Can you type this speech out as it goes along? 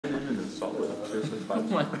Oh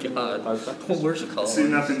my god. Where's the color? See,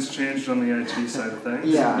 nothing's changed on the IT side of things.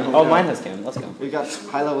 Yeah. Oh, mine has cam. Let's go. We've got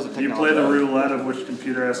high levels of You technology. play the roulette of which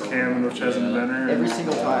computer has cam and which has inventor. Every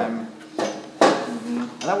single time. And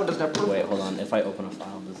that one doesn't have purple. Wait, hold on. If I open a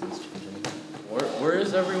file, does this change anything? Where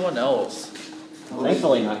is everyone else?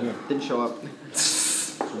 Thankfully, not here. Didn't show up.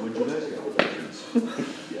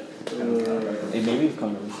 Hey, maybe we've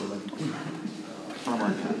come to this like.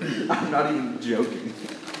 I'm not even joking.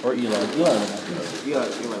 Or Eli. Eli.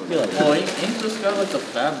 Oh, ain't this guy like the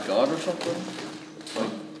Fab God or something?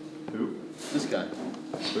 Like, who? This guy.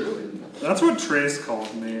 Clearly. That's what Trace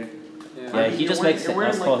called me. Yeah, he just makes You're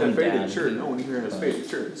wearing us like call the him faded Dad. shirt. No one here has faded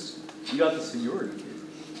shirts. You got the seniority kid.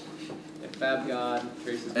 Fab God,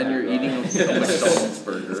 Trace's And Fab you're God. eating a McDonald's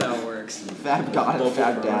burger. That's how it works. Fab God,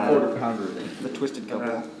 Fab Dad. Quarter pounder. The twisted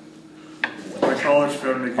couple. My college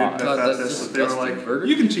found me good enough God, at that's this that they were disgusting. like, Burger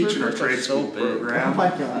you can King teach in our burgers trade are so school big. Oh program. my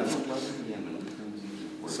god.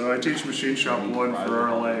 So I teach machine shop 1 for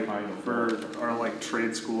our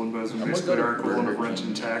trade school in Bozeman. I'm gonna Basically go to our equivalent of Burger Rent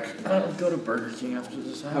and Tech. I'll go to Burger King after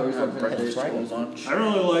this. I haven't had breakfast or lunch. I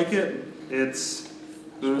really like it.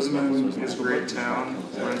 Bozeman is a great town.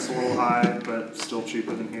 Rent's a little high, but still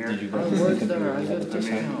cheaper than here. Did you go I to the work computer? there. I get a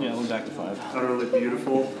discount. Yeah, we're back to 5. Utterly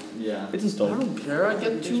beautiful. Yeah. It's I installed. don't care. I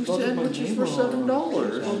get 2 sandwiches for $7.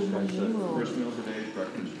 First meal of the day,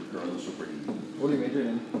 breakfast, regardless of rate. What are you majoring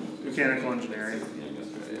in? Mechanical engineering.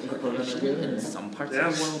 In some parts Yeah,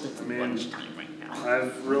 of the world, it's I mean, lunchtime right now.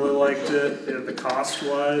 I've really liked it. The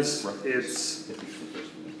cost-wise, it's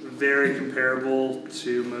very comparable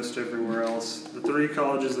to most everywhere else. The 3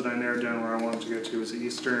 colleges that I narrowed down where I wanted to go to was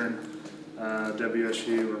Eastern,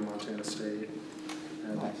 WSU, or Montana State.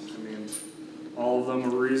 And I mean, all of them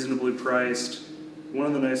are reasonably priced. One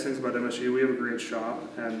of the nice things about MSU, we have a great shop,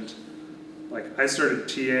 and like I started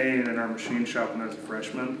TAing in our machine shop when I was a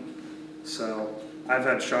freshman, so I've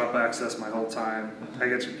had shop access my whole time. I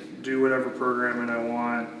get to do whatever programming I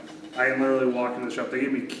want. I can literally walk into the shop. They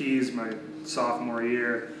gave me keys my sophomore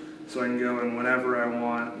year, so I can go in whenever I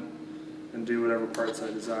want and do whatever parts I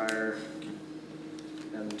desire.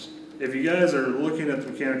 And if you guys are looking at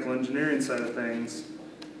the mechanical engineering side of things,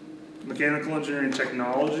 mechanical engineering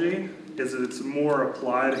technology is that it's a more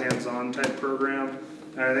applied, hands-on type program.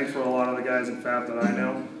 And I think for a lot of the guys in Fab that I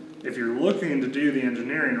know, if you're looking to do the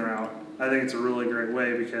engineering route, I think it's a really great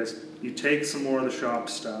way because you take some more of the shop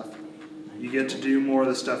stuff, you get to do more of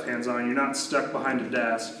the stuff hands-on. You're not stuck behind a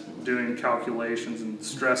desk doing calculations and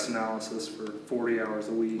stress analysis for 40 hours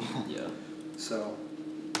a week. Yeah. So,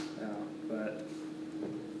 yeah, but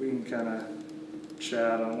we can kind of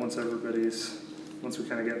chat on once we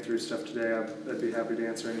kind of get through stuff today. I'd be happy to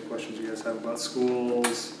answer any questions you guys have about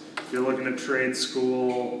schools. If you're looking at trade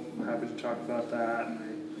school, I'm happy to talk about that. And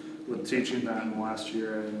with teaching that in the last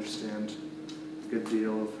year, I understand a good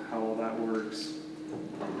deal of how all that works.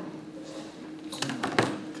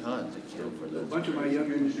 God, they can't for A that. bunch of my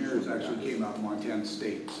young engineers actually came out of Montana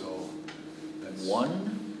State, so that's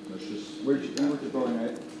One? Let's just. You worked at Boeing,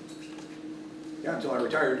 right? yeah until I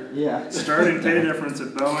retired. Yeah. Starting pay difference at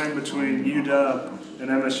Boeing between UW and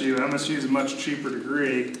MSU. MSU's a much cheaper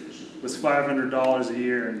degree, was $500 a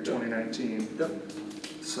year in 2019. Yep.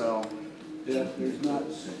 So, Yeah, there's not.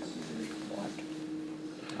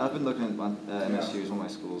 I've been looking at MSU as one of my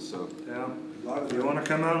schools, so. yeah. A lot of If you want to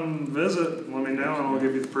come out and visit, let me know and I'll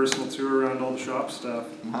give you the personal tour around all the shop stuff.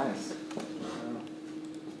 Nice.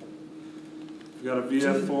 We've got a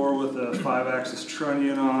VF4 with a 5-axis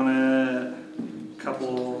trunnion on it, a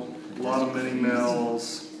lot of mini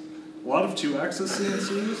mills, a lot of 2-axis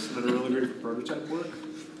CNCs that are really great for prototype work.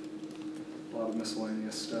 A lot of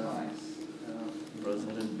miscellaneous stuff. Nice. Bro, is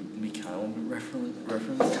that a Mikhail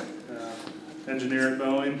reference? Engineer at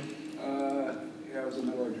Boeing. yeah, I was a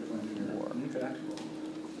metallurgical engineer. Okay. Back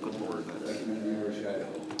in the University of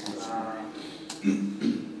Idaho.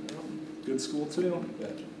 Good school too. Yeah.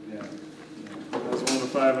 That was one of the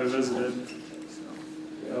 5 I visited.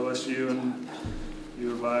 OSU and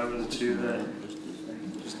U of I were the 2 that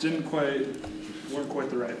just weren't quite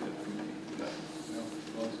the right fit for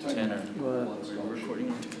me. Tanner. We're recording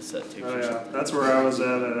onto cassette tape. Oh yeah, that's where I was at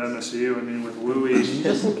MSU. I mean, with Louis,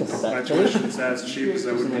 my tuition's as cheap as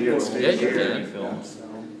I would be at State Yeah, you here. can. So,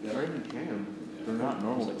 Right, you can. They're not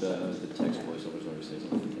normal. Like the text voiceovers always say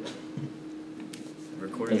something.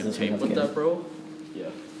 Recording Does a this tape one with have that, bro? Yeah.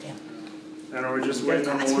 and are we just waiting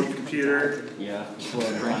on the one computer? Yeah.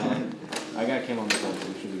 I got cam on the phone, so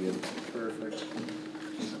we should be good. Perfect.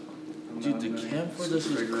 I'm Dude, not the in a cam for this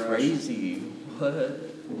super is big rush. crazy. What?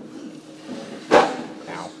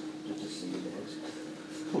 Ow.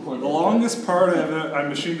 The longest part of it I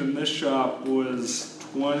machined in this shop was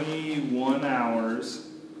 21 hours.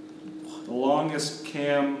 The longest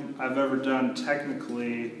cam I've ever done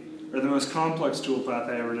technically, or the most complex tool path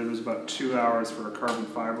I ever did was about 2 hours for a carbon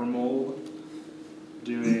fiber mold.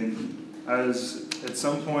 At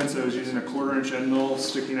some points I was using a 1/4 inch end mill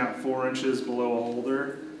sticking out 4 inches below a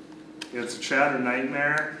holder. It's a chatter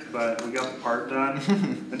nightmare, but we got the part done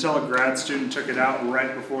until a grad student took it out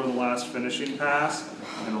right before the last finishing pass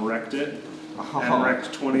and wrecked it. And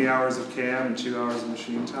wrecked 20 hours of cam and 2 hours of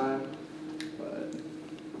machine time. But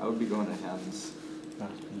I would be going to hands. Yeah.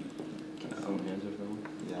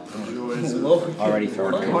 joys of Already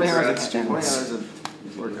throwing 20 hands. hours of 20 hours of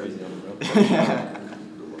work. Crazy on the road.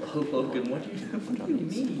 Logan, what do you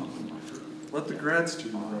mean? let the grad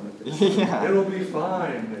student run it. Yeah. It'll be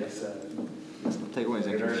fine, they said.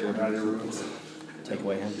 Takeaways after sure. Take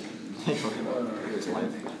away him. His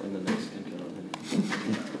life. In the next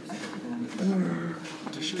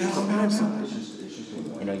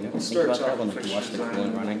You know, you ever think about that when like, you watch the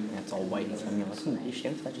coolant running and it's all white and stuff, and you're like, nice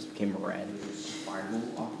chance that just became red.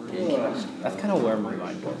 That's kind of where my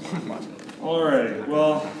mind goes when I'm watching it. Alright,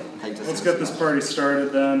 well, let's get this party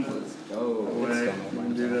started then. Go. Away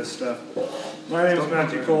and do this stuff. My name is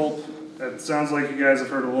Matt Culp. It sounds like you guys have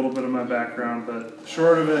heard a little bit of my background, but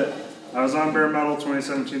short of it, I was on bare metal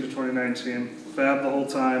 2017 to 2019, fab the whole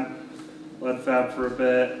time, led fab for a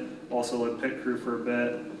bit, also led pit crew for a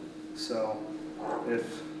bit. So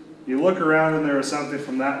if you look around and there was something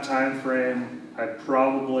from that time frame, I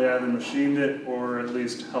probably either machined it or at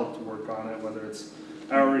least helped work on it, whether it's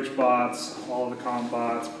outreach bots, all of the comp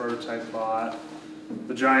bots, prototype bot.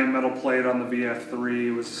 The giant metal plate on the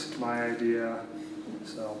VF3 was my idea.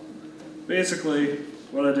 So basically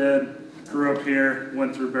what I did, grew up here,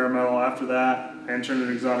 went through bare metal. After that, I interned at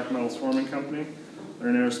Exotic Metals Forming Company. They're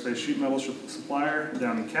an aerospace sheet metal supplier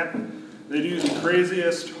down in Kent. They do the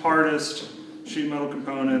craziest, hardest sheet metal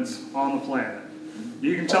components on the planet.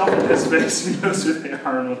 You can tell from his face he knows who they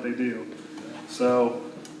are and what they do. So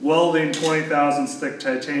welding 20,000 thick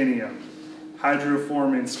titanium,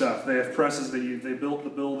 hydroforming stuff. They have presses that they built the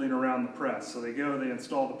building around the press. So they go, they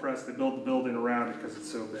install the press, they build the building around it because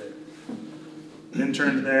it's so big.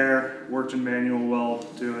 Interned there, worked in manual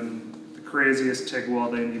weld, doing the craziest TIG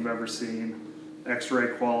welding you've ever seen,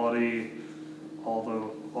 X-ray quality,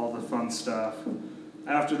 all the fun stuff.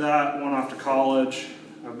 After that, went off to college.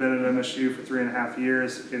 I've been at MSU for 3.5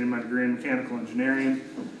 years, getting my degree in mechanical engineering,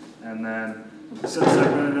 and then since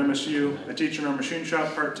I've been at MSU, I teach in our machine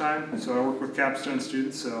shop part-time, so I work with capstone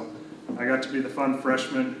students, so I got to be the fun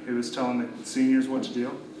freshman who was telling the seniors what to do,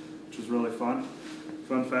 which was really fun.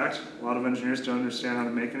 Fun fact, a lot of engineers don't understand how to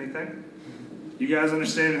make anything. You guys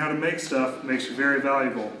understanding how to make stuff makes you very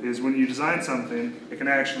valuable, because when you design something, it can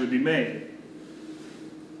actually be made.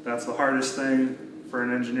 That's the hardest thing for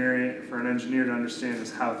an engineer to understand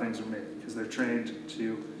is how things are made, because they're trained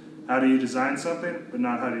to how do you design something, but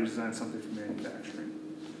not how do you design something for manufacturing.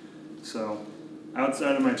 So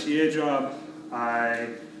outside of my TA job, I,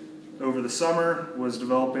 over the summer, was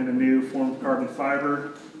developing a new form of carbon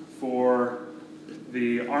fiber for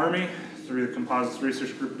the Army through the Composites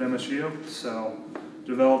Research Group at MSU. So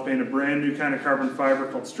developing a brand new kind of carbon fiber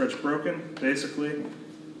called stretch broken. Basically,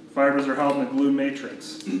 fibers are held in a glue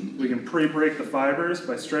matrix. We can pre-break the fibers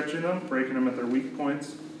by stretching them, breaking them at their weak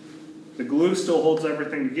points. The glue still holds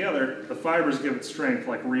everything together. The fibers give it strength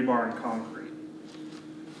like rebar and concrete.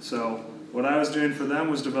 So what I was doing for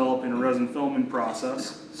them was developing a resin filming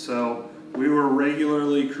process. So we were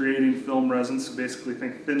regularly creating film resin, so basically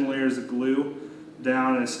think thin layers of glue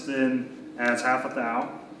down as thin as half a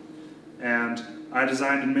thou. And I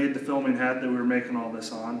designed and made the filming head that we were making all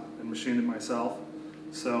this on and machined it myself.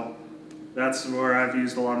 So that's where I've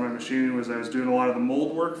used a lot of my machining, was I was doing a lot of the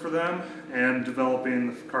mold work for them and developing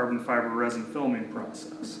the carbon fiber resin filming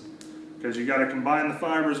process. Because you got to combine the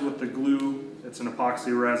fibers with the glue. It's an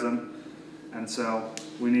epoxy resin, and so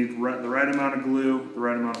we need the right amount of glue, the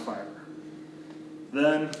right amount of fiber.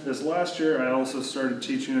 Then this last year I also started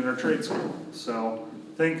teaching at our trade school. So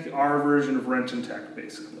think our version of Rent and Tech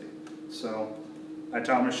basically. So I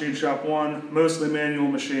taught Machine Shop 1, mostly manual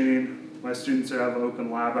machining. My students have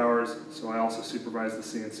open lab hours, so I also supervise the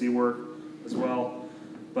CNC work as well.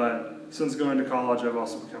 But since going to college, I've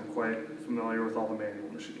also become quite familiar with all the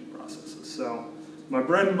manual machining processes. So my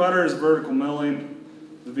bread and butter is vertical milling.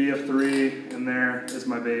 The VF3 in there is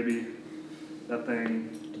my baby. That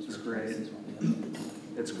thing is great.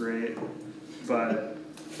 It's great. But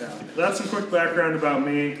yeah, that's some quick background about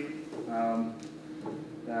me.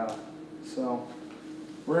 So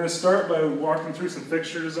we're going to start by walking through some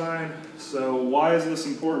fixture design. So why is this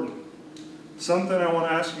important? Something I want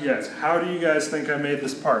to ask you guys. How do you guys think I made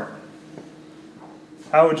this part?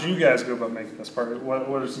 How would you guys go about making this part? What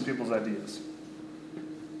are some people's ideas?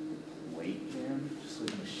 Weight, man. Just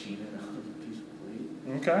like machine it out of a piece of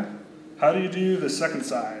weight. Okay. How do you do the second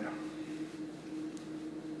side?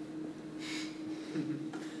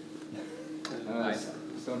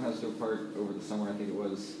 Stone has to apart over the summer, I think it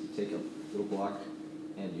was, you take a little block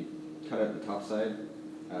and you cut out the top side,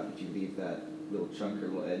 but you leave that little chunk or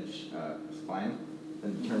little edge fine,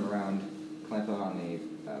 then you turn around, clamp it on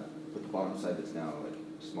with the bottom side that's now like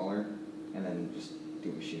smaller, and then just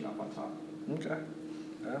do a machine up on top. Okay.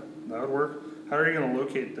 Yeah, that would work. How are you going to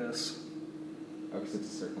locate this? Oh, because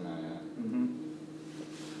it's a circle now, yeah. Mm-hmm.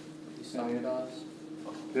 Soft jaws.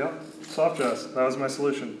 Yep, soft jaws. That was my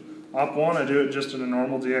solution. Op 1, I do it just in a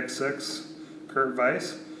normal DX6 Kurt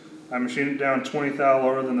vise. I machine it down 20 thou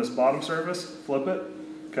lower than this bottom surface, flip it,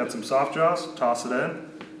 cut some soft jaws, toss it in,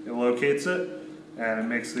 it locates it, and it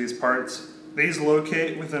makes these parts. These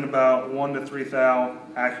locate within about 1 to 3 thou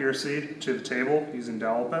accuracy to the table using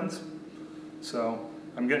dowel pins. So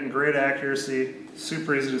I'm getting great accuracy,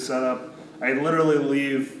 super easy to set up. I literally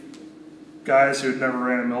leave guys who had never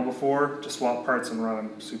ran a mill before to swap parts and run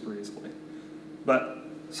them super easily. But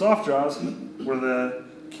soft jaws were the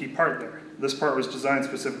key part there. This part was designed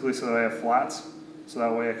specifically so that I have flats, so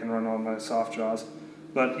that way I can run on my soft jaws.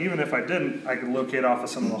 But even if I didn't, I could locate off of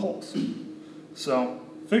some of the holes. So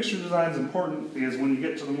fixture design is important because when you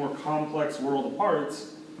get to the more complex world of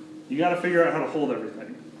parts, you got to figure out how to hold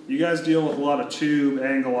everything. You guys deal with a lot of tube,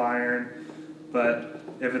 angle iron, but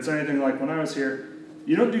if it's anything like when I was here,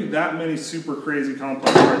 you don't do that many super crazy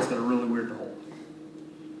complex parts that are really weird to hold.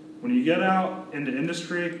 When you get out into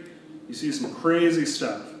industry, you see some crazy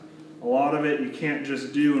stuff. A lot of it you can't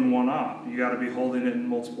just do in one op. You got to be holding it in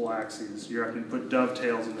multiple axes. You're having to put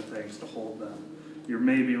dovetails into things to hold them. You're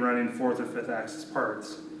maybe running 4th or 5th axis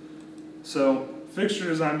parts. So fixture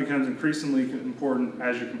design becomes increasingly important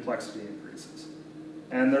as your complexity increases.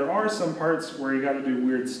 And there are some parts where you got to do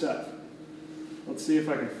weird stuff. Let's see if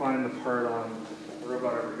I can find the part on the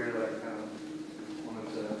robot over here that I kind of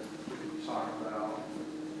wanted to talk about.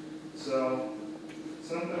 So,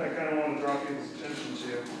 something I kind of want to draw people's attention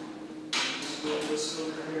to. Just build this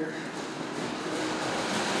over here.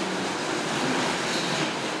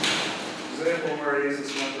 Example where I use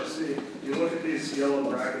this one FRC. You look at these yellow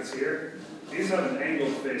brackets here. These have an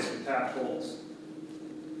angled face with tapped holes.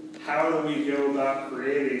 How do we go about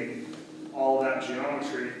creating all that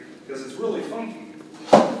geometry? Because it's really funky.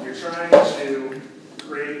 You're trying to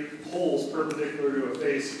create holes perpendicular to a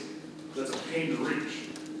face that's a pain to reach.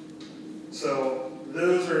 So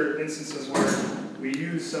those are instances where we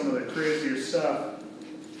use some of the crazier stuff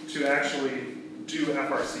to actually do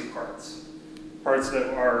FRC parts. Parts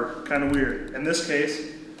that are kind of weird. In this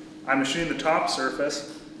case, I machine the top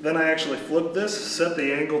surface, then I actually flip this, set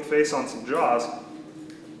the angled face on some jaws,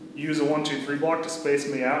 use a 1, 2, 3 block to space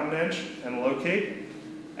me out an inch and locate,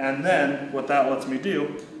 and then what that lets me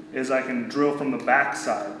do is I can drill from the back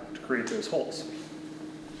side to create those holes.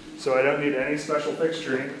 So I don't need any special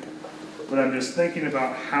fixturing, but I'm just thinking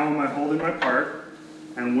about how am I holding my part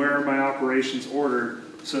and where are my operations ordered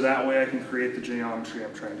so that way I can create the geometry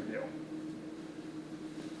I'm trying to do.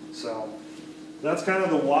 So that's kind of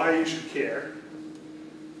the why you should care.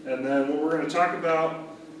 And then what we're going to talk about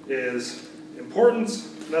is importance,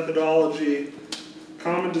 methodology,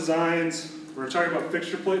 common designs. We're going to talk about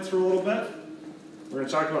fixture plates for a little bit. We're going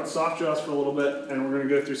to talk about soft jaws for a little bit, and we're going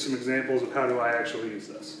to go through some examples of how do I actually use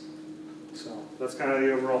this. So that's kind of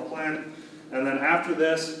the overall plan. And then after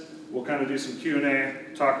this, we'll kind of do some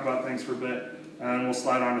Q&A, talk about things for a bit, and then we'll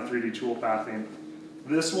slide on to 3D tool pathing.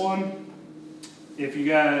 This one, if you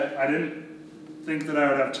guys, I didn't think that I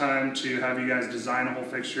would have time to have you guys design a whole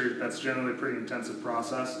fixture. That's generally a pretty intensive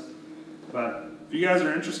process. But if you guys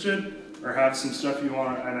are interested or have some stuff you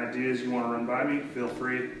want and ideas you want to run by me, feel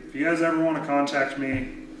free. If you guys ever want to contact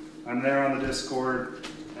me, I'm there on the Discord,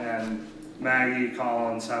 and Maggie,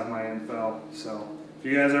 Collins have my info. So if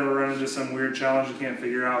you guys ever run into some weird challenge you can't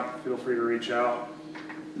figure out, feel free to reach out.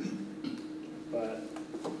 But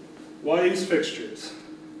why use fixtures?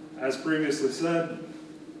 As previously said,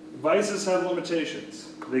 vices have limitations.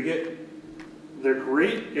 They're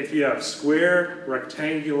great if you have square,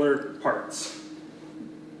 rectangular parts.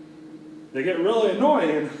 They get really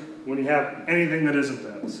annoying when you have anything that isn't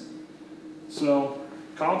those. So,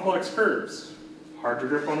 complex curves, hard to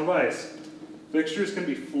grip on a vise. Fixtures can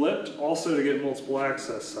be flipped also to get multiple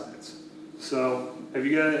access sides. So, have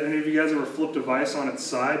you guys, any of you guys ever flipped a vise on its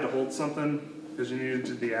side to hold something because you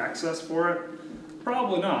needed the access for it?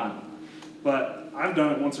 Probably not. But I've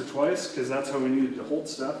done it once or twice because that's how we needed to hold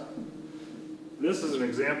stuff. This is an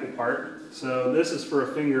example part. So this is for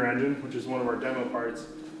a finger engine, which is one of our demo parts.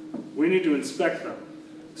 We need to inspect them.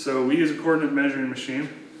 So we use a coordinate measuring machine,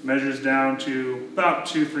 measures down to about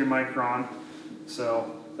 2-3 micron.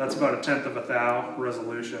 So that's about 1/10 of a thou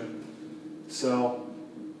resolution. So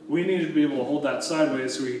we needed to be able to hold that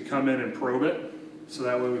sideways so we could come in and probe it, so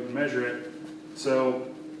that way we can measure it. So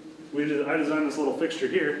I designed this little fixture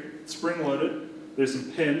here, spring loaded. There's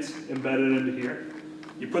some pins embedded into here.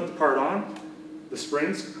 You put the part on, the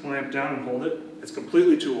springs clamp down and hold it. It's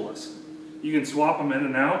completely toolless. You can swap them in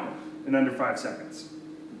and out in under 5 seconds.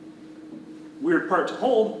 Weird part to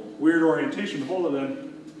hold, weird orientation to hold it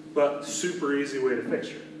in, but super easy way to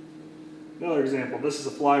fixture. Another example, this is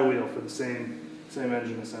a flywheel for the same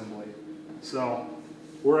engine assembly. So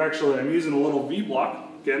I'm using a little V-block,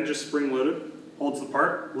 again just spring loaded, holds the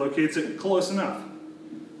part, locates it close enough.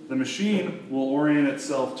 The machine will orient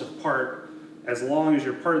itself to the part as long as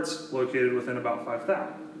your part's located within about 5 thou.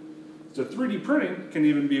 So 3D printing can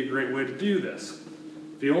even be a great way to do this.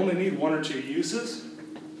 If you only need 1 or 2 uses,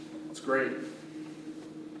 it's great.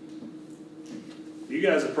 You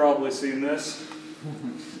guys have probably seen this.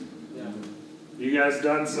 Yeah. You guys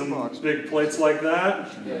done some big plates like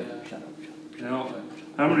that? Yeah. You know,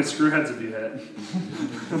 how many screw heads have you hit?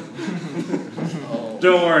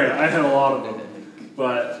 Don't worry, I hit a lot of them.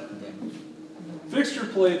 But fixture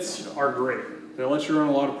plates are great. They let you run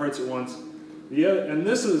a lot of parts at once. Yeah, and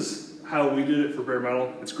this is how we did it for bare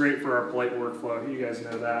metal. It's great for our plate workflow. You guys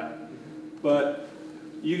know that. But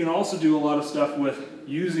you can also do a lot of stuff with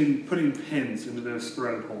putting pins into those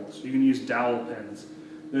threaded holes. You can use dowel pins.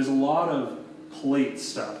 There's a lot of plate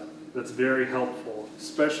stuff that's very helpful,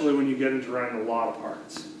 especially when you get into running a lot of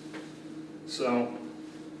parts. So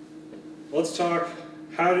let's talk,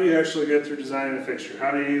 how do you actually get through designing a fixture?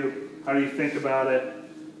 How do you think about it?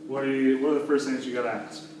 What are the first things you gotta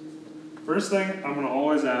ask? First thing I'm gonna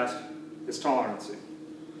always ask is tolerancy.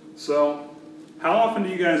 So how often do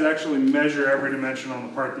you guys actually measure every dimension on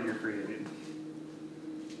the part that you're creating?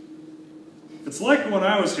 If it's like when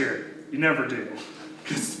I was here, you never do,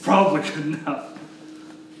 because it's probably good enough.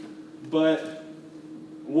 But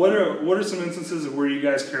what are some instances of where you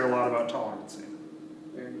guys care a lot about tolerancy?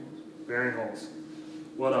 Bearing holes.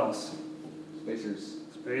 What else? Spacers.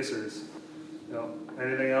 Spacers. Yep.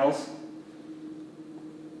 Anything else?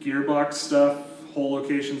 Gearbox stuff, hole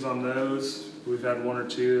locations on those. We've had 1 or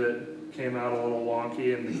 2 that came out a little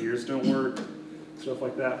wonky and the gears don't work, stuff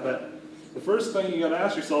like that. But the first thing you gotta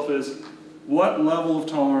ask yourself is, what level of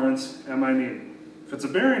tolerance am I needing? If it's a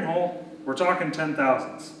bearing hole, we're talking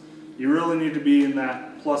 10,000ths. You really need to be in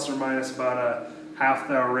that plus or minus about a ½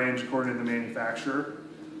 thou range according to the manufacturer.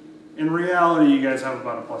 In reality, you guys have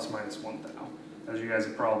about a plus minus 1 thou, as you guys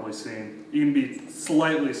have probably seen. You can be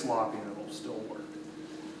slightly sloppy and it'll still work.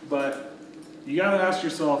 But you gotta ask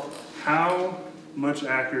yourself, how much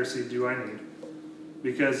accuracy do I need?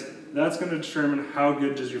 Because that's gonna determine how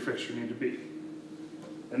good does your fixture need to be.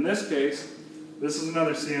 In this case, this is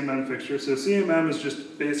another CMM fixture. So CMM is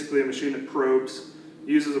just basically a machine that probes,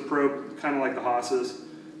 uses a probe kind of like the Haas's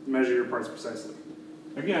to measure your parts precisely.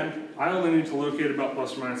 Again, I only need to locate about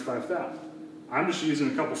plus or minus 5 thou. I'm just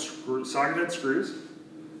using a couple socket head screws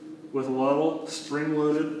with a little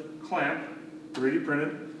spring-loaded clamp, 3D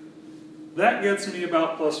printed. That gets me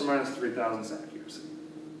about plus or minus 0.003 accuracy.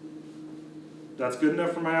 That's good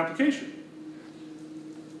enough for my application.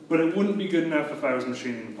 But it wouldn't be good enough if I was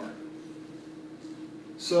machining the part.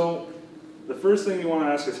 So the first thing you want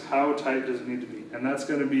to ask is, how tight does it need to be? And that's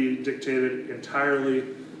going to be dictated entirely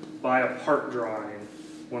by a part drawing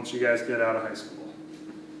once you guys get out of high school.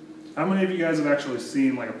 How many of you guys have actually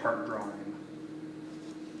seen like a part drawing?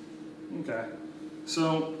 Okay.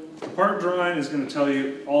 So the part drawing is going to tell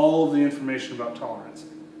you all of the information about tolerance.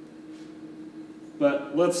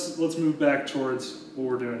 But let's move back towards what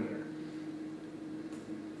we're doing here.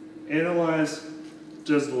 Analyze,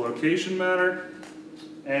 does the location matter?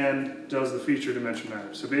 And does the feature dimension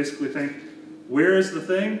matter? So basically think, where is the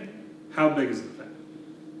thing? How big is the thing?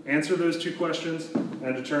 Answer those 2 questions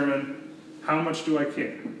and determine, how much do I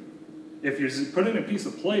care? If you're putting a piece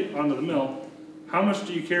of plate onto the mill, how much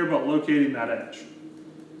do you care about locating that edge?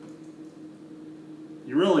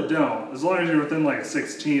 You really don't. As long as you're within like a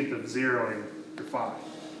 1/16 of zeroing, you're fine.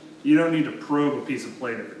 You don't need to probe a piece of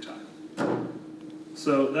plate every time.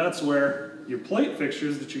 So that's where your plate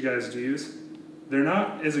fixtures that you guys use, they're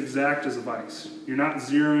not as exact as a vise. You're not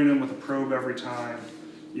zeroing them with a probe every time.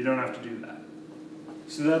 You don't have to do that.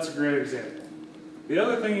 So that's a great example. The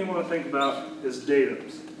other thing you want to think about is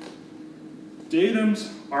datums.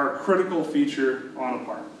 Datums are a critical feature on a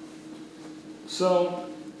part. So,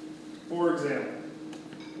 for example,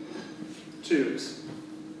 tubes.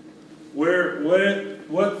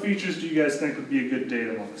 what features do you guys think would be a good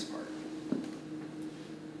datum on this part?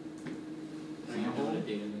 I don't know what a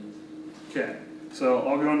datum is. Okay, so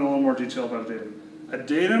I'll go into a little more detail about a datum. A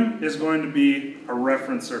datum is going to be a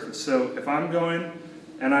reference surface. So if I'm going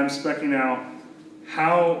and I'm speccing out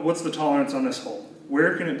what's the tolerance on this hole?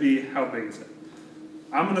 Where can it be? How big is it?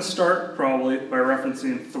 I'm going to start probably by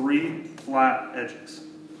referencing 3 flat edges.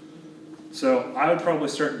 So I would probably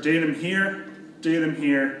start datum here, datum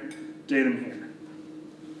here, datum here.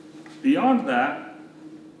 Beyond that,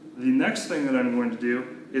 the next thing that I'm going to do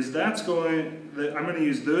is I'm going to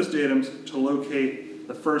use those datums to locate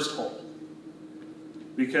the first hole.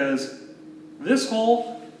 Because this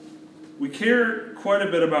hole, we care quite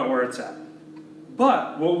a bit about where it's at.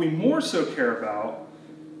 But what we more so care about,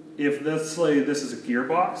 if let's say this is a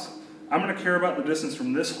gearbox, I'm going to care about the distance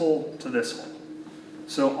from this hole to this hole.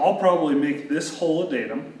 So I'll probably make this hole a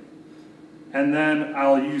datum, and then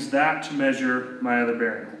I'll use that to measure my other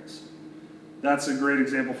bearing holes. That's a great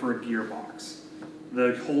example for a gearbox.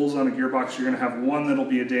 The holes on a gearbox, you're going to have one that'll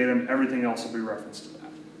be a datum, everything else will be referenced to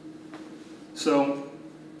that. So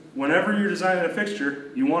whenever you're designing a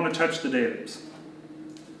fixture, you want to touch the datums.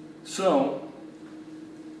 So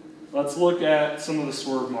let's look at some of the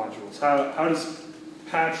swerve modules. How does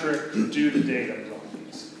Patrick do the datums on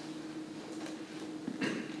these?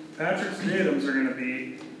 Patrick's datums are going to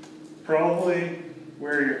be probably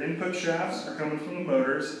where your input shafts are coming from the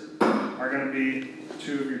motors are going to be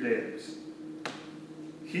 2 of your datums.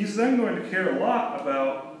 He's then going to care a lot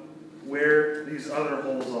about where these other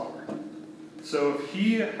holes are. So if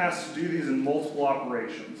he has to do these in multiple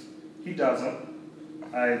operations, he doesn't.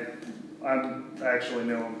 I actually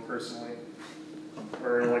know him personally,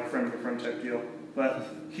 or like friend to friend type deal. But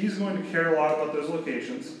he's going to care a lot about those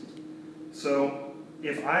locations. So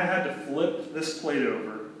if I had to flip this plate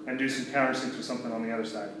over and do some countersinks or something on the other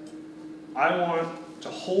side, I want to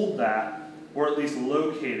hold that, or at least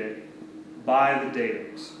locate it, by the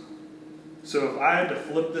datums. So if I had to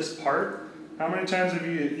flip this part, how many times have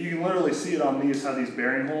you can literally see it on these, how these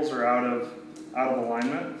bearing holes are out of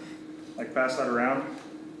alignment, like pass that around.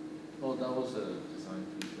 Well, that was a design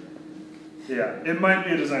feature. Yeah, it might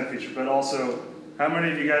be a design feature, but also, how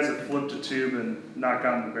many of you guys have flipped a tube and not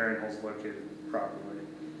gotten the bearing holes located properly?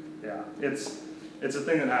 Yeah, it's a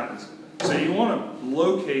thing that happens. So you want to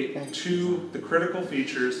locate to the critical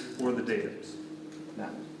features for the datums.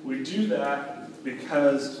 We do that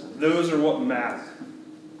because those are what matter.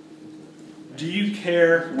 Do you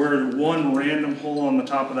care where one random hole on the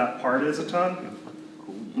top of that part is a ton?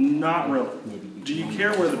 Not really. Do you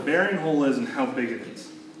care where the bearing hole is and how big it is?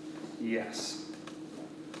 Yes.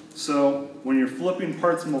 So when you're flipping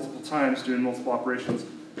parts multiple times, doing multiple operations,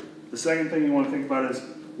 the second thing you want to think about is,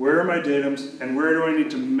 where are my datums and where do I need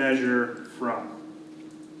to measure from?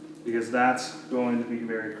 Because that's going to be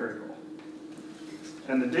very critical.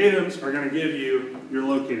 And the datums are going to give you your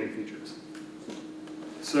locating features.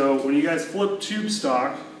 So when you guys flip tube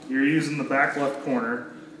stock, you're using the back left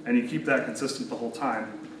corner, and you keep that consistent the whole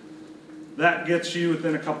time. That gets you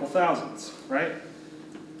within a couple thousandths, right?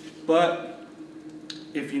 But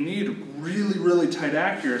if you need really, really tight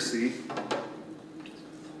accuracy,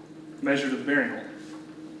 measure to the bearing hole.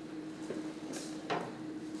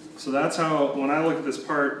 So that's how, when I look at this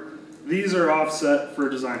part, these are offset for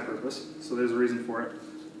design purpose, so there's a reason for it.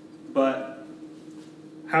 But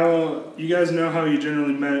how, you guys know how you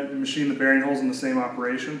generally machine the bearing holes in the same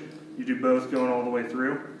operation? You do both going all the way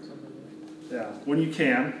through? Yeah, when you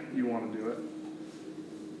can, you want to do it.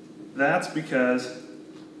 That's because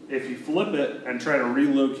if you flip it and try to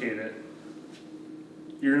relocate it,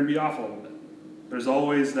 you're going to be off a little bit. There's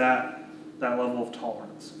always that level of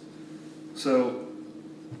tolerance. So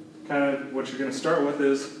kind of what you're going to start with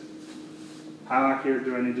is, how accurate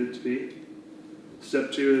do I need it to be?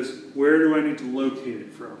 Step 2 is, where do I need to locate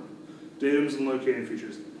it from? Datums and locating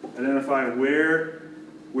features. Identify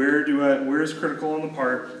where's critical on the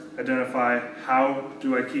part. Identify how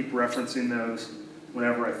do I keep referencing those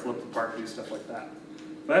whenever I flip the part, do stuff like that.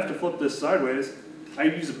 If I have to flip this sideways, I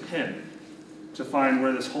use a pin to find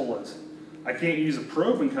where this hole is. I can't use a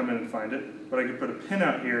probe and come in and find it, but I can put a pin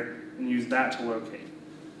out here and use that to locate.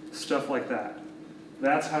 Stuff like that.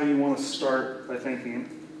 That's how you want to start by thinking,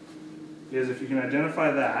 is if you can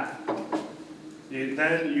identify that,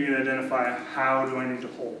 then you can identify how do I need to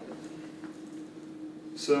hold.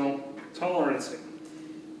 So, tolerancing.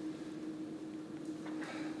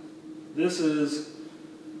 This is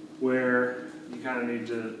where you kind of need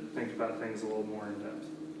to think about things a little more in depth.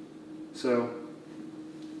 So,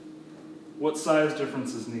 what size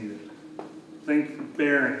difference is needed? Think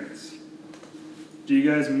bearings. Do you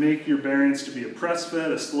guys make your bearings to be a press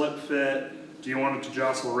fit, a slip fit? Do you want it to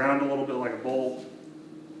jostle around a little bit like a bolt?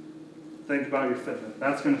 Think about your fitment.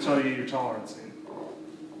 That's going to tell you your tolerancing.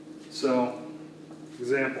 So,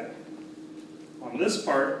 example, on this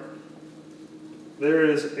part, there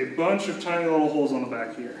is a bunch of tiny little holes on the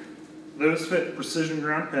back here. Those fit precision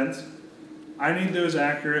ground pins. I need those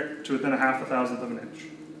accurate to within a 1/2,000th of an inch,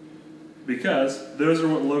 because those are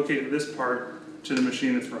what locate this part to the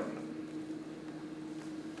machine it's running.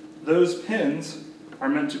 Those pins are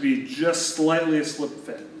meant to be just slightly a slip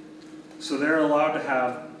fit. So they're allowed to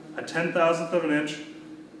have a 10,000th of an inch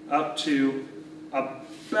up to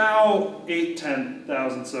about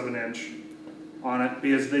 8/10,000ths of an inch on it,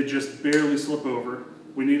 because they just barely slip over.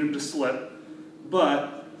 We need them to slip,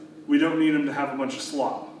 but we don't need them to have a bunch of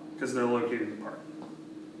slop because they're located apart.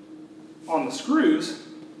 On the screws,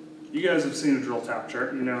 you guys have seen a drill tap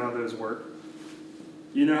chart. You know how those work.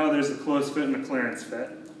 You know how there's a closed fit and a clearance fit.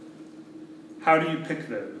 How do you pick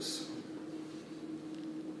those?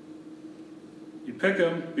 You pick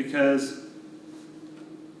them because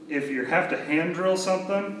if you have to hand drill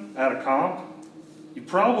something at a comp, you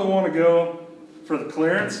probably want to go for the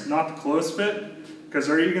clearance, not the close fit, because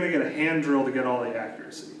are you going to get a hand drill to get all the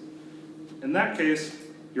accuracy? In that case,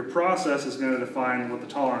 your process is going to define what the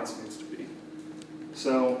tolerance needs to be.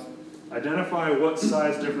 So identify what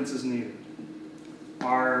size difference is needed.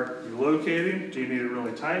 Are you locating? Do you need it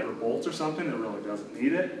really tight, or bolts or something that really doesn't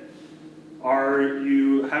need it? Are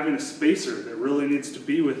you having a spacer that really needs to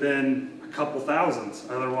be within a couple thousandths?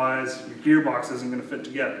 Otherwise, your gearbox isn't going to fit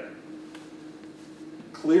together.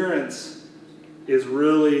 Clearance is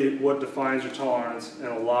really what defines your tolerance in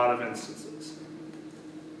a lot of instances.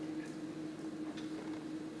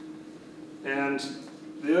 And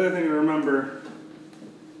the other thing to remember,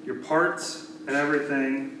 your parts and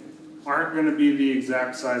everything aren't going to be the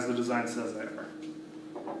exact size the design says they are.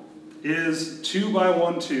 Is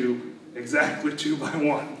 2x1 tube exactly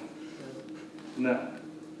 2x1? No.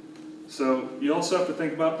 So you also have to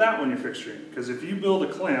think about that when you're fixturing, because if you build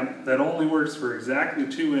a clamp that only works for exactly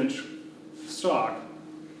 2-inch stock,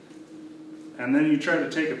 and then you try to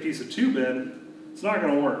take a piece of tube in, it's not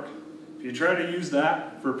going to work. If you try to use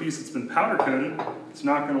that for a piece that's been powder coated, it's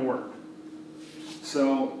not going to work.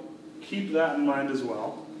 So keep that in mind as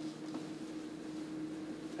well,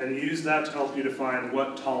 and use that to help you define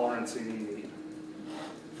what tolerancing you need.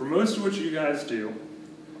 For most of what you guys do,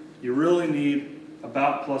 you really need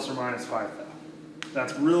about plus or minus 5 thou.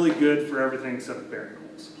 That's really good for everything except the bearing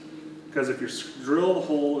holes. Because if your drill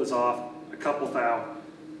hole is off a couple thou,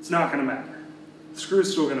 it's not going to matter. The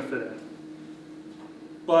screw's still going to fit in.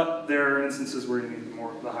 But there are instances where you need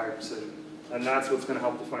the higher precision. And that's what's going to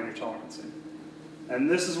help define your tolerancing. And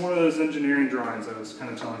this is one of those engineering drawings I was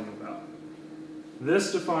kind of telling you about.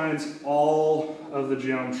 This defines all of the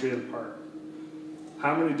geometry of the part.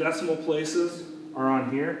 How many decimal places are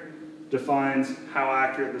on here defines how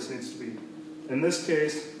accurate this needs to be. In this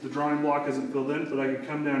case, the drawing block isn't filled in, but I could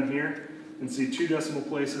come down here and see 2 decimal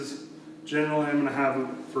places. Generally, I'm going to have,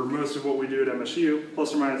 for most of what we do at MSU,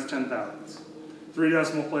 plus or minus 10 thousandths. 3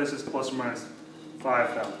 decimal places, plus or minus 5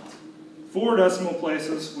 thousandths. 4 decimal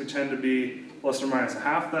places, we tend to be plus or minus a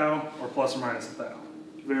 1/2 thou or plus or minus a thou.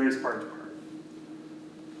 It varies part to part.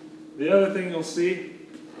 The other thing you'll see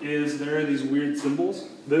is there are these weird symbols.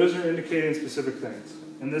 Those are indicating specific things.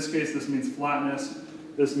 In this case, this means flatness.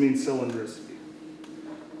 This means cylindricity.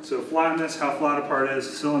 So flatness, how flat a part is.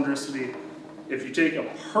 Cylindricity, if you take a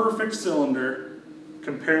perfect cylinder,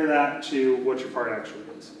 compare that to what your part actually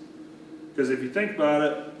is. Because if you think about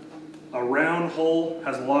it, a round hole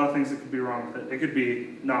has a lot of things that could be wrong with it. It could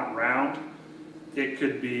be not round. It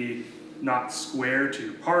could be not square to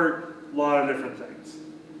your part. A lot of different things.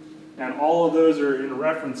 And all of those are in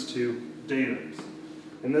reference to datums.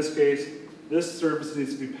 In this case, this surface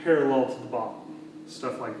needs to be parallel to the bottom.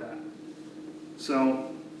 Stuff like that.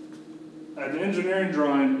 So an engineering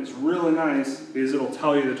drawing is really nice because it'll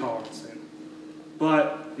tell you the tolerancing.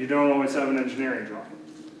 But you don't always have an engineering drawing.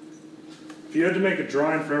 If you had to make a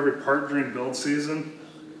drawing for every part during build season,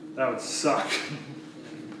 that would suck.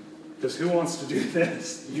 Because who wants to do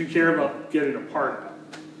this? You care about getting a part out,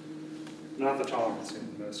 not the tolerancing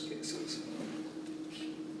in most cases.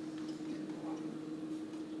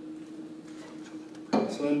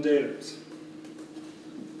 So then datums.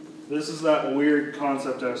 This is that weird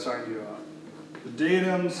concept I was talking to you about. The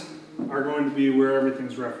datums are going to be where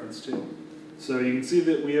everything's referenced to. So you can see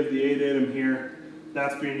that we have the A datum here.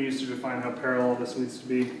 That's being used to define how parallel this needs to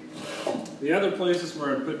be. The other places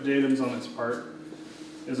where I'd put datums on this part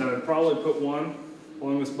is I would probably put one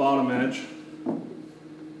along this bottom edge,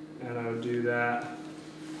 and I would do that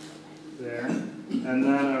there, and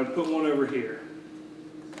then I would put one over here.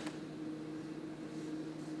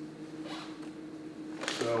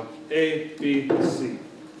 So A, B, C.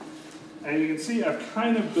 And you can see I've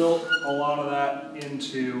kind of built a lot of that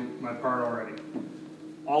into my part already.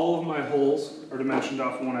 All of my holes are dimensioned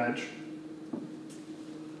off one edge,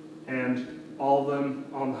 and all of them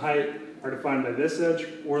on the height are defined by this edge,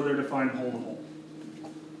 or they're defined hole to hole.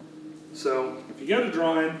 So if you get a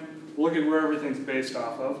drawing, look at where everything's based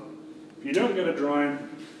off of. If you don't get a drawing,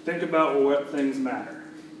 think about what things matter.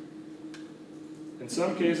 In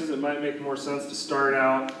some cases, it might make more sense to start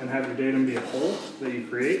out and have your datum be a hole that you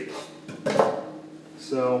create.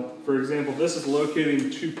 So, for example, this is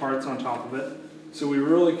locating two parts on top of it. So we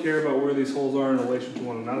really care about where these holes are in relation to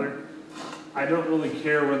one another. I don't really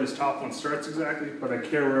care where this top one starts exactly, but I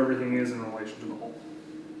care where everything is in relation to the hole.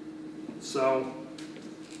 So,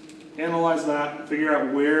 analyze that, figure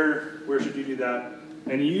out where should you do that,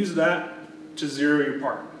 and use that to zero your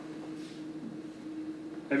part.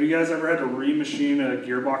 Have you guys ever had to remachine a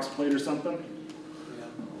gearbox plate or something?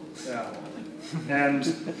 Yeah. And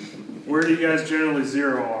where do you guys generally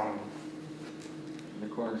zero on? The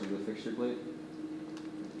corners of the fixture plate.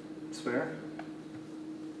 It's fair?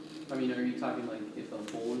 I mean, are you talking like if a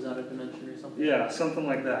hole is out of dimension or something? Yeah, something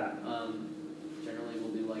like that. Generally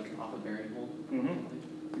we'll do like off a bearing hole.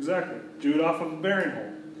 Mm-hmm. Exactly. Do it off of a bearing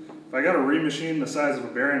hole. If I got to remachine the size of a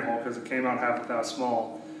bearing hole because it came out half a thou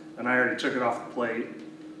small and I already took it off the plate,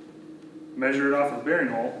 measure it off of a bearing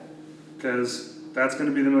hole because that's going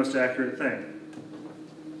to be the most accurate thing.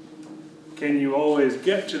 Can you always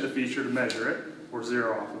get to the feature to measure it or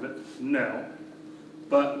zero off of it? No.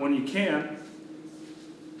 But when you can,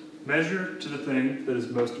 measure to the thing that is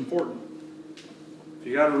most important. If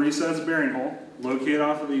you got to resize a bearing hole, locate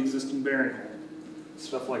off of the existing bearing hole.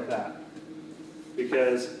 Stuff like that.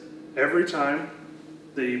 Because every time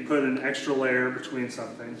that you put an extra layer between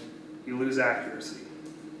something, you lose accuracy.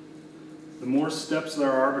 The more steps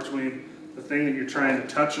there are between the thing that you're trying to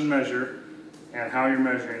touch and measure and how you're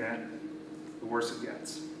measuring it, the worse it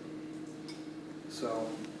gets. So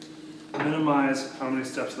minimize how many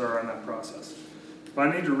steps there are in that process. If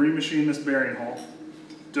I need to remachine this bearing hole,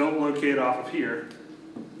 don't locate off of here,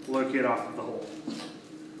 locate off of the hole.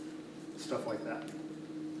 Stuff like that.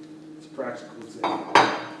 It's a practical example.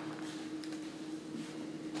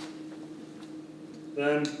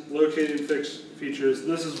 Then locating fixed features.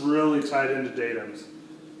 This is really tied into datums.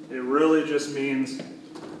 It really just means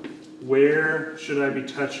where should I be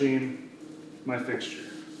touching my fixture?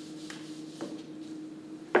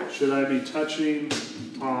 Should I be touching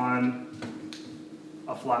on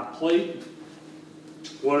a flat plate?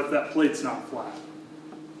 What if that plate's not flat?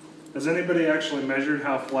 Has anybody actually measured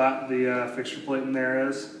how flat the fixture plate in there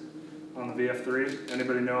is on the VF3?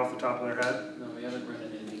 Anybody know off the top of their head? No, we haven't run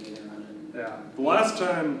an indicator on it. Yeah. The last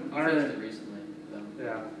time I fixed it recently, though.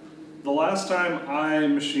 Yeah. The last time I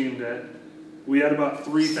machined it, we had about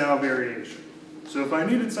 3 thou variation. So if I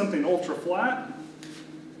needed something ultra flat,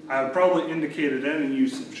 I would probably indicate it in and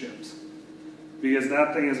use some chips, because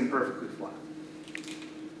that thing isn't perfectly flat.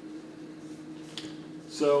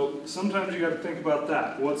 So sometimes you got to think about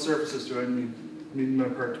that. What surfaces do I need my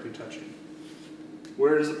part to be touching?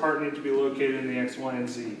 Where does the part need to be located in the X, Y, and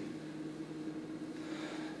Z?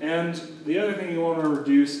 And the other thing you want to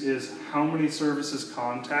reduce is how many surfaces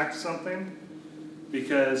contact something,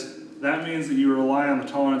 because that means that you rely on the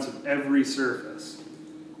tolerance of every surface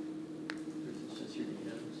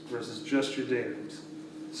versus just your datums.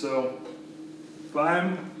 So if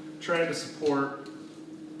I'm trying to support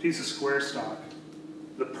a piece of square stock,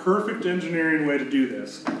 the perfect engineering way to do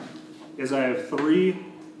this is I have 3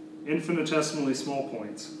 infinitesimally small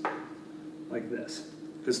points, like this,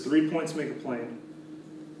 because 3 points make a plane.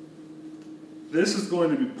 This is going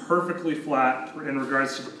to be perfectly flat in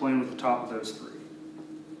regards to the plane with the top of those 3.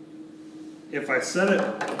 If I set it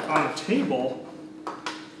on a table,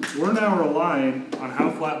 we're now relying on how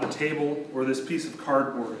flat the table or this piece of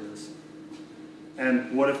cardboard is.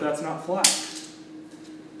 And what if that's not flat?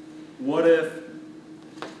 What if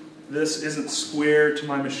this isn't square to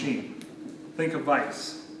my machine? Think of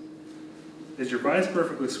vise. Is your vise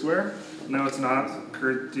perfectly square? No, it's not.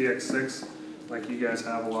 Curved DX6, like you guys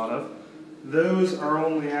have a lot of. Those are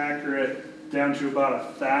only accurate down to about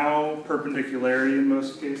 1 thou perpendicularity in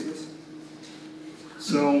most cases.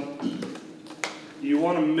 So you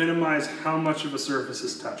want to minimize how much of a surface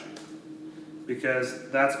is touching, because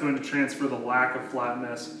that's going to transfer the lack of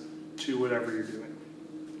flatness to whatever you're doing.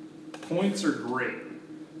 Points are great.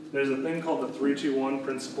 There's a thing called the 3-2-1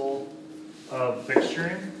 principle of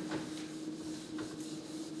fixturing.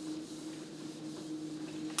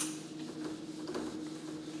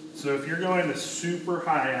 So if you're going to super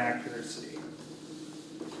high accuracy,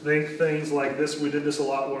 think things like this. We did this a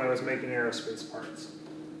lot when I was making aerospace parts.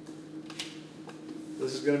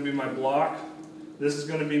 This is going to be my block. This is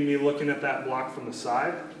going to be me looking at that block from the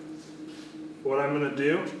side. What I'm going to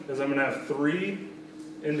do is I'm going to have 3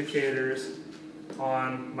 indicators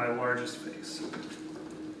on my largest face.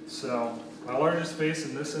 So my largest face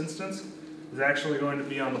in this instance is actually going to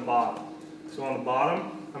be on the bottom. So on the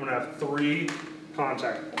bottom, I'm going to have 3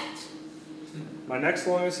 contact points. My next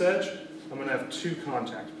longest edge, I'm going to have 2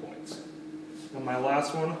 contact points. And my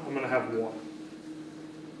last one, I'm going to have 1.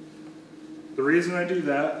 The reason I do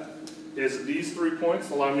that is these 3 points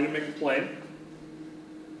allow me to make a plane.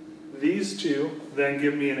 These 2 then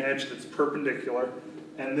give me an edge that's perpendicular,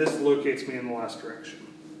 and this locates me in the last direction.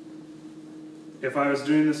 If I was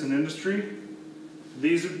doing this in industry,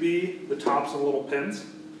 these would be the tops of little pins.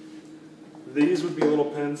 These would be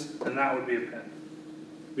little pins, and that would be a pin.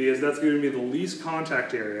 Because that's giving me the least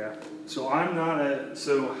contact area. So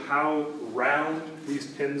so how round these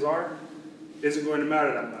pins are isn't going to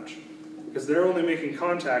matter that much. Because they're only making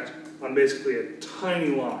contact on basically a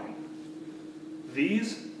tiny line.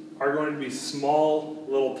 These are going to be small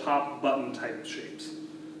little top button type shapes.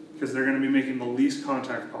 Because they're going to be making the least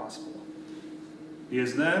contact possible.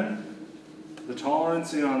 Because then, the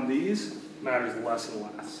tolerancing on these matters less and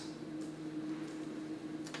less.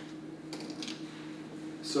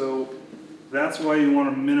 So that's why you want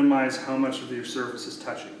to minimize how much of your surface is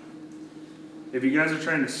touching. If you guys are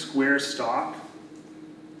trying to square stock,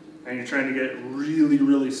 and you're trying to get it really,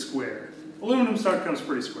 really square, aluminum stock comes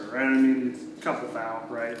pretty square, right? I mean, it's a couple thou,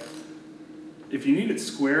 right? If you need it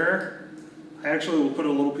square, I actually will put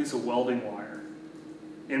a little piece of welding wire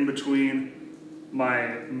in between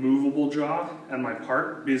my movable jaw and my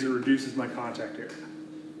part because it reduces my contact area.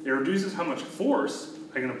 It reduces how much force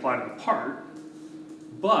I can apply to the part,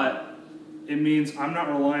 but it means I'm not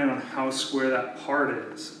relying on how square that part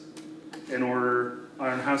is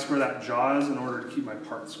on how square that jaw is in order to keep my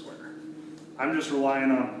part square. I'm just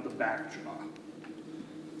relying on the back jaw.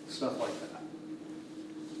 Stuff like that.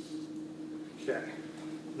 Okay.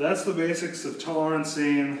 That's the basics of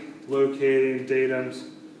tolerancing, locating, datums.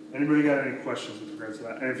 Anybody got any questions with regards to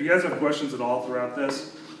that? And if you guys have questions at all throughout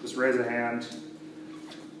this, just raise a hand.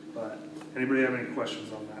 But anybody have any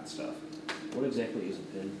questions on that stuff? What exactly is a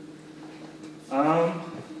pin? Let's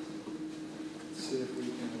see if we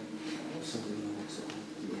can.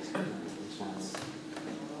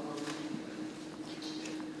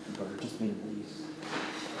 Just made these.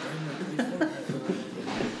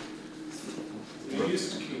 We used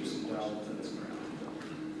to keep some dowel pins around.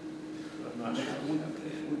 I'm not sure.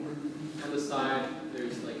 On the side,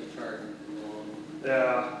 there's like a chart.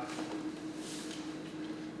 Yeah.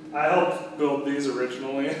 I helped build these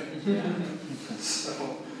originally. Yeah.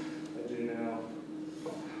 So I do know.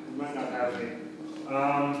 We might not have any.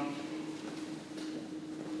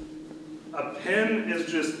 A pin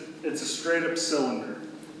is just, it's a straight up cylinder.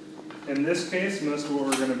 In this case, most of what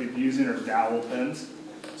we're going to be using are dowel pins.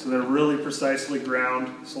 So they're really precisely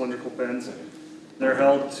ground cylindrical pins. They're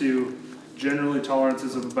held to generally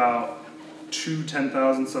tolerances of about 2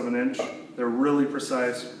 10,000ths of an inch. They're really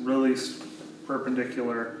precise, really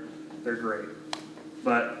perpendicular. They're great.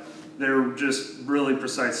 But they're just really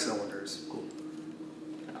precise cylinders.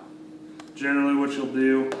 Generally what you'll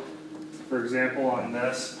do, for example, on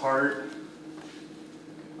this part,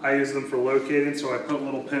 I use them for locating, so I put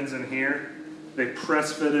little pins in here. They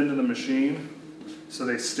press fit into the machine, so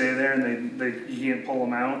they stay there and you can't pull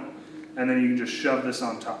them out, and then you can just shove this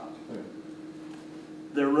on top.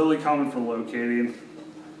 They're really common for locating.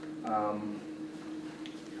 I don't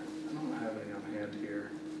have any on hand here.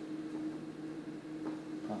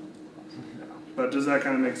 But does that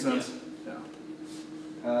kind of make sense?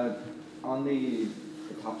 Yeah. On the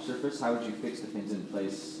top surface, how would you fix the pins in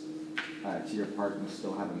place to your part and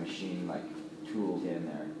still have a machine like tool get in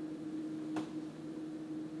there?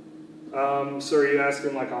 So are you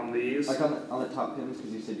asking like on these? Like on the top pins,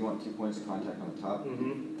 because you said you want 2 points of contact on the top.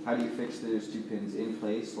 Mm-hmm. How do you fix those 2 pins in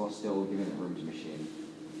place while still giving it room to machine?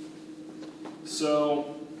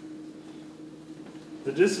 So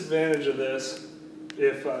the disadvantage of this,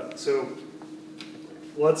 so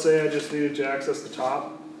let's say I just needed to access the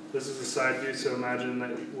top. This is the side view, so imagine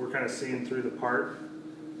that we're kind of seeing through the part.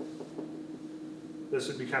 This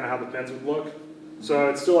would be kind of how the pins would look. So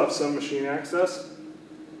I'd still have some machine access.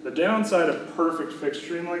 The downside of perfect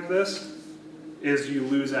fixturing like this is you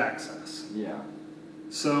lose access. Yeah.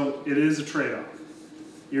 So it is a trade-off.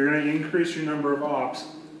 You're going to increase your number of ops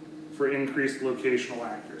for increased locational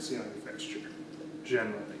accuracy on your fixture,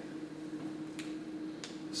 generally.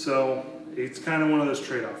 So It's kind of one of those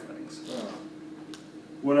trade-off things.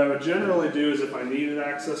 What I would generally do is if I needed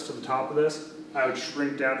access to the top of this, I would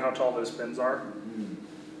shrink down how tall those pins are.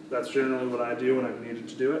 That's generally what I do when I've needed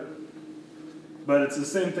to do it. But it's the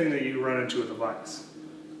same thing that you run into with a vise.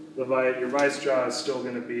 Your vise jaw is still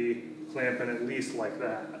going to be clamping at least like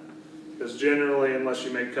that. Because generally, unless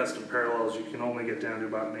you make custom parallels, you can only get down to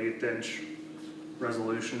about an 1/8 inch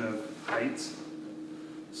resolution of heights.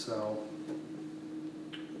 So,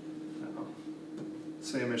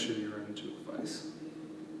 same issue you run into with vise.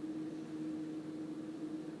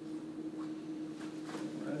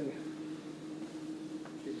 Alrighty.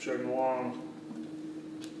 Keep chugging along.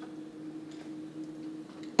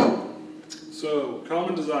 So,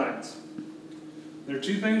 common designs. There are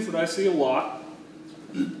two things that I see a lot.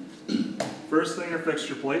 First thing are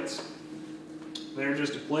fixture plates. They're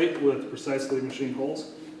just a plate with precisely machined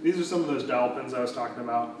holes. These are some of those dowel pins I was talking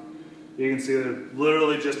about. You can see they're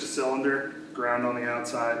literally just a cylinder, ground on the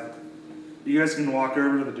outside. You guys can walk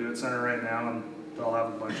over to the Do It Center right now and they'll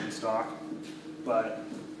have a bunch in stock. But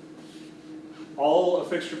all a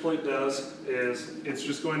fixture plate does is it's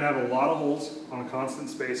just going to have a lot of holes on a constant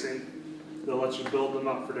spacing that lets you build them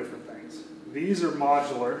up for different things. These are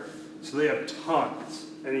modular, so they have tons,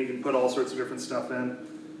 and you can put all sorts of different stuff in.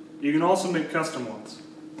 You can also make custom ones.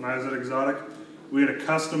 When I was at Exotic, we had a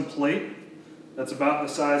custom plate that's about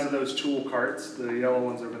the size of those tool carts, the yellow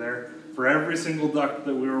ones over there, for every single duct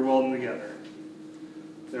that we were welding together.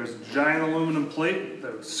 There was a giant aluminum plate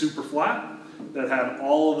that was super flat, that had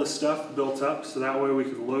all of the stuff built up, so that way we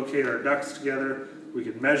could locate our ducts together, we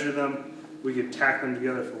could measure them, we could tack them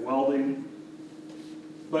together for welding.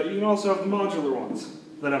 But you can also have the modular ones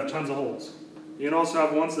that have tons of holes. You can also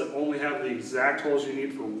have ones that only have the exact holes you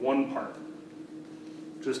need for one part.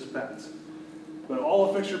 Just depends. But all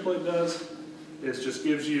a fixture plate does is just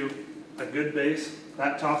gives you a good base.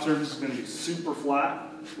 That top surface is going to be super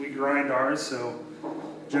flat. We grind ours, so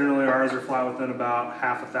generally ours are flat within about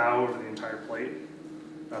half a thou over the entire plate.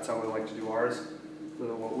 That's how we like to do ours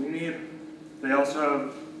for what we need. They also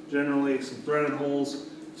have generally some threaded holes,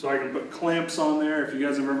 so I can put clamps on there. If you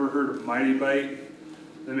guys have ever heard of Mighty Bite,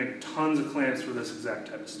 they make tons of clamps for this exact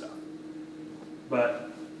type of stuff.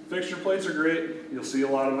 But fixture plates are great. You'll see a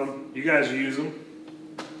lot of them. You guys use them.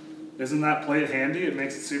 Isn't that plate handy? It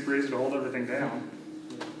makes it super easy to hold everything down.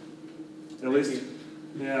 At least,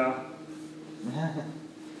 yeah.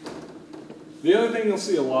 The other thing you'll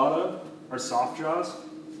see a lot of are soft jaws.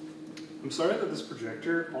 I'm sorry that this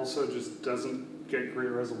projector also just doesn't get great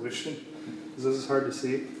resolution, because this is hard to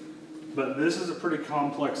see. But this is a pretty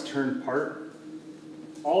complex turned part.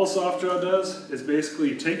 All a soft jaw does is basically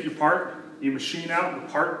you take your part, you machine out the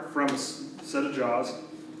part from a set of jaws.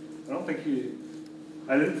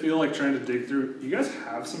 I didn't feel like trying to dig through. You guys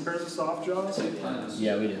have some pairs of soft jaws?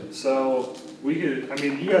 Yeah, we do. So we could, I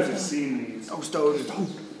mean, you guys have seen these.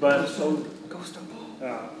 But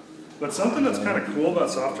something that's kind of cool about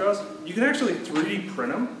soft jaws, you can actually 3D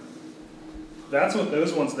print them. That's what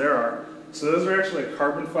those ones there are. So those are actually a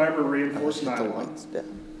carbon fiber reinforced nylon.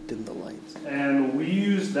 Dim the lights. And we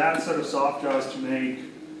use that set of soft jaws to make,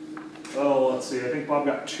 let's see, I think Bob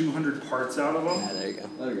got 200 parts out of them. Yeah, there you go.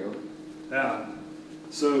 There you go. Yeah.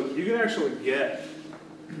 So you can actually get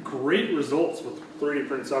great results with 3D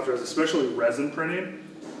printed soft jaws, especially resin printing.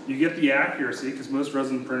 You get the accuracy, because most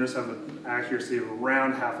resin printers have an accuracy of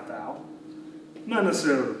around half a thou. Not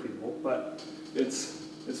necessarily for people, but it's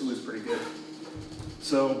at least pretty good.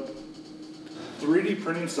 So 3D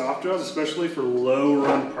printing soft jaws, especially for low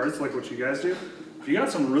run parts like what you guys do, if you got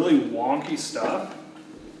some really wonky stuff,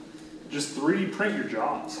 just 3D print your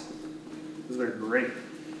jaws, because they're great.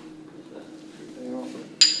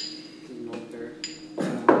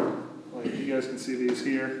 Like you guys can see these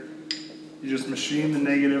here. You just machine the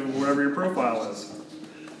negative of whatever your profile is.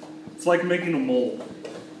 It's like making a mold.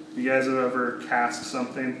 You guys have ever cast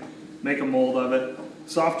something, make a mold of it.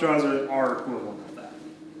 Soft jaws are equivalent of that.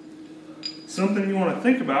 Something you want to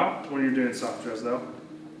think about when you're doing soft jaws though,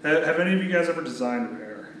 have any of you guys ever designed a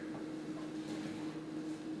pair?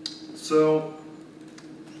 So,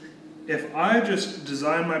 if I just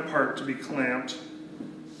design my part to be clamped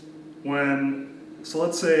so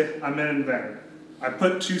let's say I'm an inventor. I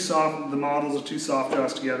put the models of two soft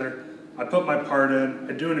jaws together, I put my part in,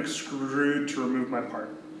 I do an extrude to remove my part.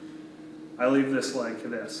 I leave this like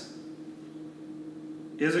this.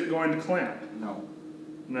 Is it going to clamp? No.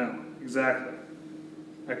 No, exactly.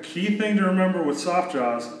 A key thing to remember with soft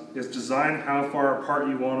jaws is design how far apart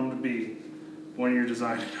you want them to be when you're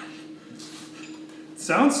designing them. It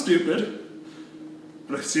sounds stupid,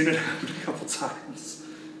 but I've seen it happen a couple times,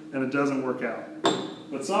 and it doesn't work out.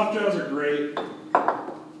 But soft jaws are great.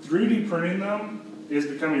 3D printing them is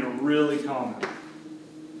becoming really common.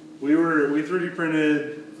 We 3D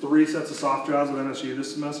printed 3 sets of soft jaws with MSU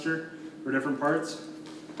this semester for different parts.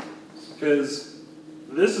 Because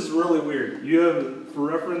this is really weird. You have, for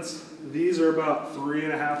reference, these are about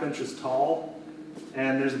 3.5 inches tall,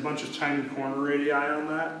 and there's a bunch of tiny corner radii on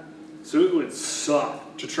that. So it would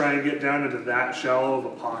suck to try and get down into that shallow of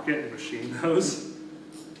a pocket and machine those.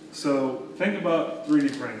 So think about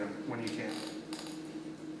 3D printing them when you can.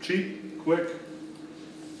 Cheap, quick,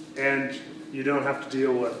 and you don't have to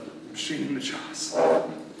deal with machining the jaws.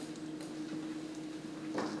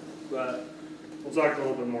 But we'll talk a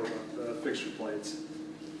little bit more about the fixture plates.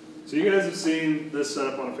 So you guys have seen this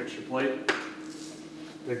setup on a fixture plate.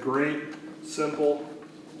 They're great, simple,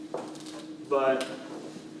 but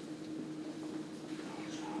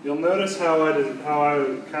you'll notice how I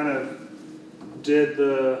kind of did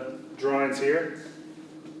the drawings here.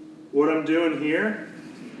 What I'm doing here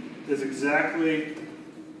is exactly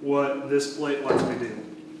what this plate lets me do.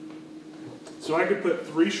 So I could put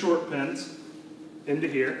 3 short pins into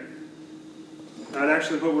here. I'd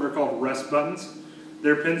actually put what are called rest buttons.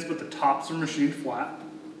 They're pins, but the tops are machined flat.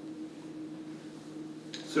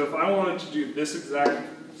 So if I wanted to do this exact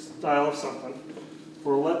style of something,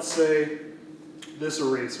 or let's say this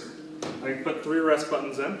eraser, I can put 3 rest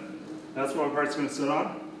buttons in. That's what my part's going to sit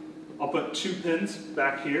on. I'll put 2 pins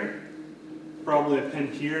back here, probably a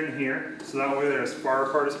pin here and here, so that way they're as far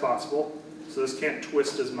apart as possible, so this can't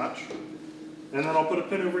twist as much. And then I'll put a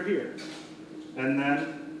pin over here. And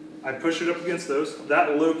then I push it up against those,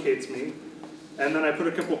 that locates me, and then I put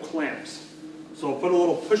a couple clamps. So I'll put a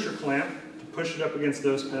little pusher clamp to push it up against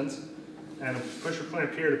those pins, and a pusher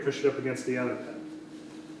clamp here to push it up against the other pin.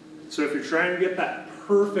 So if you're trying to get that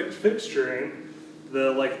perfect fixturing,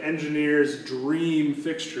 the like engineer's dream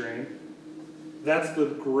fixturing, that's the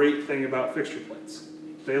great thing about fixture plates.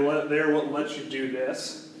 They're what lets you do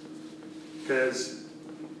this, because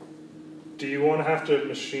do you want to have to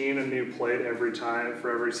machine a new plate every time for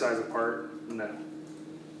every size of part? No.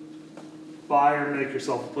 Buy or make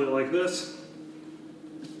yourself a plate like this.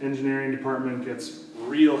 Engineering department gets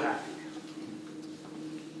real happy.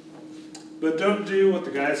 But don't do what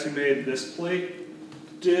the guys who made this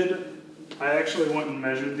plate did. I actually went and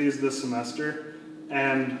measured these this semester,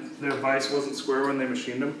 and their vise wasn't square when they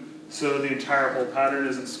machined them, so the entire hole pattern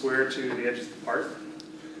isn't square to the edges of the part.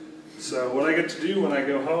 So what I get to do when I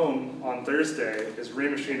go home on Thursday is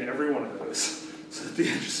remachine every one of those so that the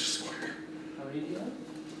edges are square. How many do you have?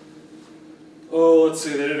 Oh, let's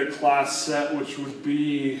see, they did a class set, which would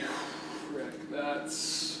be,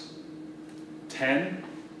 that's 10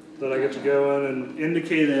 that I get to go in and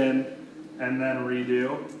indicate in and then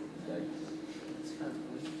redo. That's kind of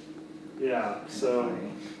funny. Yeah, so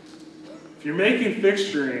if you're making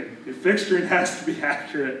fixturing, your fixturing has to be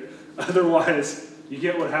accurate. Otherwise, you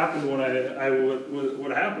get what happened when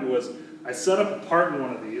what happened was I set up a part in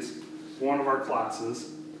one of these, one of our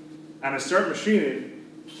classes, and I start machining,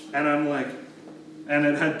 and I'm like, and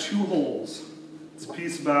it had 2 holes. It's a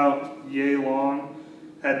piece about yay long,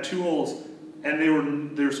 had 2 holes, and they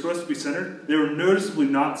were supposed to be centered. They were noticeably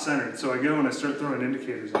not centered. So I go and I start throwing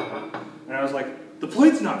indicators in it, and I was like, the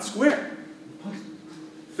plate's not square.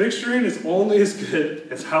 Fixturing is only as good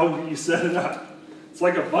as how you set it up. It's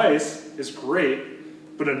like a vise is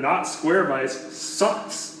great, but a not square vise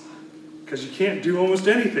sucks because you can't do almost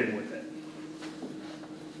anything with it.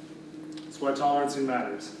 That's why tolerancing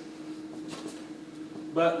matters.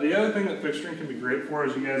 But the other thing that fixturing can be great for,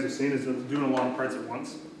 as you guys have seen, is doing a lot of parts at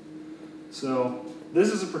once. So this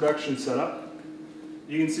is a production setup.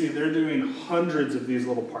 You can see they're doing hundreds of these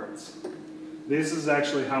little parts. This is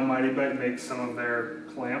actually how Mighty Bite makes some of their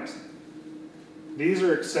clamps. These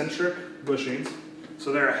are eccentric bushings.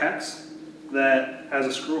 So they're a hex that has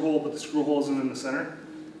a screw hole, but the screw hole isn't in the center.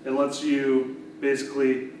 It lets you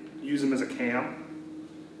basically use them as a cam,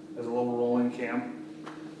 as a little rolling cam.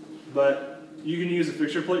 But you can use a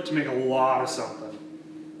fixture plate to make a lot of something.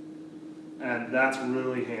 And that's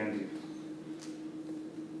really handy.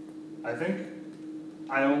 I think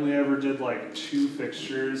I only ever did like 2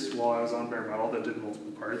 fixtures while I was on bare metal that did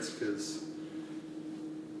multiple parts, because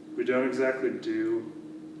we don't exactly do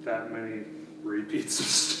that many repeats of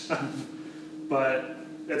stuff. But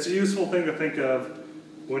it's a useful thing to think of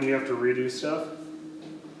when you have to redo stuff,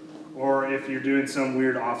 or if you're doing some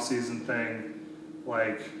weird off-season thing,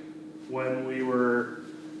 like when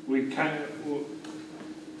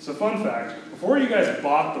so fun fact, before you guys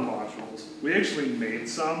bought the modules, we actually made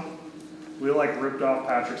some. We like ripped off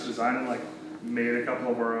Patrick's design and like made a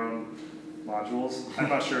couple of our own modules. I'm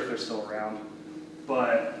not sure if they're still around,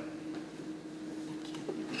 but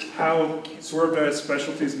how Swerve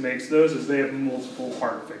Specialties makes those is they have multiple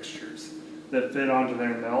part fixtures that fit onto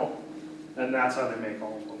their mill, and that's how they make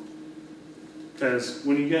all of them. Because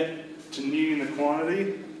when you get to needing the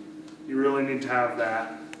quantity, you really need to have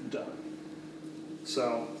that done.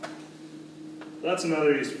 So that's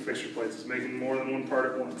another use for fixture plates, is making more than one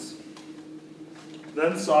part at once.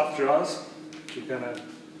 Then soft jaws, which we kind of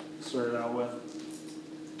started out with.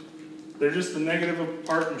 They're just the negative of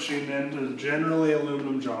part machined into generally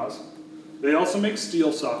aluminum jaws. They also make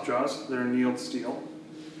steel soft jaws. They're annealed steel.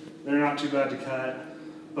 They're not too bad to cut,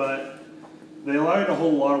 but they allow you to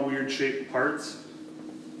hold a lot of weird shaped parts.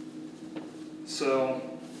 So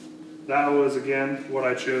that was, again, what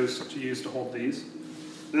I chose to use to hold these.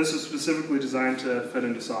 This is specifically designed to fit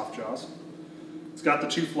into soft jaws. It's got the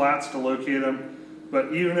two flats to locate them,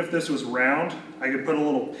 but even if this was round, I could put a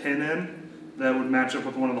little pin in that would match up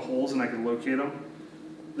with one of the holes and I could locate them.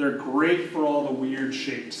 They're great for all the weird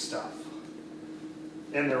shaped stuff.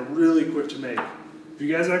 And they're really quick to make. If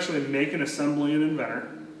you guys actually make an assembly in Inventor,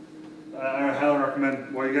 I highly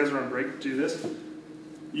recommend, while you guys are on break, do this.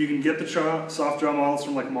 You can get the soft jaw models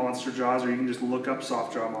from like Monster Jaws, or you can just look up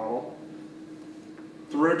soft jaw model.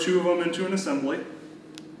 Throw two of them into an assembly.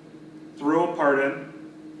 Throw a part in.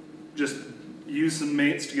 Just use some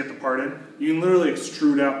mates to get the part in. You can literally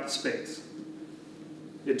extrude out the space.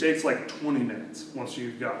 It takes like 20 minutes once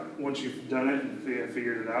you've done it and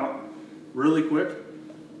figured it out. Really quick.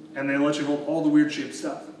 And they let you hold all the weird shaped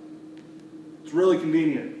stuff. It's really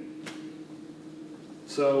convenient.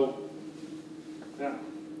 So, yeah.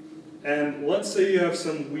 And let's say you have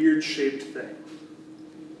some weird shaped thing.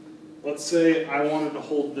 Let's say I wanted to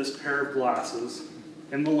hold this pair of glasses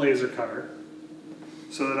in the laser cutter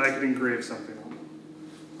so that I could engrave something on them.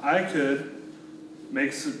 I could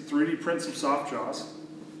make some 3D print some soft jaws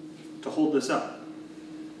to hold this up.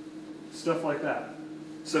 Stuff like that.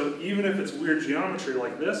 So even if it's weird geometry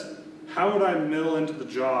like this, how would I mill into the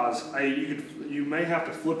jaws? You may have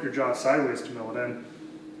to flip your jaw sideways to mill it in,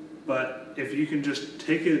 but if you can just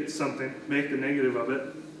take something, make the negative of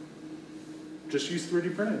it, just use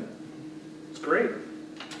 3D printing. It's great.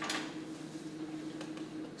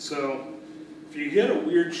 So if you get a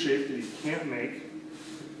weird shape that you can't make,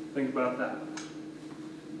 think about that.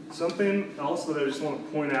 Something else that I just want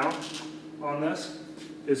to point out on this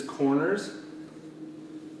is corners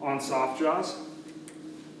on soft jaws.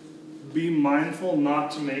 Be mindful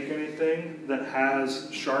not to make anything that has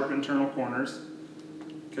sharp internal corners,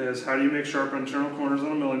 because how do you make sharp internal corners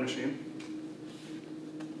on a milling machine?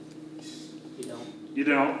 You don't. You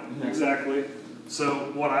don't, exactly.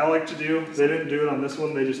 So what I like to do, they didn't do it on this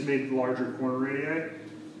one, they just made larger corner radii.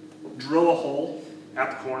 Drill a hole at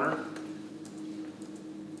the corner.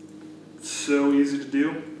 So easy to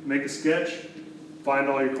do. Make a sketch, find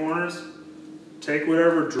all your corners, take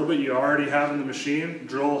whatever drill bit you already have in the machine,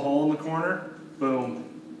 drill a hole in the corner, boom,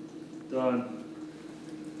 done.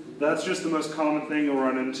 That's just the most common thing you'll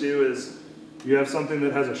run into is you have something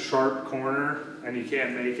that has a sharp corner and you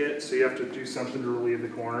can't make it, so you have to do something to relieve the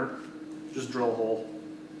corner. Just drill a hole.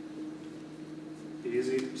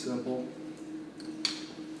 Easy, simple,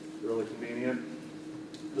 really convenient.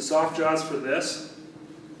 The soft jaws for this,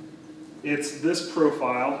 it's this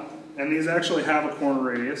profile, and these actually have a corner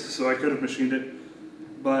radius, so I could have machined it,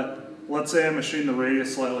 but let's say I machined the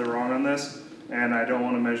radius slightly wrong on this, and I don't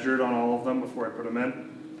want to measure it on all of them before I put them in.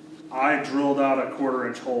 I drilled out a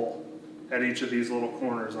 1/4-inch hole at each of these little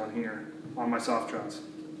corners on here, on my soft jaws.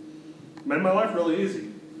 Made my life really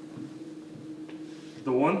easy.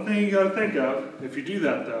 The one thing you got to think of, if you do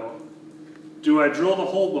that though, do I drill the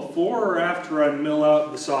hole before or after I mill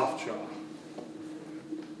out the soft jaw?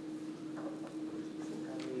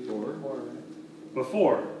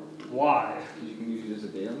 Before. Why? You can use it as a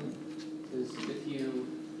daily. Because if you,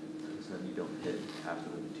 Because then you don't hit half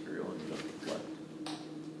of the material and you don't get left.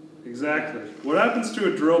 Exactly. What happens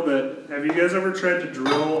to a drill bit? Have you guys ever tried to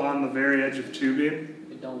drill on the very edge of tubing?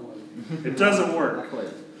 it don't work. It doesn't work. Not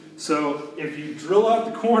quite. So if you drill out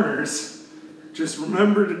the corners, just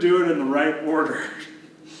remember to do it in the right order.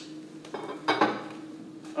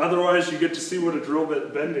 Otherwise, you get to see what a drill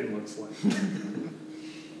bit bending looks like.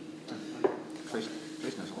 Trace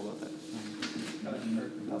knows all about that.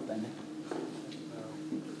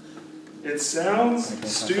 It sounds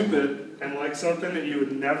stupid and like something that you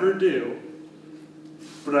would never do,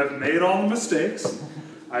 but I've made all the mistakes.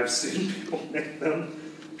 I've seen people make them.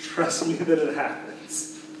 Trust me that it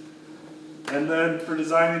happens. And then for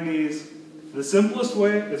designing these, the simplest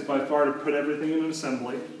way is by far to put everything in an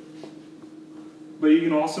assembly. But you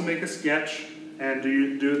can also make a sketch and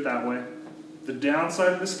do it that way. The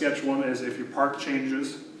downside of the sketch one is if your part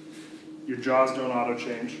changes, your jaws don't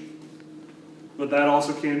auto-change. But that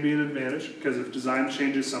also can be an advantage, because if design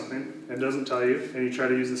changes something and doesn't tell you, and you try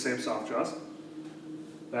to use the same soft jaws,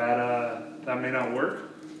 that may not work,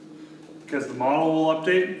 because the model will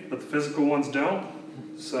update, but the physical ones don't.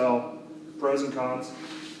 So, pros and cons.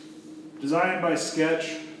 Design by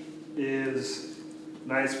sketch is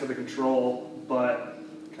nice for the control, but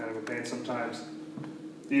kind of a pain sometimes.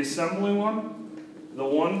 The assembly one, the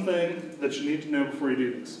one thing that you need to know before you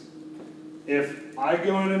do this. If I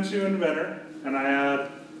go into Inventor and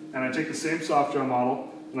I take the same soft jaw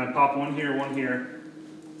model and I pop one here,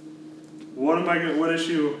 what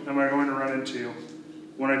issue am I going to run into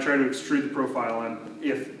when I try to extrude the profile in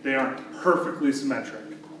if they aren't perfectly symmetric?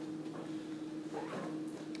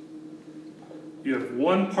 You have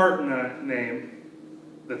one part name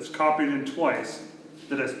that's copied in twice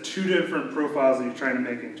that has two different profiles that you're trying to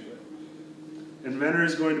make into it. Inventor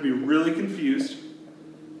is going to be really confused.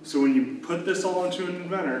 So when you put this all into an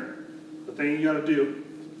Inventor, the thing you got to do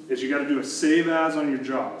is you got to do a save as on your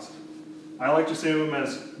jaws. I like to save them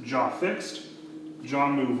as jaw fixed, jaw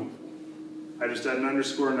movable. I just add an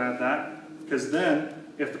underscore and add that, because then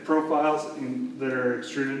if the profiles that are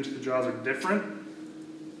extruded into the jaws are different,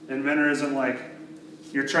 Inventor isn't like,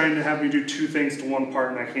 you're trying to have me do two things to one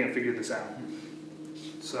part and I can't figure this out.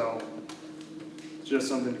 So, just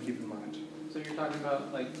something to keep in mind. So you're talking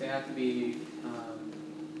about, like, they have to be,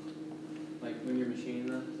 like, when you're machining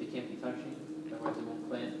them, they can't be touching, otherwise it won't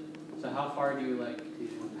clamp. So how far do you like to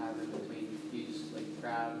have in between? Do you just, like,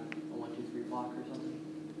 grab a 1, 2, 3 block or something?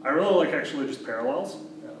 I really like actually just parallels,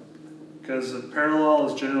 because a parallel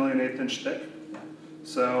is generally an 1/8 inch thick. Yeah.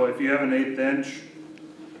 So if you have an 1/8 inch,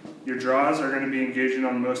 your jaws are going to be engaging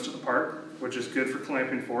on most of the part, which is good for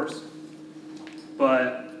clamping force.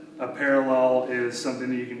 But a parallel is something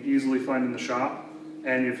that you can easily find in the shop,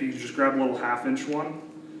 and if you just grab a little 1/2 inch one,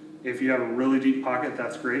 if you have a really deep pocket,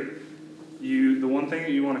 that's great. The one thing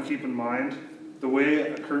that you want to keep in mind, the way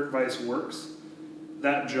a Kurt vise works,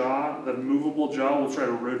 that jaw, the movable jaw, will try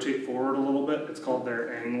to rotate forward a little bit. It's called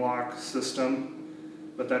their ang-lock system,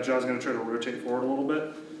 but that jaw is going to try to rotate forward a little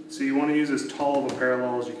bit. So you want to use as tall of a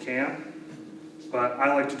parallel as you can, but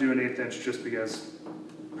I like to do an 1/8 inch just because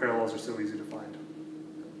parallels are so easy to find.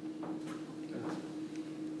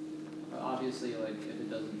 Obviously, like, if it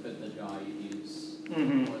doesn't fit the jaw, you'd use more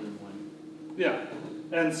than one. Yeah,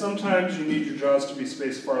 and sometimes you need your jaws to be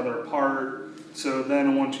spaced farther apart, so then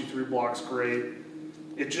a 1, 2, 3 block's great.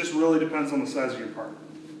 It just really depends on the size of your part.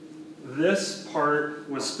 This part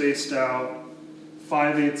was spaced out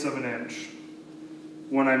 5/8 of an inch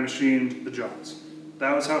when I machined the jaws.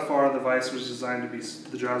 That was how far the vise was designed to be,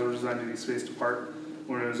 the jaws were designed to be spaced apart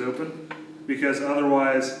when it was open, because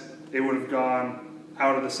otherwise it would have gone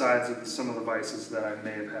out of the sides of some of the vices that I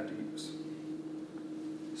may have had to use.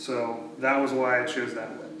 So that was why I chose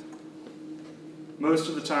that width. Most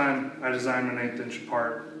of the time I design an 1/8 inch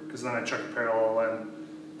apart, because then I chuck a parallel in,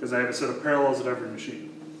 because I have a set of parallels at every machine.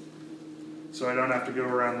 So I don't have to go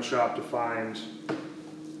around the shop to find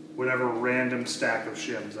whatever random stack of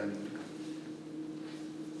shims I need.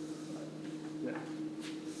 Yeah.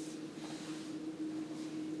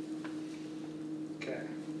 Okay.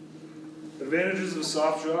 Advantages of a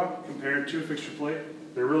soft jaw compared to a fixture plate.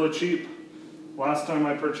 They're really cheap. Last time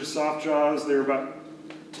I purchased soft jaws, they were about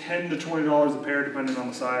 $10 to $20 a pair depending on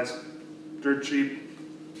the size. Dirt cheap.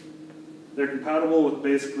 They're compatible with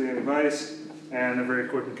basically any vise, and they're very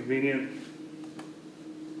quick and convenient.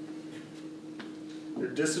 Their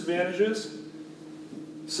disadvantages: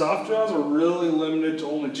 soft jaws are really limited to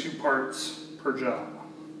only 2 parts per jaw.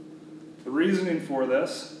 The reasoning for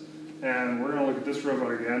this, and we're going to look at this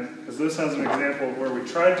robot again, because this has an example of where we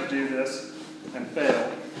tried to do this and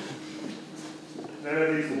failed. They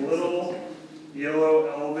have these little yellow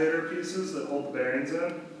elevator pieces that hold the bearings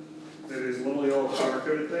in. They're these little yellow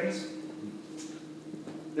powder-coated things.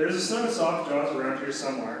 There's a set of soft jaws around here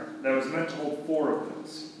somewhere that was meant to hold 4 of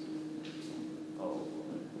those.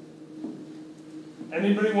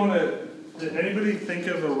 Did anybody think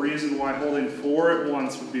of a reason why holding 4 at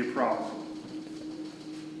once would be a problem?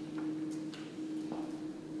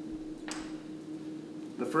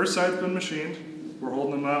 The first side's been machined. We're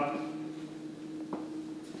holding them up.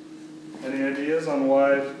 Any ideas on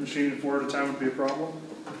why machining 4 at a time would be a problem?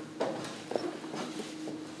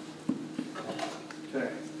 Okay.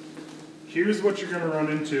 Here's what you're going to run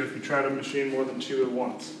into if you try to machine more than 2 at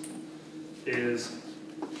once. Is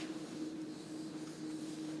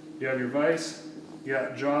you have your vise, you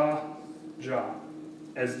got jaw, jaw.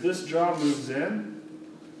 As this jaw moves in,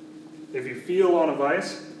 if you feel on a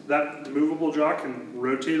vise, that movable jaw can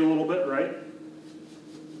rotate a little bit, right?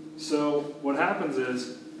 So what happens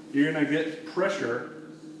is, you're going to get pressure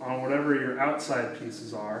on whatever your outside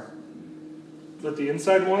pieces are, but the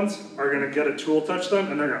inside ones are going to get a tool touch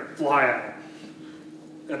them and they're going to fly out.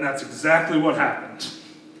 And that's exactly what happened.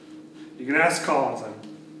 You can ask Collins, I'm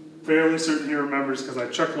fairly certain he remembers because I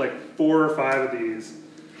chucked like 4 or 5 of these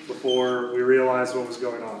before we realized what was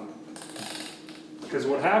going on. Because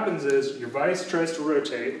what happens is your vise tries to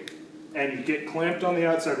rotate and you get clamped on the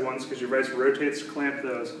outside ones because your vise rotates to clamp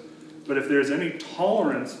those. But if there's any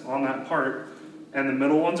tolerance on that part and the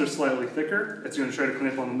middle ones are slightly thicker, it's going to try to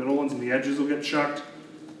clamp on the middle ones and the edges will get chucked.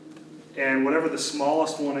 And whatever the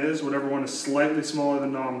smallest one is, whatever one is slightly smaller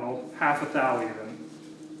than nominal, half a thou even,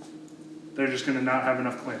 they're just going to not have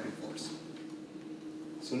enough clamping force.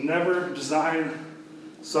 So never design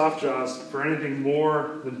soft jaws for anything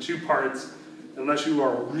more than 2 parts unless you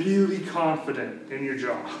are really confident in your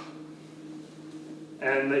jaw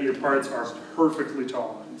and that your parts are perfectly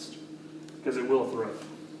toleranced, because it will throw.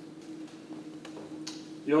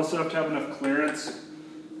 You also have to have enough clearance,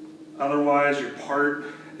 otherwise your part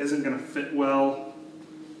isn't going to fit well.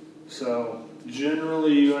 So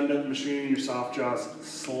generally you end up machining your soft jaws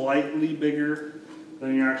slightly bigger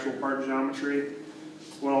than your actual part geometry.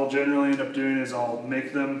 What I'll generally end up doing is I'll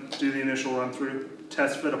make them do the initial run through,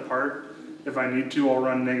 test fit a part. If I need to, I'll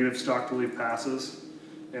run negative stock to leave passes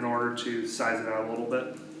in order to size it out a little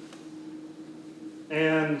bit.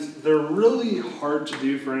 And they're really hard to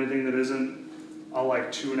do for anything that isn't a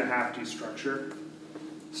like 2.5D structure.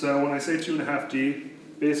 So when I say 2.5D,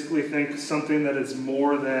 basically think something that is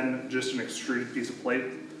more than just an extruded piece of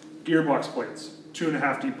plate. Gearbox plates,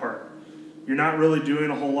 2.5D part. You're not really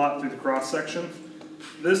doing a whole lot through the cross section.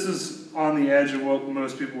 This is on the edge of what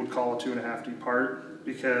most people would call a 2.5D part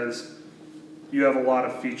because you have a lot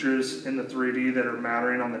of features in the 3D that are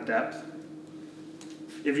mattering on the depth.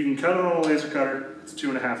 If you can cut it on a laser cutter, it's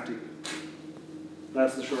 2.5D.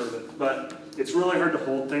 That's the short of it. But it's really hard to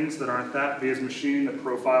hold things that aren't that because machining the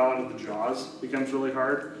profile into the jaws becomes really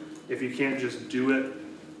hard if you can't just do it.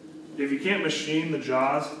 If you can't machine the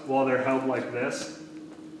jaws while they're held like this,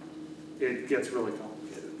 it gets really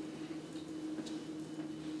complicated.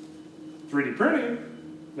 3D printing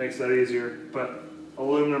makes that easier, but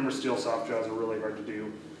aluminum or steel soft jaws are really hard to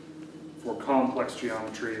do for complex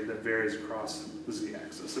geometry that varies across the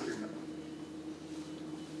z-axis of your metal.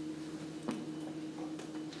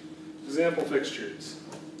 Example fixtures.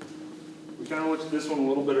 We kind of looked at this one a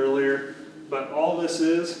little bit earlier, but all this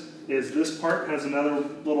is this part has another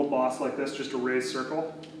little boss like this, just a raised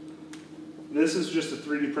circle. This is just a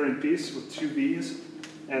 3D printed piece with 2 V's,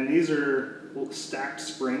 and these are stacked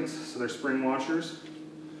springs, so they're spring washers.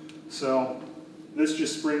 So this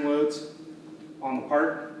just spring loads on the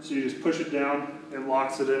part, so you just push it down, it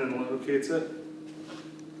locks it in and locates it.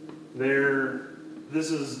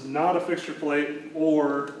 This is not a fixture plate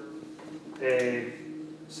or a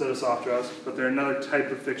set of soft jaws, but they're another type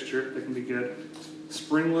of fixture that can be good.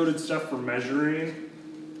 Spring-loaded stuff for measuring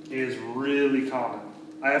is really common.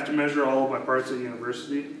 I have to measure all of my parts at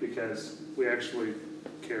university because we actually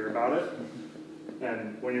care about it.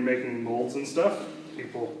 And when you're making molds and stuff,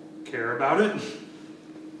 people care about it.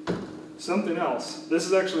 Something else. This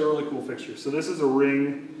is actually a really cool fixture. So this is a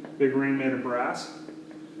ring, big ring made of brass.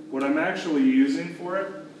 What I'm actually using for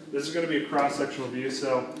it, this is going to be a cross-sectional view.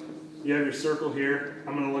 So you have your circle here.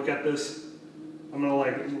 I'm going to look at this.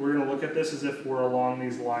 We're going to look at this as if we're along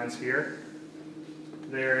these lines here.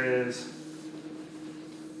 There is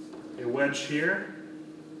a wedge here,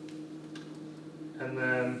 and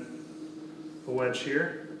then a wedge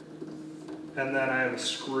here, and then I have a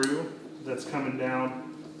screw that's coming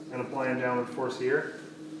down and applying downward force here.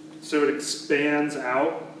 So it expands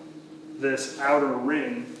out this outer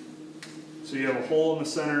ring. So you have a hole in the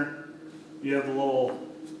center, you have a little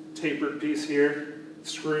tapered piece here, the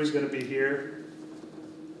screw is going to be here,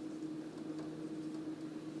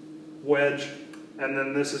 wedge, and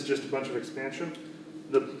then this is just a bunch of expansion.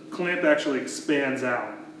 The clamp actually expands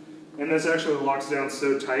out. And this actually locks down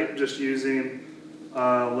so tight just using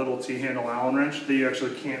a little T-handle Allen wrench that you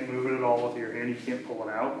actually can't move it at all with your hand, you can't pull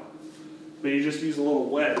it out. But you just use a little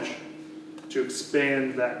wedge to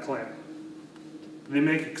expand that clamp. They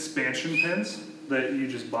make expansion pins that you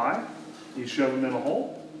just buy, you shove them in a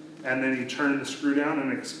hole, and then you turn the screw down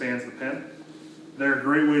and it expands the pin. They're a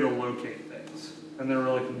great way to locate things, and they're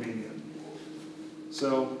really convenient.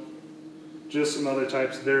 So, just some other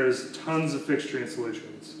types. There is tons of fixturing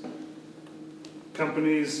solutions.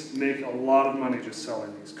 Companies make a lot of money just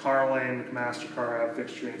selling these. Car Lane, McMaster-Carr have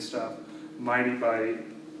fixturing stuff. Mighty Bite.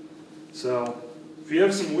 So, if you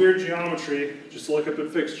have some weird geometry, just look up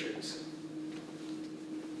at fixtures.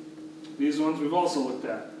 These ones we've also looked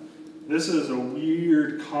at. This is a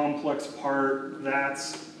weird, complex part.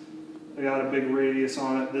 I got a big radius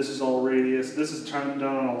on it. This is all radius. This is done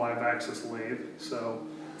on a live axis lathe. So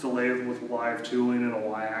it's a lathe with live tooling and a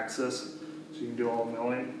y-axis. So you can do all the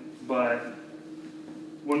milling. But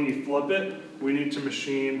when you flip it, we need to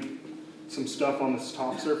machine some stuff on this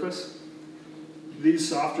top surface. These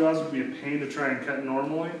soft jaws would be a pain to try and cut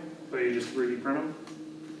normally, but you just 3D print them.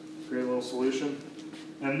 Great little solution.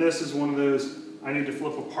 And this is one of those, I need to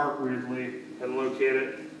flip a part weirdly and locate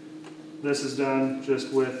it. This is done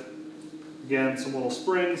just with, again, some little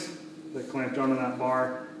springs that clamped onto that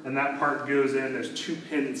bar, and that part goes in. There's 2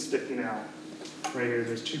 pins sticking out right here.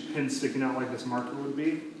 There's 2 pins sticking out like this marker would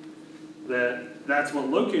be. That's what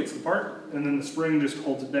locates the part, and then the spring just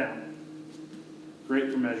holds it down.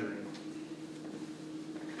 Great for measuring.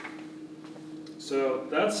 So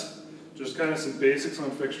that's just kind of some basics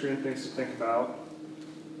on fixturing, things to think about.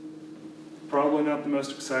 Probably not the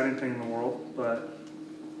most exciting thing in the world, but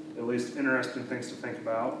at least interesting things to think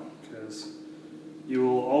about, because you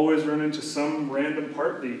will always run into some random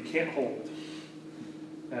part that you can't hold.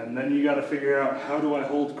 And then you got to figure out, how do I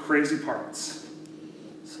hold crazy parts?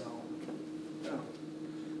 So, yeah.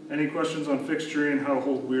 Any questions on fixturing, how to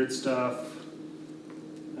hold weird stuff?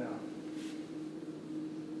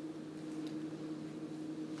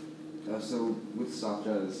 So with soft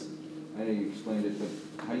jaws, I know you explained it, but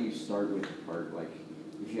how do you start with the part? Like,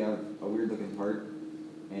 if you have a weird looking part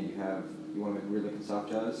and you want to make weird looking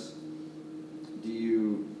soft jaws, do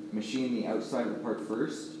you machine the outside of the part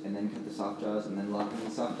first and then cut the soft jaws and then lock in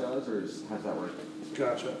the soft jaws, or how does that work?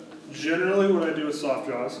 Gotcha. Generally what I do with soft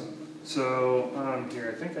jaws, so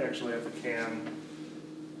here, I think I actually have the cam.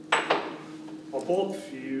 I'll pull up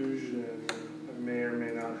Fusion. I may or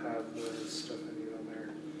may not have the stuff I need on there.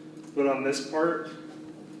 But on this part,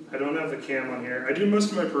 I don't have the cam on here. I do most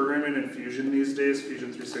of my programming in Fusion these days,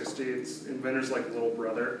 Fusion 360. It's Inventor's like little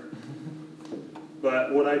brother.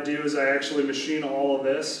 But what I do is I actually machine all of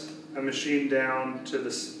this. I machine down to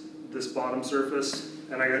this bottom surface,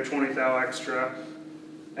 and I got 20 thou extra.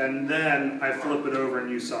 And then I flip it over and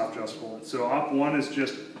use soft jaws to hold it. So op 1 is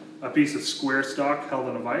just a piece of square stock held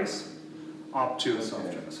in a vise. Op 2 is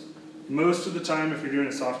soft jaws. Most of the time, if you're doing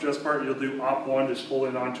a soft jaws part, you'll do op 1 just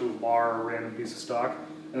holding onto a bar or a random piece of stock,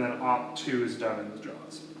 and then op 2 is done in the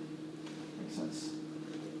jaws. Makes sense.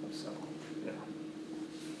 So, yeah.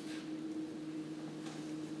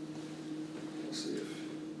 We'll see if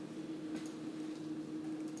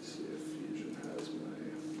Fusion has my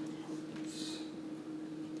parts.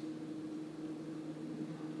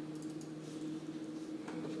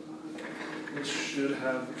 This should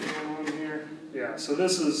have the cam on here. Yeah, so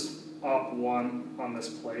this is op 1 on this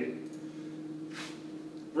plate.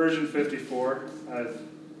 Version 54,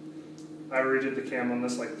 I redid the cam on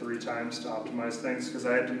this like 3 times to optimize things because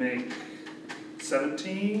I had to make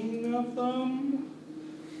 17 of them.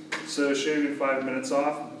 So shaving 5 minutes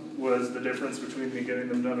off was the difference between me getting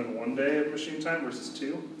them done in 1 day of machine time versus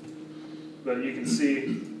 2. But you can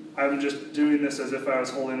see I'm just doing this as if I was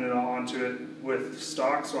holding it onto it with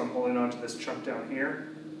stock, so I'm holding onto this chunk down here.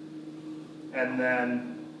 And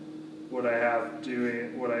then what I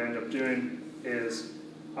end up doing is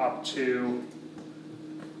op 2,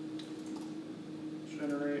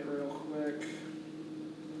 generate real quick.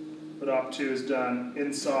 But op 2 is done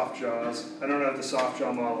in soft jaws. I don't have the soft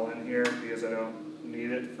jaw model in here because I don't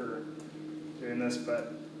need it for doing this,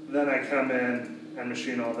 but then I come in and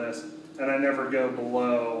machine all this, and I never go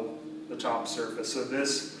below the top surface. So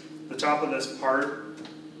the top of this part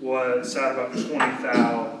sat about 20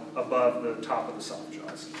 thou above the top of the soft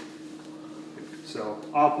jaws. So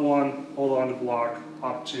op 1, hold on to block.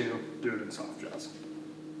 Op 2, do it in soft jaws.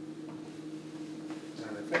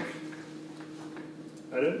 And I think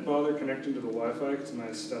I didn't bother connecting to the Wi-Fi because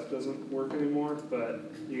my stuff doesn't work anymore,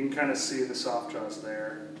 but you can kind of see the soft jaws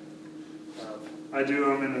there. I do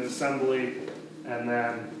them in an assembly, and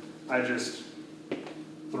then I just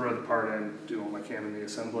throw the part in, do all my cam in the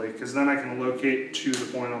assembly, because then I can locate to the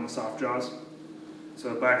point on the soft jaws.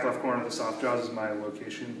 So back left corner of the soft jaws is my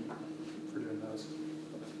location for doing those.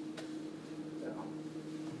 Yeah.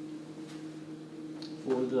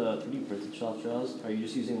 For the 3D printed soft jaws, are you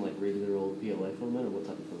just using like regular old PLA filament, or what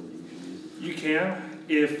type of filament do you usually use? You can.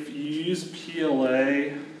 If you use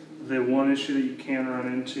PLA, the one issue that you can run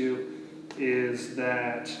into is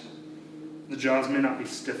that the jaws may not be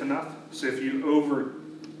stiff enough. So if you over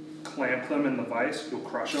clamp them in the vise, you'll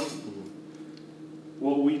crush them.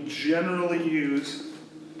 What we generally use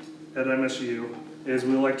at MSU is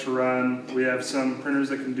we like to run, we have some printers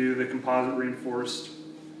that can do the composite reinforced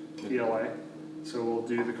PLA. So we'll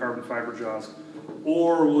do the carbon fiber jaws.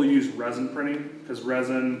 Or we'll use resin printing, because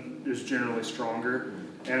resin is generally stronger.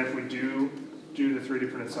 And if we do the 3D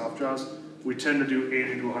printed soft jaws, we tend to do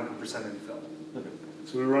 80 to 100% infill. Okay.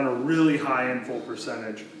 So we run a really high infill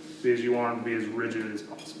percentage because you want them to be as rigid as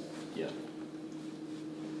possible. Yeah.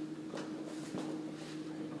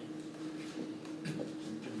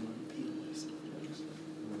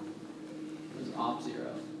 It was Op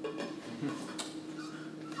Zero.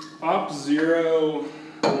 Op Zero,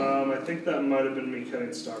 I think that might have been me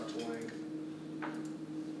cutting stock to length.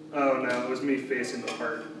 Oh no, it was me facing the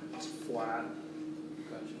part. It's flat.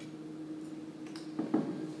 Gotcha.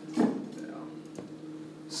 Yeah.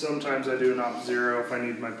 Sometimes I do an Op Zero if I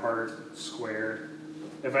need my part squared.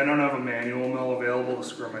 If I don't have a manual mill available to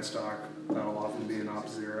square my stock, that'll often be an Op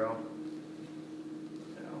Zero.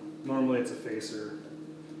 Yeah. Normally it's a facer.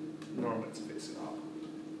 Normally it's a facing op.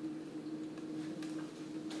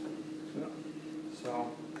 Yeah.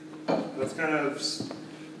 So that's kind of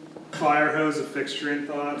fire hose of fixturing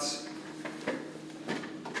thoughts.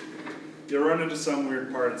 You'll run into some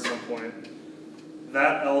weird part at some point.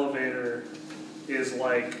 That elevator is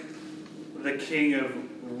like the king of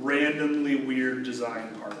randomly weird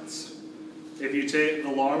design parts. If you take,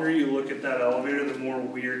 the longer you look at that elevator, the more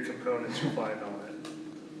weird components you'll find on it.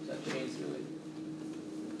 Is that chains really?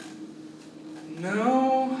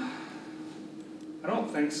 No, I don't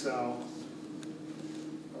think so.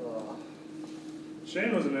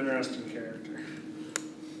 Shane was an interesting character.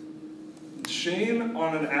 Shane,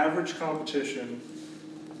 on an average competition,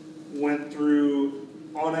 went through,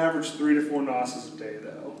 on average, 3 to 4 NOSes a day,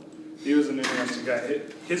 though. He was an interesting guy.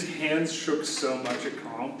 His hands shook so much at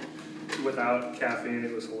comp without caffeine,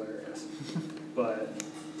 it was hilarious. But,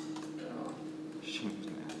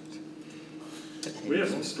 we have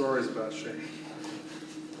some stories about Shane.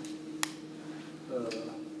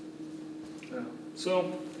 Yeah.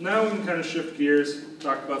 So now we can kind of shift gears,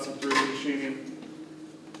 talk about some 3D machining.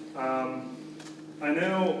 I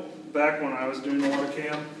know back when I was doing a lot of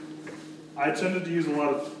CAM, I tended to use a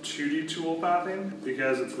lot of 2D tool pathing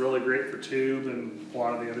because it's really great for tube and a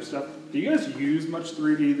lot of the other stuff. Do you guys use much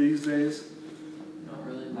 3D these days? Not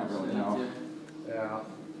really. Not really, no. Yeah.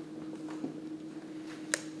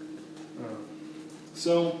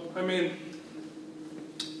 So, I mean,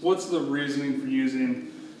 what's the reasoning for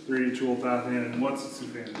using 3D tool pathing and what's its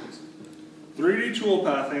advantages? 3D tool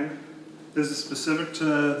pathing, this is specific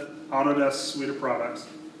to Autodesk's suite of products,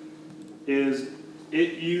 is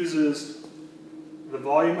it uses the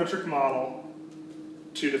volumetric model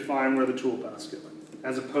to define where the tool path's going,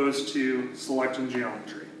 as opposed to selecting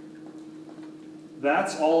geometry.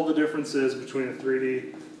 That's all the differences between a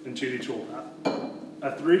 3D and 2D tool path.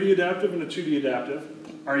 A 3D adaptive and a 2D adaptive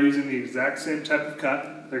are using the exact same type of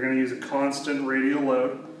cut. They're going to use a constant radial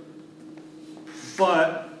load.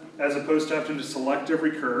 But, as opposed to having to select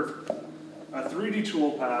every curve, a 3D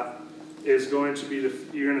tool path is going to be,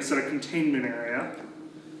 you're going to set a containment area.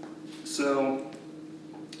 So,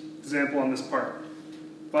 example on this part.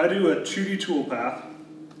 If I do a 2D tool path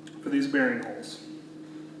for these bearing holes,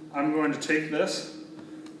 I'm going to take this,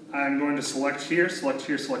 I'm going to select here, select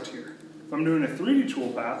here, select here. If I'm doing a 3D tool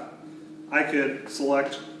path, I could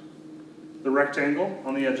select the rectangle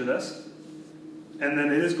on the edge of this, and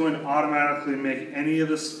then it is going to automatically make any of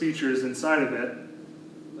the features inside of it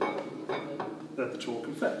that the tool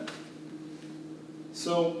can fit.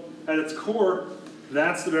 So, at its core,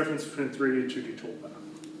 that's the difference between 3D and 2D tool path.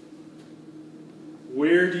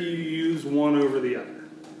 Where do you use one over the other?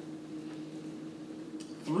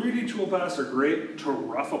 3D tool paths are great to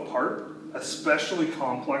rough apart, especially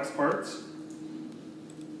complex parts.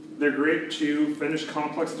 They're great to finish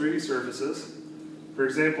complex 3D surfaces. For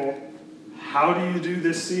example, how do you do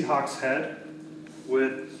this Seahawks head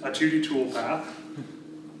with a 2D tool path?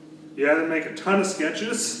 You either make a ton of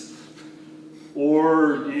sketches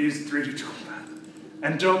or you use a 3D tool path.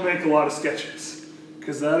 And don't make a lot of sketches,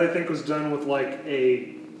 because that I think was done with like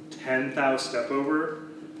a 10 thou step over,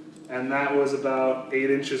 and that was about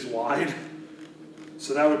 8 inches wide.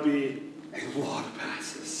 So that would be a lot of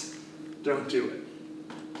passes. Don't do it.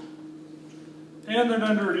 And they're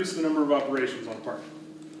done to reduce the number of operations on a part.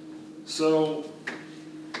 So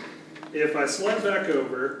if I slide back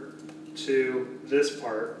over to this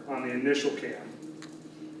part on the initial cam,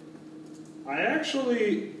 I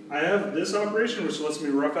have this operation which lets me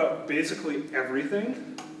rough out basically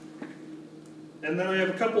everything. And then I have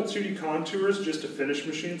a couple 2D contours just to finish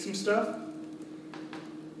machine some stuff.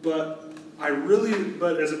 But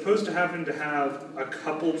as opposed to having to have a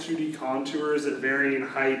couple 2D contours at varying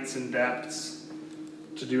heights and depths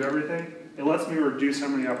to do everything, it lets me reduce how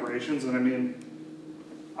many operations. And I mean,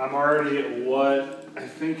 I'm already at what, I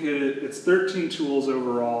think it's 13 tools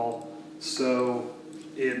overall. So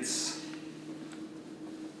I'm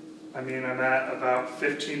at about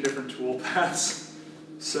 15 different tool paths,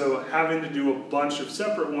 so having to do a bunch of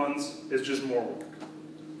separate ones is just more work.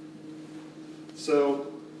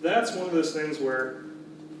 So that's one of those things where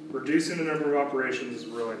reducing the number of operations is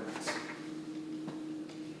really nice.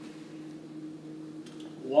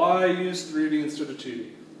 Why use 3D instead of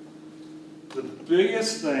 2D? The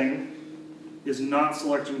biggest thing is not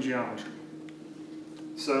selecting geometry.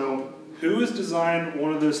 So who has designed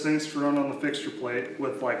one of those things to run on the fixture plate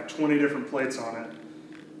with like 20 different plates on it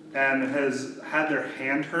and has had their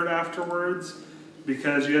hand hurt afterwards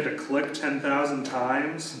because you had to click 10,000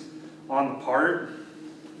 times on the part?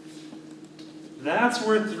 That's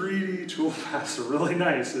where 3D toolpaths are really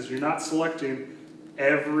nice, is you're not selecting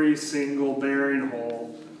every single bearing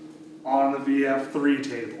hole on the VF3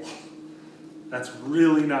 table. That's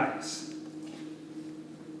really nice.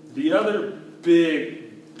 The other big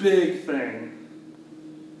thing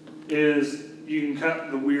is you can cut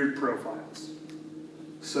the weird profiles.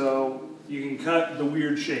 So you can cut the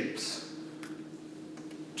weird shapes.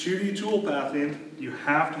 2D toolpathing, you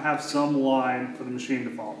have to have some line for the machine to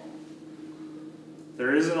follow.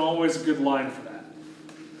 There isn't always a good line for that,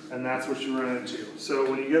 and that's what you run into. So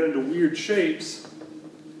when you get into weird shapes,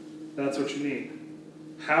 that's what you need.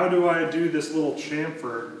 How do I do this little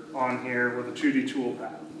chamfer on here with a 2D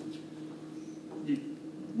toolpath? You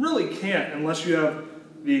really can't unless you have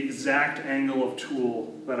the exact angle of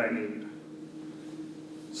tool that I need.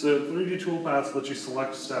 So 3D toolpaths let you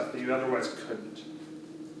select stuff that you otherwise couldn't.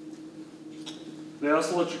 They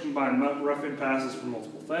also let you combine roughing passes for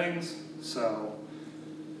multiple things. So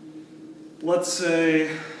let's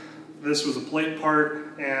say this was a plate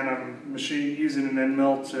part and I'm using an end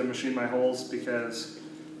mill to machine my holes because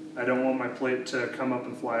I don't want my plate to come up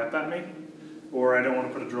and fly up at me, or I don't want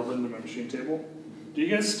to put a drill into my machine table. Do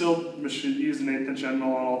you guys still use an 1/8 inch end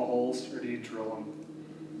mill on all the holes, or do you drill them?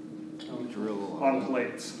 Drill on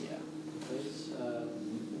plates. Yeah. Plates,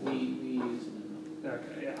 we use them.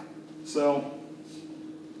 Okay, yeah. So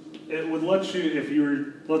it would let you, if you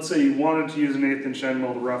were, let's say you wanted to use an 1/8 inch end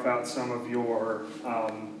mill to rough out some of your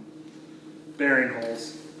bearing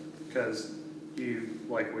holes because you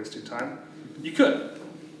like wasting time, you could.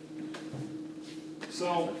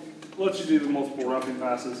 So it lets you do the multiple roughing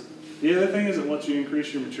passes. The other thing is it lets you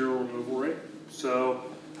increase your material removal rate. So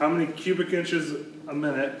how many cubic inches a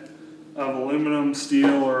minute of aluminum,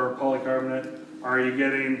 steel, or polycarbonate are you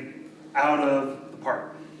getting out of the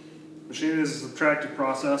part? Machining is a subtractive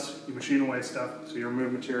process. You machine away stuff, so you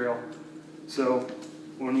remove material. So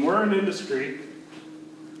when we're in industry,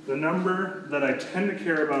 the number that I tend to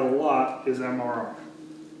care about a lot is MRR.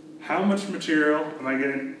 How much material am I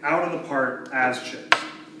getting out of the part as chips?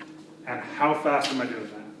 And how fast am I doing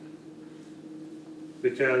that?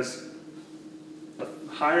 Because the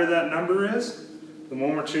higher that number is, the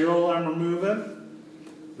more material I'm removing,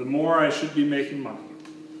 the more I should be making money.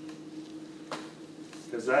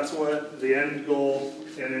 Because that's what the end goal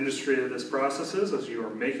in industry of this process is you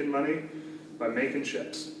are making money by making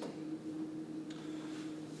chips.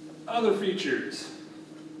 Other features.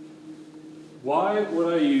 Why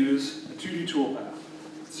would I use a 2D toolpath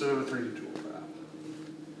instead of a 3D toolpath?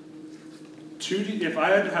 2D, if I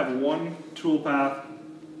had to have one toolpath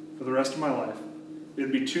for the rest of my life, it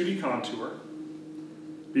would be 2D contour.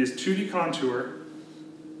 Because 2D contour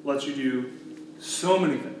lets you do so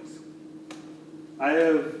many things. I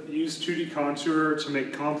have used 2D contour to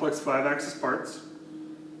make complex 5-axis parts.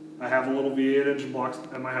 I have a little V8 engine block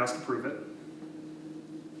at my house to prove it.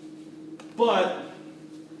 But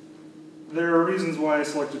there are reasons why I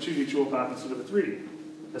select a 2D toolpath instead of a 3D,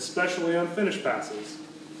 especially on finish passes.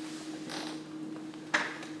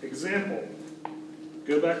 Example,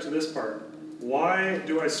 go back to this part. Why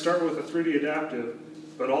do I start with a 3D adaptive,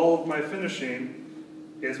 but all of my finishing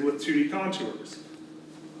is with 2D contours?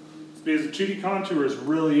 It's because the 2D contour is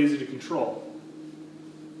really easy to control.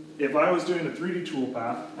 If I was doing a 3D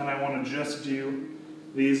toolpath and I want to just do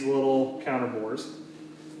these little counterbores,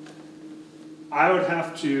 I would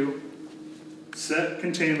have to set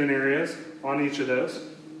containment areas on each of those.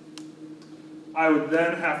 I would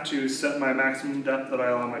then have to set my maximum depth that I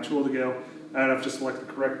allow my tool to go. I'd have to select the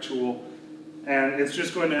correct tool. And it's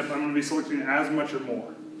just going to, I'm going to be selecting as much or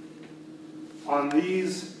more. On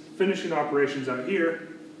these finishing operations out here,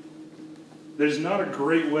 there's not a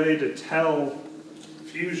great way to tell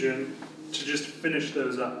Fusion to just finish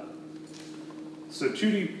those up. So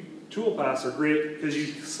 2D toolpaths are great because you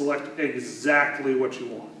select exactly what you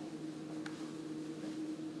want.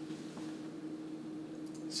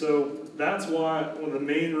 So that's why, one of the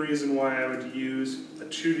main reason why I would use a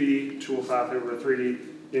 2D toolpath over a 3D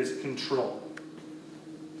is control.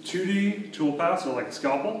 2D tool paths are like a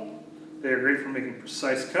scalpel. They are great for making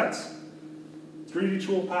precise cuts. 3D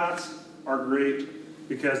tool paths are great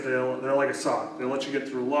because they're like a saw. They let you get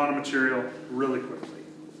through a lot of material really quickly.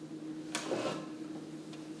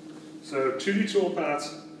 So 2D tool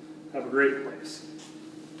paths have a great place.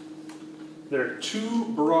 There are two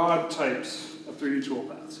broad types of 3D tool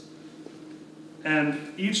paths.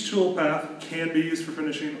 And each tool path can be used for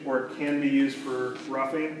finishing or it can be used for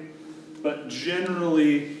roughing, but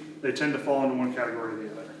generally they tend to fall into one category or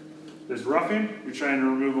the other. There's roughing, you're trying to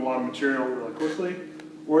remove a lot of material really quickly,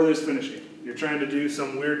 or there's finishing. You're trying to do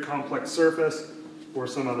some weird complex surface or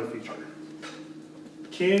some other feature.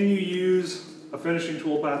 Can you use a finishing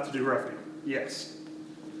tool path to do roughing? Yes.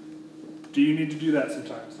 Do you need to do that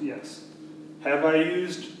sometimes? Yes. Have I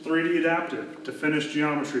used 3D Adaptive to finish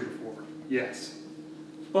geometry before? Yes.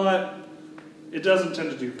 But it doesn't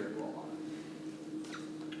tend to do very well.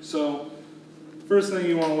 So, first thing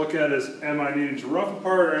you want to look at is, am I needing to rough a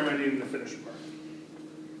part or am I needing to finish a part?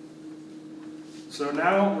 So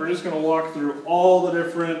now we're just going to walk through all the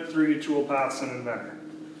different 3D tool paths in Inventor.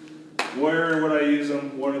 Where would I use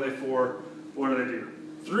them? What are they for? What do they do?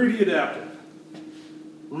 3D Adaptive.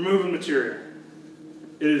 Removing material.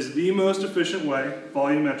 It is the most efficient way,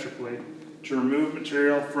 volumetrically, to remove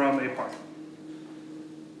material from a part.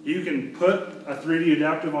 You can put a 3D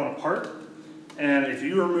Adaptive on a part, and if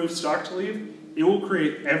you remove stock to leave, it will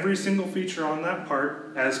create every single feature on that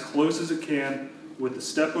part as close as it can with the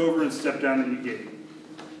step over and step down that you gave.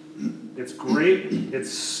 It's great.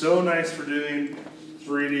 It's so nice for doing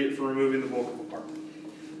 3D, for removing the bulk of a part.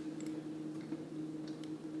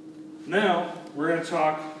 Now, we're going to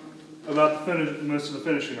talk about most of the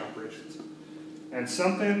finishing operations. And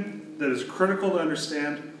something that is critical to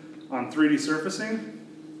understand on 3D surfacing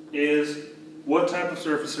is what type of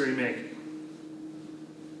surface are you making?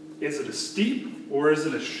 Is it a steep or is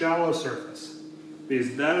it a shallow surface?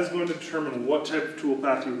 Because that is going to determine what type of tool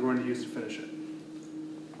path you're going to use to finish it.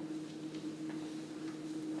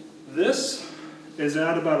 This is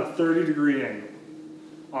at about a 30-degree angle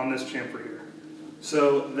on this chamfer here.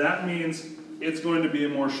 So that means it's going to be a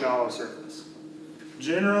more shallow surface.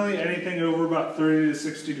 Generally, anything over about 30 to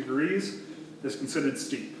 60 degrees is considered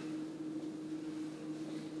steep.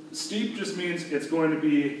 Steep just means it's going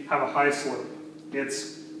to have a high slope.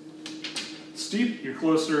 It's steep, you're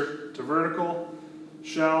closer to vertical.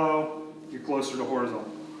 Shallow, you're closer to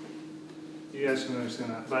horizontal. You guys can understand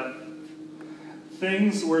that. But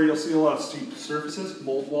things where you'll see a lot of steep surfaces,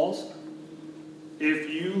 mold walls, if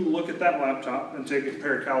you look at that laptop and take a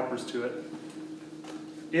pair of calipers to it,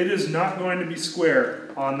 it is not going to be square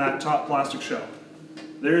on that top plastic shell.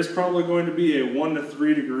 There is probably going to be a 1 to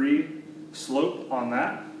 3 degree slope on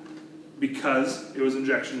that because it was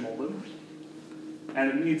injection molded. And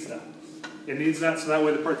it needs that. It needs that so that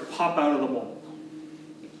way the parts pop out of the mold.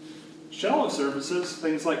 Shallow surfaces,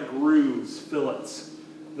 things like grooves, fillets,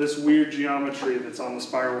 this weird geometry that's on the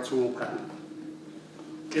spiral tool path.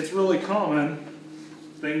 It's really common,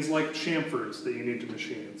 things like chamfers that you need to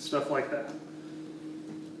machine, stuff like that.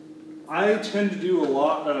 I tend to do a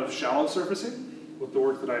lot of shallow surfacing with the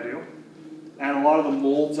work that I do, and a lot of the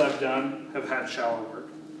molds I've done have had shallow work.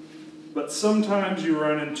 But sometimes you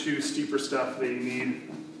run into steeper stuff that you need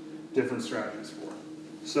different strategies for.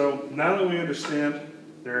 So now that we understand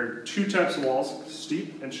there are two types of walls,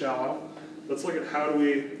 steep and shallow, let's look at how do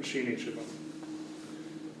we machine each of them.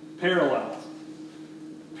 Parallel.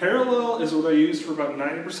 Parallel is what I use for about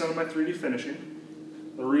 90% of my 3D finishing.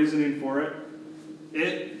 The reasoning for it,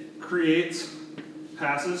 it creates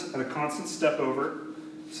passes at a constant step over.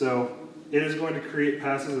 So it is going to create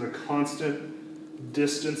passes at a constant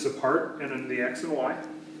distance apart and in the X and Y.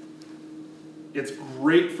 It's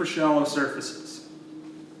great for shallow surfaces.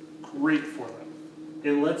 Great for them.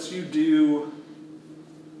 It lets you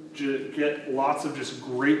get lots of just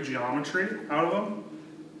great geometry out of them.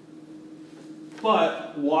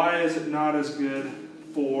 But why is it not as good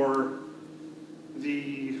for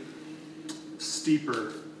the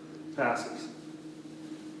steeper passes?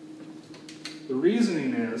 The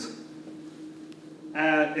reasoning is,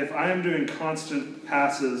 if I am doing constant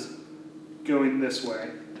passes going this way,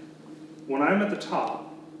 when I'm at the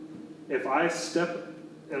top, if I step,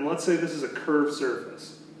 and let's say this is a curved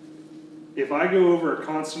surface, if I go over a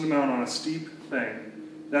constant amount on a steep thing,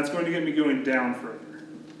 that's going to get me going down further.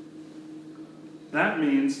 That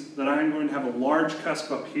means that I'm going to have a large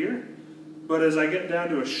cusp up here, but as I get down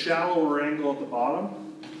to a shallower angle at the bottom,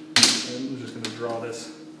 and I'm just going to draw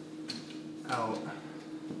this out.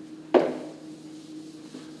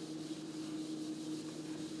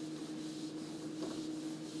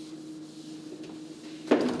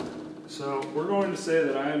 So we're going to say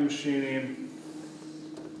that I am machining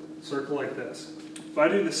a circle like this. If I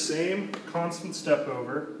do the same constant step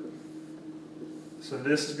over, so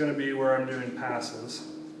this is going to be where I'm doing passes,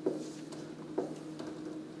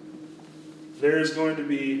 there's going to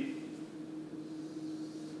be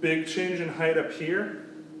big change in height up here,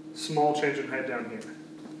 small change in height down here.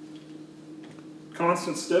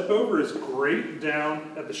 Constant step over is great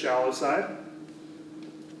down at the shallow side,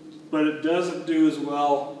 but it doesn't do as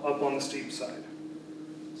well up on the steep side.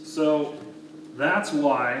 So that's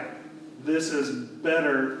why this is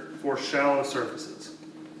better for shallow surfaces.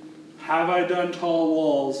 Have I done tall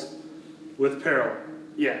walls with parallel?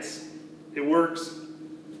 Yes, it works,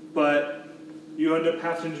 but you end up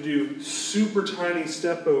having to do super tiny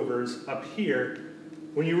step overs up here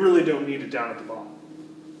when you really don't need it down at the bottom.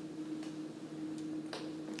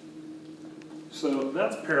 So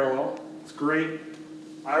that's parallel. It's great.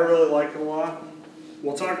 I really like it a lot.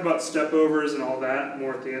 We'll talk about step overs and all that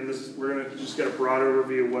more at the end. We're going to just get a broad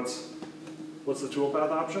overview of what's the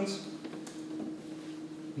toolpath options.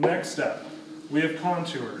 Next step, we have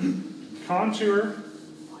contour. Contour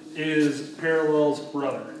is parallel's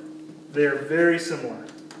brother. They are very similar.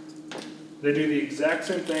 They do the exact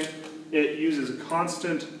same thing. It uses a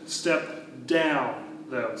constant step down,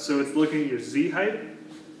 though. So it's looking at your Z height,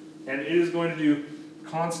 and it is going to do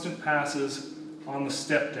constant passes on the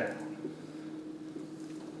step down.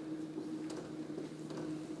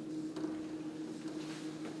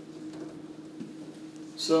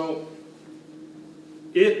 So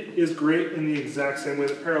it is great in the exact same way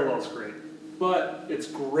that parallel is great, but it's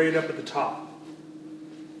great up at the top.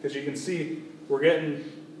 Because you can see we're getting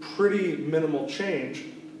pretty minimal change,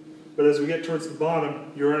 but as we get towards the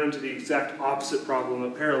bottom, you run into the exact opposite problem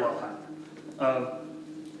that parallel had.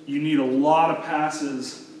 You need a lot of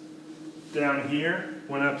passes down here,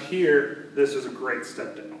 when up here, this is a great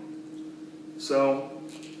step down. So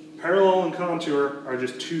parallel and contour are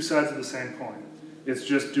just two sides of the same coin. It's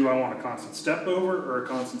just, do I want a constant step over or a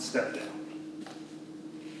constant step down?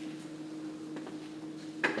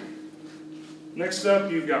 Next up,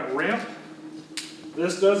 you've got ramp.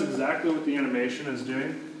 This does exactly what the animation is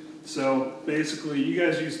doing. So basically, you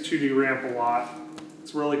guys use 2D ramp a lot.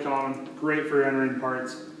 It's really common, great for entering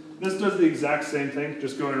parts. This does the exact same thing,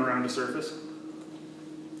 just going around a surface.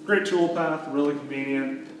 Great toolpath, really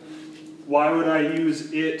convenient. Why would I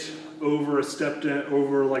use it over a step down,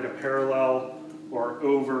 over like a parallel or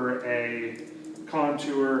over a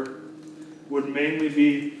contour? Would mainly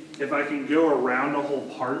be if I can go around a whole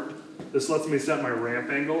part. This lets me set my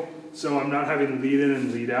ramp angle, so I'm not having lead in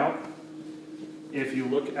and lead out. If you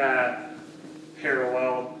look at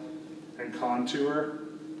parallel and contour,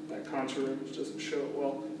 that contour image doesn't show it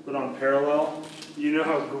well, but on parallel, you know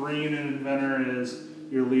how green in Inventor is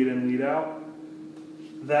your lead in, lead out?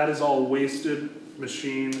 That is all wasted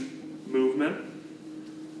machine movement.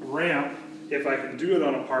 Ramp, if I can do it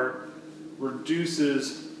on a part,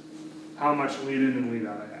 reduces how much lead in and lead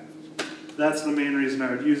out I have. That's the main reason I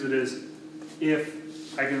would use it, is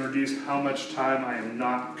if I can reduce how much time I am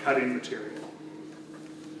not cutting material.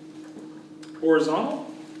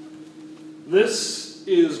 Horizontal. This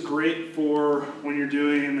is great for when you're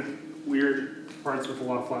doing weird parts with a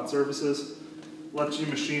lot of flat surfaces. Lets you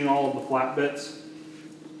machine all of the flat bits.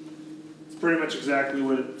 It's pretty much exactly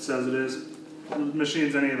what it says it is. It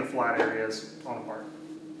machines any of the flat areas on a part.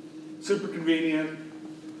 Super convenient.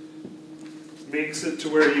 Makes it to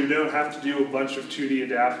where you don't have to do a bunch of 2D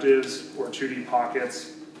adaptives or 2D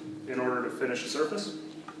pockets in order to finish a surface.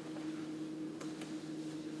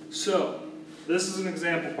 So, this is an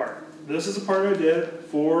example part. This is a part I did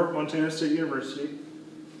for Montana State University.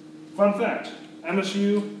 Fun fact,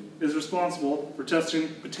 MSU is responsible for testing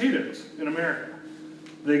potatoes in America.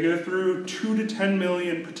 They go through 2 to 10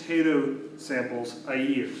 million potato samples a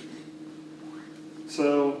year.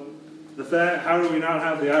 So, how do we not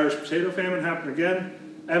have the Irish potato famine happen again?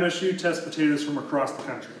 MSU tests potatoes from across the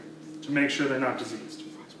country to make sure they're not diseased.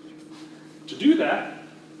 To do that,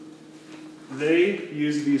 they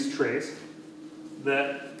use these trays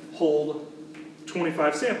that hold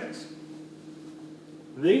 25 samples.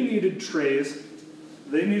 They needed trays,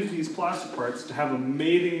 they needed these plastic parts to have a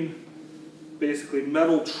mating, basically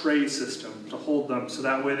metal tray system to hold them so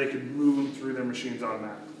that way they could move them through their machines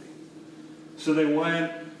automatically. So they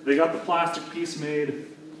went, they got the plastic piece made,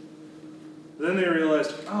 then they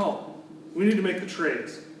realized, oh, we need to make the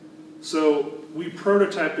trays. So we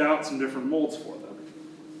prototyped out some different molds for them.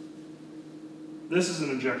 This is an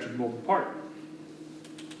injection molded part.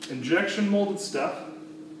 Injection molded stuff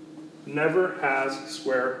never has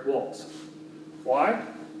square walls. Why?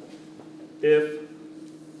 If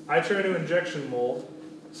I try to injection mold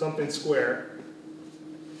something square,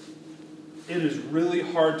 it is really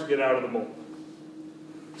hard to get out of the mold.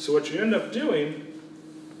 So what you end up doing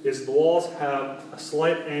is the walls have a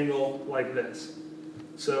slight angle like this.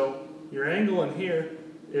 So your angle in here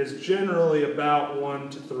is generally about 1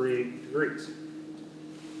 to 3 degrees.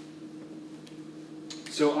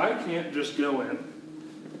 So I can't just go in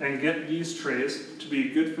and get these trays to be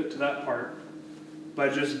a good fit to that part by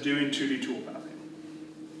just doing 2D toolpathing.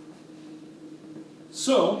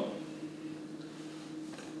 So,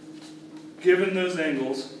 given those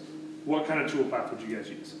angles, what kind of toolpath would you guys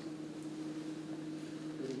use?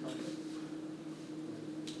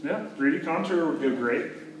 Yeah, 3D contour would go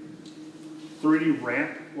great. 3D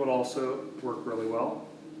ramp would also work really well.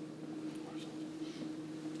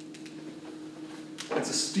 It's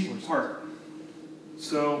a steep part.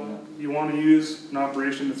 So you want to use an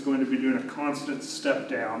operation that's going to be doing a constant step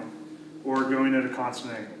down or going at a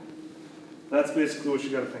constant angle. That's basically what you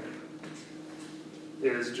got to think of.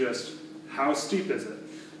 Is just how steep is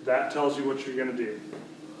it? That tells you what you're going to do.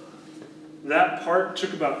 That part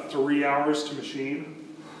took about 3 hours to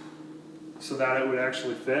machine so that it would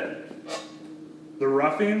actually fit. The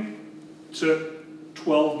roughing took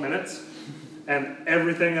 12 minutes, and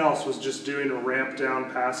everything else was just doing a ramp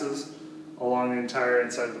down passes along the entire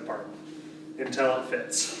inside of the part until it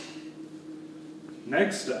fits.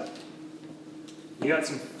 Next up, you got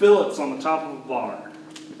some fillets on the top of a bar.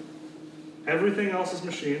 Everything else is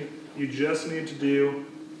machined. You just need to do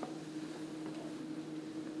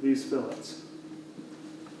these fillets.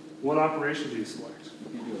 What operation do you select?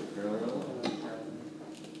 You do it parallel.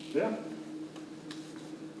 Yeah.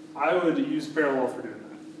 I would use parallel for doing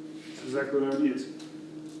that. That's exactly what I would use.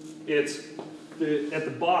 It's at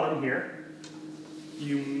the bottom here.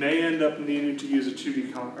 You may end up needing to use a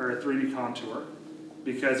 2D or a 3D contour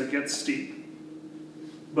because it gets steep.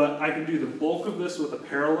 But I can do the bulk of this with a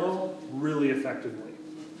parallel really effectively.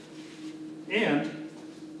 And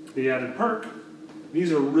the added perk,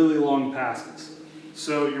 these are really long passes.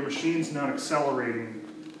 So your machine's not accelerating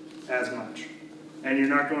as much. And you're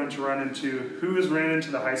not going to run into, who has ran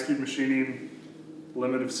into the high-speed machining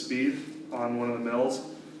limit of speed on one of the mills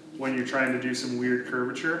when you're trying to do some weird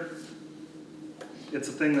curvature? It's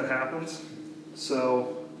a thing that happens.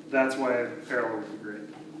 So that's why parallel would be great.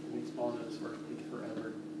 It makes ball notes work take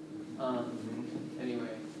forever. Anyway,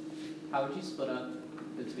 how would you split up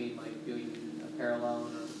between like doing a parallel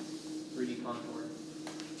and a 3D contour?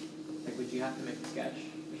 Like, would you have to make a sketch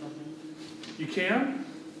or something? You can.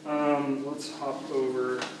 Let's hop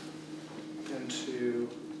over into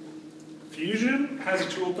Fusion. Has a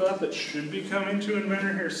toolpath that should be coming to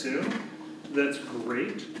Inventor here soon. That's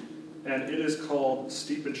great, and it is called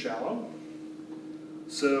Steep and Shallow.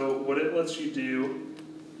 So what it lets you do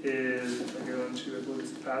is, if I go into, I believe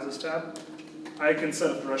it's the Passes tab, I can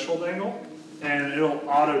set a threshold angle, and it'll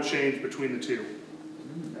auto change between the two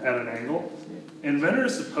at an angle. Inventor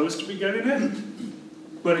is supposed to be getting it,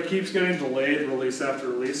 but it keeps getting delayed release after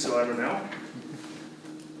release, so I don't know.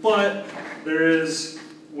 But there is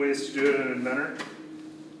ways to do it in Inventor,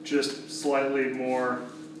 just slightly more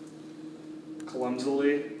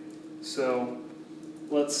clumsily. So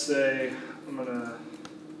let's say I'm gonna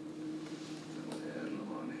go in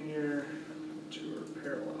on here to our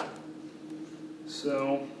parallel.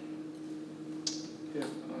 So if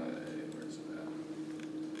where's that?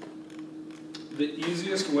 The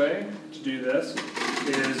easiest way to do this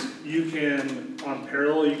is you can, on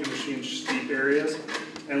parallel, you can machine steep areas,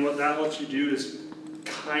 and what that lets you do is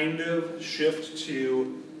kind of shift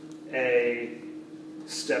to a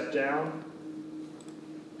step down,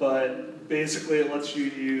 but basically it lets you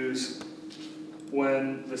use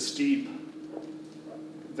when the steep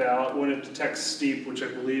when it detects steep, which I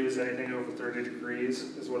believe is anything over 30 degrees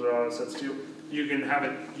is what it auto sets to, you can have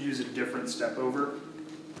it use a different step over.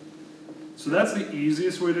 So that's the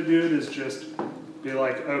easiest way to do it, is just be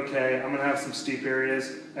like, okay, I'm gonna have some steep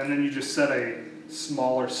areas, and then you just set a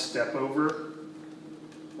smaller step over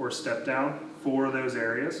or step down for those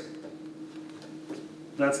areas.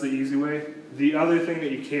 That's the easy way. The other thing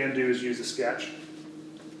that you can do is use a sketch,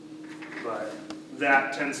 but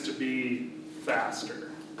that tends to be faster.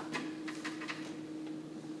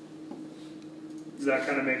 Does that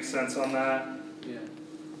kind of make sense on that? Yeah.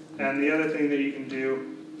 And the other thing that you can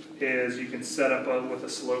do is you can set up with a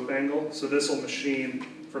slope angle. So this will machine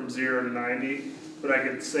from 0 to 90, but I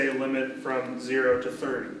could say limit from 0 to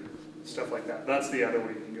 30, stuff like that. That's the other way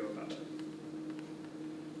you can go about it.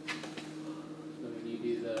 So when you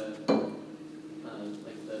do the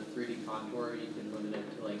like the 3D contour, you can limit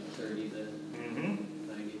it to like 30 to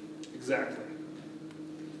 90. Exactly.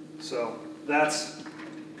 So that's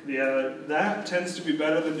That tends to be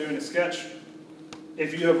better than doing a sketch.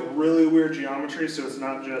 If you have really weird geometry, so it's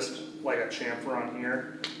not just like a chamfer on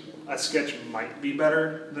here, a sketch might be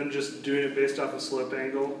better than just doing it based off a slope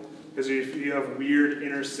angle. Because if you have weird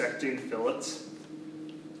intersecting fillets,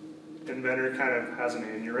 Inventor kind of has an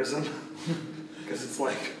aneurysm. Because it's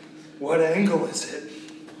like, what angle is it?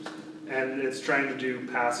 And it's trying to do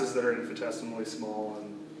passes that are infinitesimally small,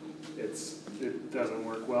 and it doesn't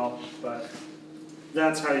work well. But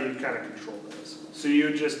that's how you kind of control this. So you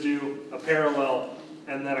would just do a parallel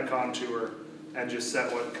and then a contour and just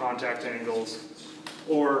set what contact angles.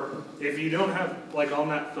 Or if you don't have, like on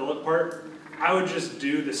that fillet part, I would just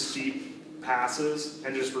do the steep passes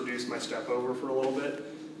and just reduce my step over for a little bit.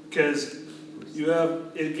 Because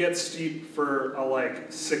it gets steep for a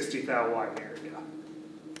like 60 thou wide area.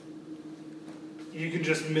 You can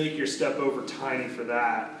just make your step over tiny for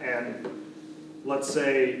that, and let's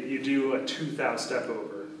say you do a 2 thou step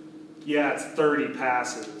over. Yeah, it's 30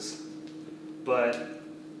 passes, but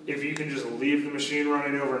if you can just leave the machine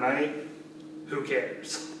running overnight, who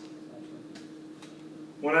cares?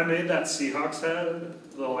 When I made that Seahawks head,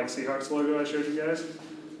 the like Seahawks logo I showed you guys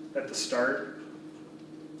at the start,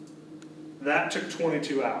 that took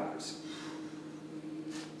 22 hours.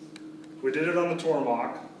 We did it on the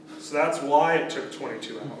Tormach, so that's why it took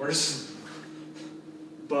 22 hours.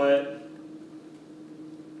 But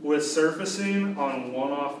with surfacing on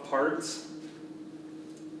one-off parts,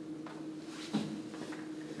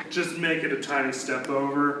 just make it a tiny step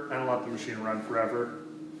over and let the machine run forever.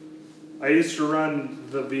 I used to run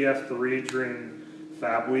the VF3 during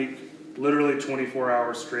Fab Week, literally 24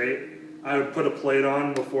 hours straight. I would put a plate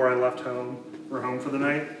on before I left home for the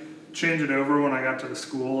night, change it over when I got to the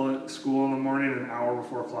school in the morning an hour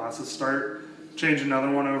before classes start, change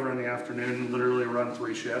another one over in the afternoon, and literally run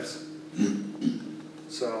 3 shifts.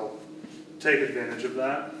 So take advantage of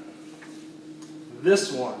that.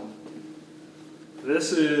 This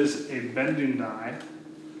is a bending die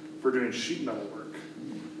for doing sheet metal work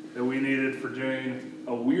that we needed for doing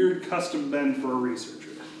a weird custom bend for a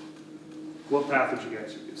researcher. What path would you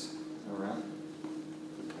guys use? A ramp?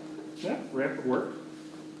 Yeah, ramp would work.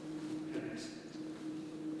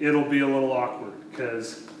 It'll be a little awkward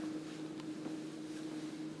because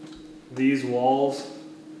these walls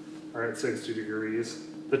are at 60 degrees.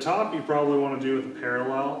 The top you probably want to do with a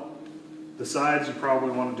parallel. The sides you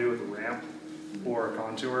probably want to do with a ramp or a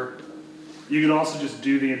contour. You can also just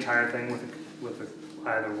do the entire thing with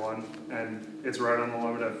either one, and it's right on the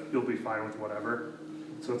limit of you'll be fine with whatever.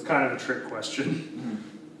 So it's kind of a trick question.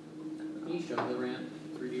 Can you show the ramp,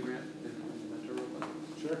 3D ramp, in Inventor real quick?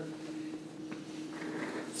 Sure.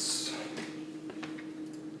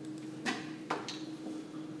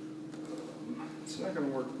 It's not going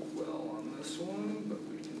to work well on this one, but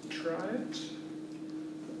we can try it.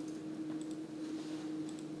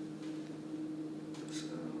 This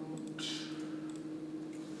out.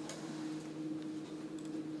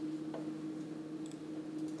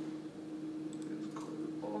 Get the quarter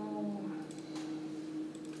ball.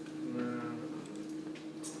 And then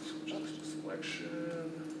switch this to selection.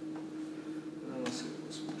 And let's see what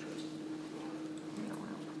this one tries to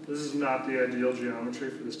do. This is not the ideal geometry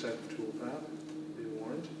for this type of tool path.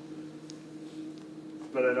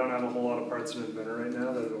 But I don't have a whole lot of parts in Inventor right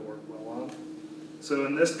now that it'll work well on. So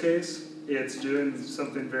in this case, it's doing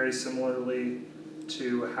something very similarly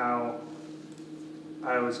to how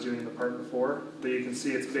I was doing the part before, but you can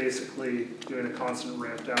see it's basically doing a constant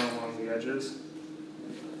ramp down along the edges.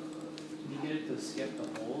 Can you get it to skip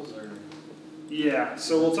the holes, or? Yeah,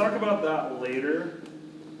 so we'll talk about that later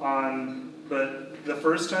on, but the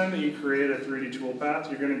first time that you create a 3D toolpath,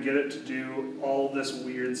 you're going to get it to do all this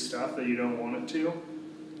weird stuff that you don't want it to.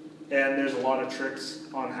 And there's a lot of tricks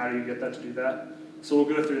on how you get that to do that. So we'll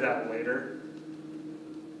go through that later.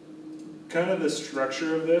 Kind of the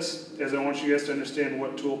structure of this is I want you guys to understand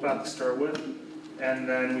what toolpath to start with, and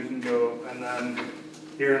then we can go, and then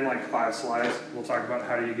here in like 5 slides, we'll talk about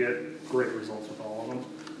how do you get great results with all of them.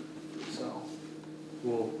 So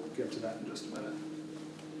we'll get to that in just a minute.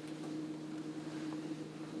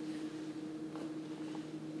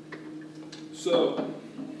 So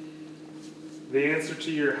the answer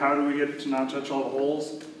to your how do we get it to not touch all the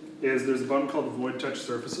holes is there's a button called Avoid Touch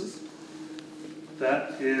Surfaces.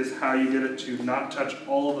 That is how you get it to not touch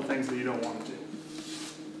all of the things that you don't want to do.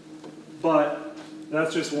 But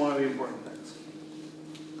that's just one of the important things.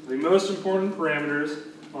 The most important parameters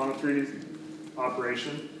on a 3D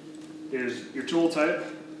operation is your tool type,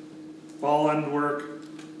 ball end work.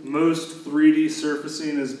 Most 3D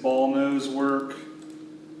surfacing is ball nose work.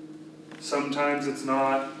 Sometimes it's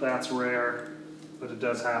not, that's rare, but it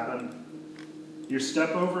does happen. Your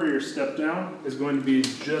step over or your step down is going to be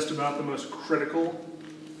just about the most critical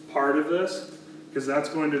part of this, because that's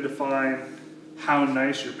going to define how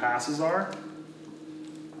nice your passes are.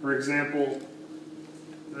 For example,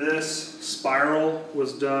 this spiral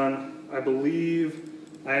was done, I believe,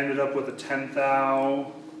 I ended up with a 10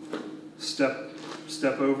 thou step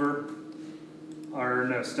over, or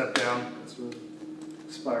no, step down, that's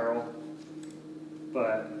a spiral.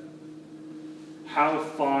 But how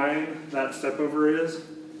fine that step over is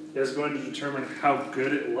going to determine how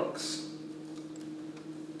good it looks.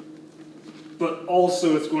 But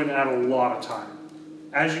also it's going to add a lot of time.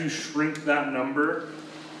 As you shrink that number,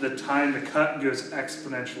 the time to cut goes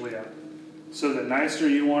exponentially up. So the nicer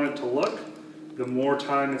you want it to look, the more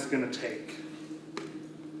time it's going to take.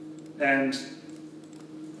 And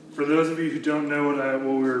for those of you who don't know what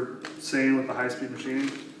we were saying with the high-speed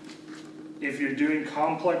machining, if you're doing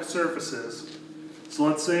complex surfaces, so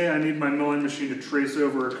let's say I need my milling machine to trace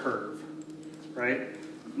over a curve, right?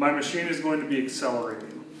 My machine is going to be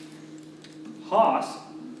accelerating. Haas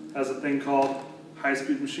has a thing called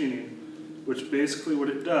high-speed machining, which basically what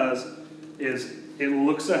it does is it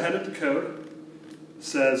looks ahead at the code,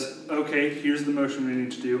 says, okay, here's the motion we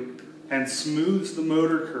need to do, and smooths the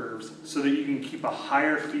motor curves so that you can keep a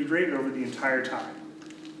higher feed rate over the entire time.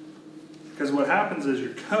 Because what happens is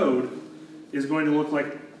your code is going to look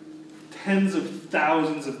like tens of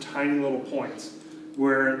thousands of tiny little points that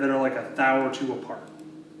are like a thou or two apart.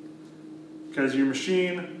 Because your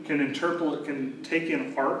machine can take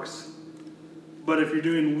in arcs, but if you're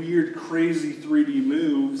doing weird, crazy 3D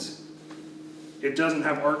moves, it doesn't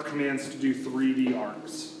have arc commands to do 3D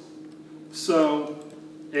arcs. So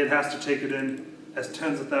it has to take it in as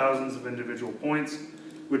tens of thousands of individual points,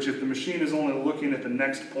 which if the machine is only looking at the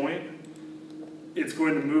next point, it's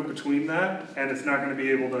going to move between that, and it's not going to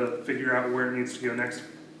be able to figure out where it needs to go next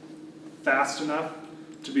fast enough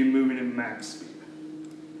to be moving at max speed.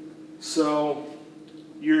 So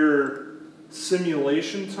your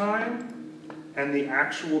simulation time and the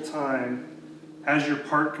actual time as your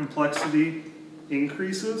part complexity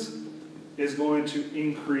increases is going to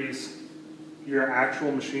increase your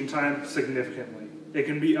actual machine time significantly. It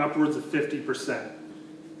can be upwards of 50%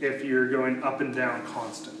 if you're going up and down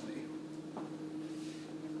constantly,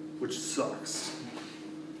 which sucks.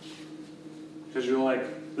 Because you're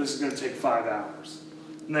like, this is going to take 5 hours,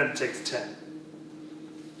 and then it takes 10.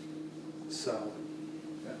 So,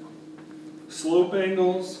 yeah. Slope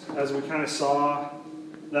angles, as we kind of saw,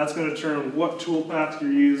 that's going to determine what toolpath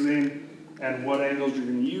you're using and what angles you're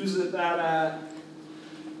going to use that at.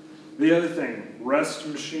 The other thing, rest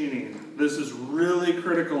machining. This is really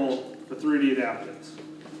critical for 3D adaptives.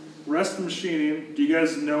 Rest machining, do you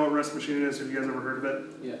guys know what rest machining is? Have you guys ever heard of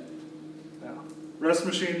it? Yeah. Yeah. Rest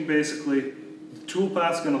machining, basically, the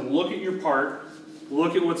toolpath's going to look at your part,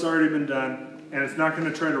 look at what's already been done, and it's not going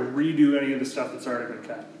to try to redo any of the stuff that's already been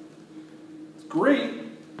cut. It's great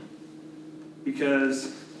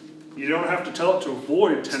because you don't have to tell it to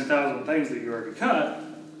avoid 10,000 things that you already cut.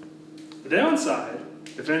 The downside,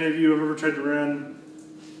 if any of you have ever tried to run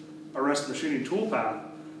a rest machining toolpath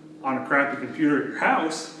on a crappy computer at your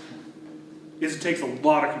house, is it takes a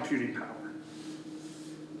lot of computing power.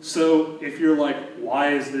 So if you're like,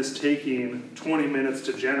 why is this taking 20 minutes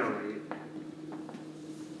to generate?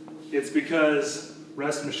 It's because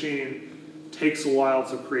rest machining takes a while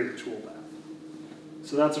to create a toolpath.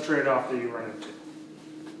 So that's a trade-off that you run into.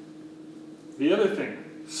 The other thing,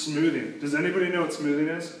 smoothing. Does anybody know what smoothing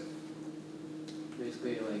is?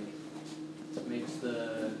 Basically, like, makes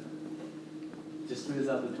just smooths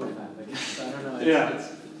out the toolpath, I guess. I don't know.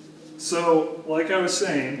 So, like I was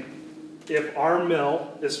saying, if our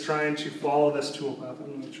mill is trying to follow this toolpath,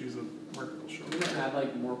 I'm going to choose a marker. You don't add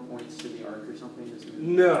like more points to the arc or something to smooth?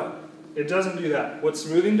 No, it doesn't do that. What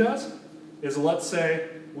smoothing does is, let's say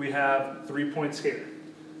we have 3 points here.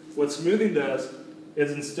 What smoothing does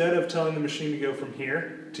is, instead of telling the machine to go from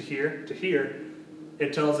here to here to here,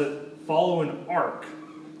 it tells it follow an arc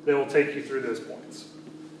that will take you through those points.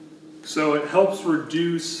 So it helps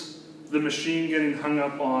reduce the machine getting hung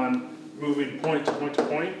up on moving point to point to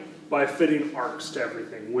point by fitting arcs to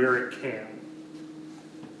everything where it can.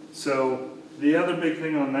 So the other big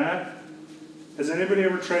thing on that, has anybody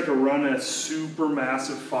ever tried to run a super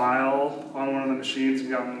massive file on one of the machines and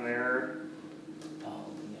gotten an error? Oh,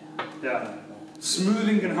 yeah. Yeah.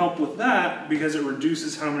 Smoothing can help with that because it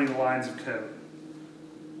reduces how many lines of code.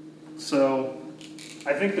 So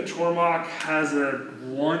I think the Tormach has a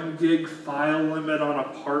 1 gig file limit on a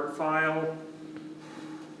part file.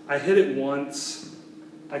 I hit it once.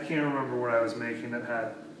 I can't remember what I was making that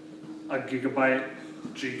had a gigabyte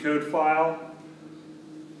G-code file.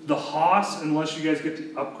 The Haas, unless you guys get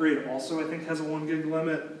the upgrade, also I think has a 1 gig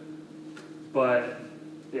limit. But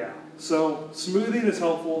yeah, so smoothing is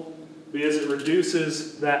helpful because it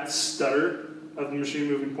reduces that stutter of the machine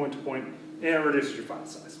moving point to point, and it reduces your file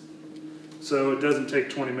size. So it doesn't take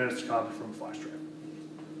 20 minutes to copy from a flash drive.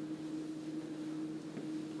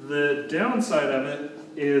 The downside of it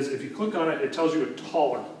is if you click on it, it tells you a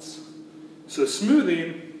tolerance. So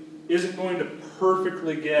smoothing isn't going to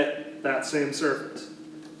perfectly get that same surface.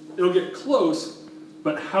 It'll get close,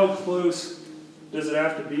 but how close does it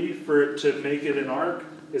have to be for it to make it an arc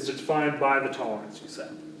is defined by the tolerance you set.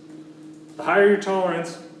 The higher your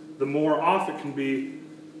tolerance, the more off it can be,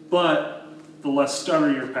 but the less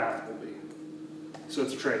stutter your path will be. So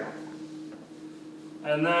it's a trade-off.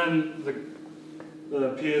 And then the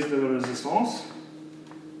pièce de résistance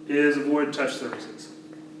is avoid touch surfaces.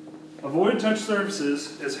 Avoid touch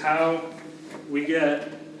surfaces is how we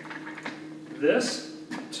get this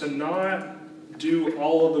to not do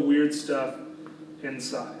all of the weird stuff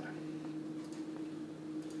inside.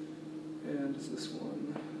 And does this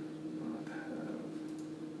one not have...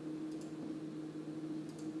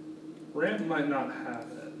 Ramp might not have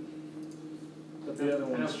it, but the other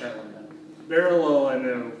one's... Parallel I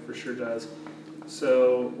know for sure does.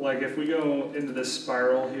 So like if we go into this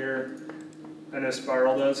spiral here, I know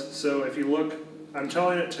spiral does. So if you look, I'm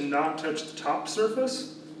telling it to not touch the top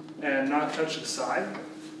surface and not touch the side.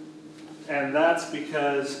 And that's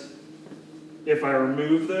because if I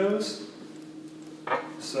remove those,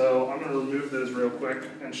 so I'm going to remove those real quick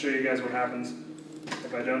and show you guys what happens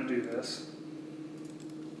if I don't do this.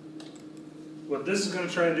 What this is going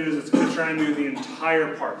to try and do is it's going to try and do the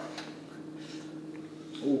entire part.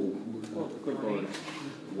 Ooh, quick one.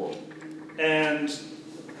 Whoa. And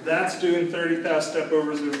that's doing 30,000 step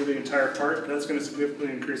overs over the entire part. That's going to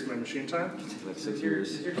significantly increase my machine time. Like 6 Is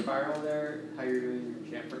years. your spiral there how you're doing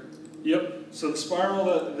your chamfer? Yep. So the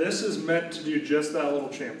spiral, this is meant to do just that little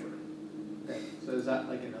chamfer. Okay. So is that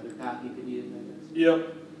like another path you could use, I guess?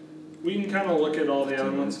 Yep. We can kind of look at all the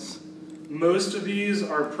other ones. Most of these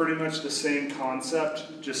are pretty much the same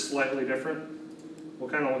concept, just slightly different. We'll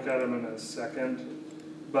kind of look at them in a second.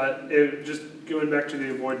 But just going back to the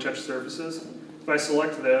avoid touch surfaces, if I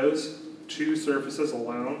select those 2 surfaces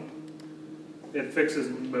alone, it fixes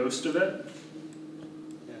most of it.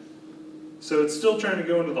 Yeah. So it's still trying to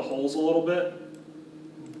go into the holes a little bit,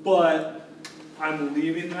 but I'm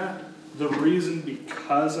leaving that. The reason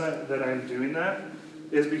that I'm doing that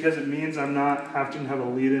is because it means I'm not having to have a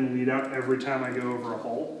lead in, lead out every time I go over a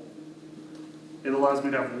hole. It allows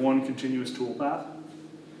me to have one continuous tool path.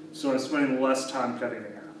 So I'm spending less time cutting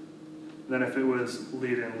it out than if it was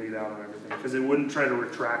lead in, lead out on everything, because it wouldn't try to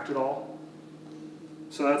retract it all.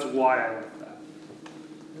 So that's why I like that.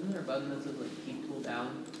 Isn't there a button that says like keep tool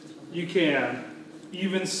down? You can.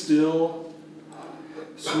 Even still,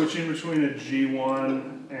 switching between a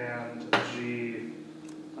G1 and a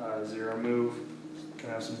G0 move can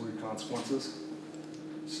have some weird consequences.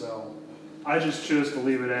 So I just chose to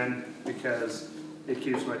leave it in because it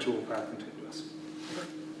keeps my tool path continuous.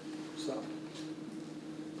 So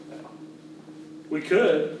yeah. We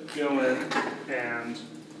could go in and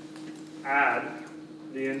add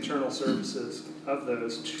the internal surfaces of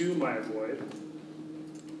those to my void.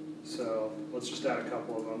 So let's just add a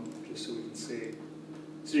couple of them just so we can see.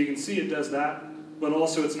 So you can see it does that, but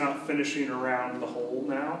also it's not finishing around the hole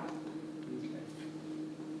now.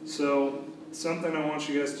 So something I want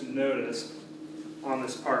you guys to notice on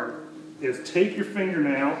this part is take your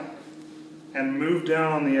fingernail and move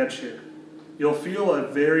down on the edge here. You'll feel a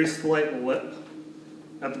very slight lip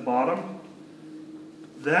at the bottom.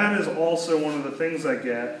 That is also one of the things I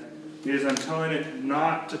get is I'm telling it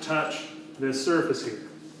not to touch this surface here.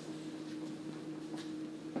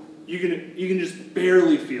 You can just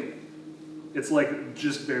barely feel it. It's like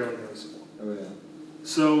just barely noticeable. Oh yeah.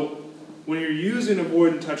 So when you're using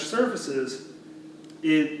avoid and touch surfaces,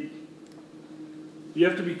 you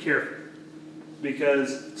have to be careful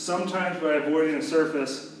because sometimes by avoiding a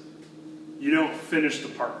surface, you don't finish the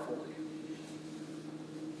part fully.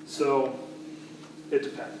 So it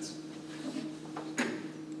depends.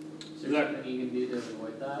 Is there something you can do to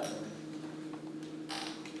avoid that? Or?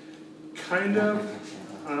 Kind of.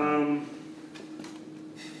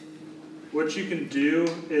 What you can do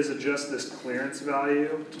is adjust this clearance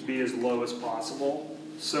value to be as low as possible.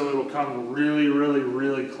 So it'll come really, really,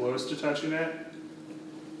 really close to touching it.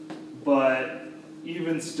 But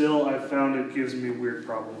even still, I've found it gives me weird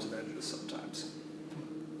problems at edges sometimes.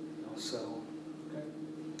 So,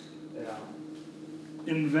 yeah.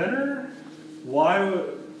 Inventor,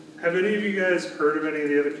 have any of you guys heard of any of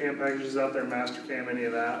the other cam packages out there, Mastercam, any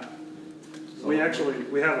of that? We have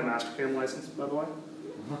a Mastercam license, by the way.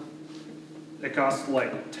 It costs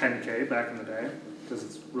like $10K back in the day because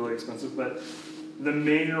it's really expensive. But the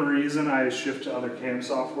main reason I shift to other cam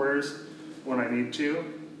softwares when I need to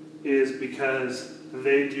is because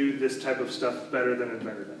they do this type of stuff better than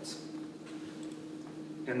Inventor does.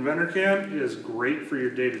 InventorCam is great for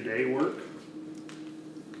your day-to-day work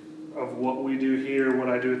of what we do here, what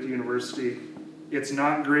I do at the university. It's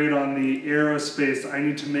not great on the aerospace. I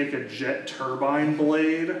need to make a jet turbine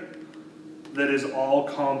blade that is all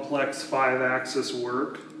complex 5-axis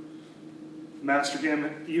work.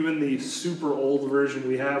 Mastercam, even the super old version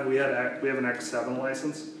we have an X7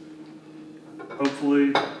 license.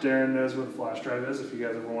 Hopefully Darren knows what a flash drive is if you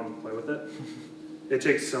guys ever want to play with it. It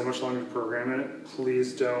takes so much longer to program in it.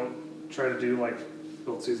 Please don't try to do like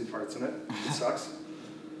build season parts in it. It sucks.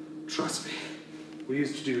 Trust me, we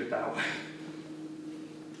used to do it that way.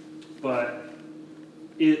 But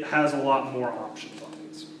it has a lot more options on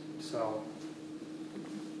these. So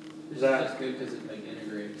this is just good because it like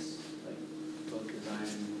integrates like both design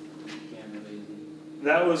and camera easy.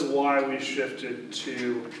 That was why we shifted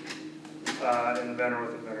to Inventor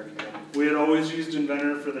with InventorCam. We had always used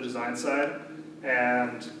Inventor for the design side,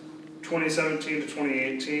 and 2017 to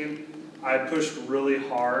 2018, I pushed really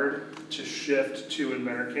hard to shift to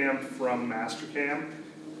InventorCam from Mastercam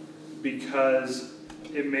because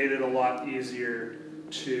it made it a lot easier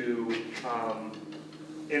to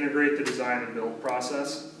integrate the design and build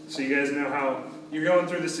process. So you guys know how you're going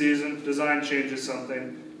through the season, design changes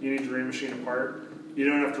something, you need to remachine a part. You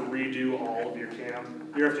don't have to redo all of your cam.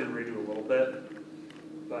 You have to redo a little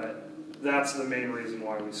bit, but that's the main reason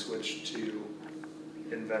why we switched to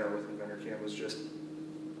Inventor with InventorCam was just,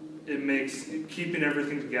 it makes, keeping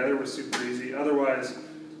everything together was super easy. Otherwise,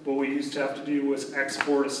 what we used to have to do was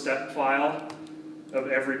export a step file of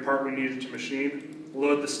every part we needed to machine,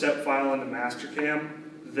 load the step file into Mastercam,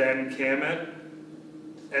 then cam it,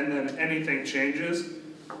 and then anything changes,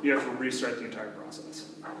 you have to restart the entire process.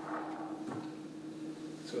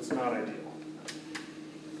 So it's not ideal.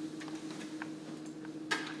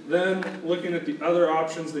 Then looking at the other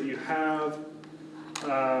options that you have, we've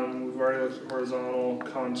already looked at horizontal,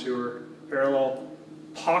 contour, parallel.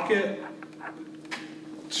 Pocket,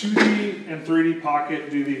 2D and 3D Pocket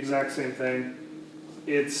do the exact same thing.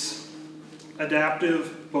 It's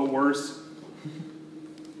adaptive, but worse.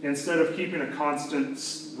 Instead of keeping a constant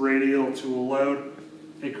radial tool load,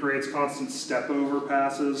 it creates constant step over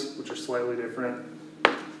passes, which are slightly different.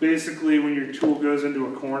 Basically, when your tool goes into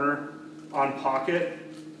a corner on Pocket,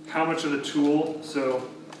 how much of the tool, so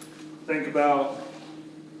think about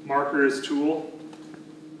marker as tool.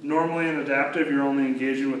 Normally in adaptive, you're only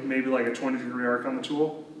engaging with maybe like a 20-degree arc on the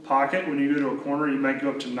tool. Pocket, when you go to a corner, you might go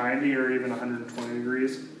up to 90 or even 120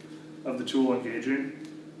 degrees of the tool engaging.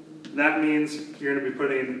 That means you're going to be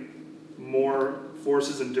putting more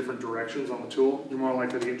forces in different directions on the tool. You're more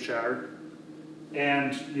likely to get shattered,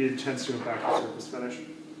 and it tends to impact the surface finish.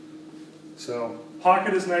 So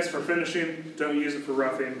Pocket is nice for finishing, don't use it for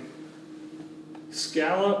roughing.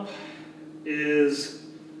 Scallop is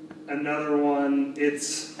another one.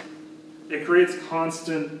 It creates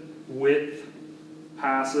constant width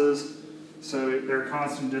passes, so they're a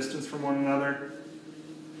constant distance from one another.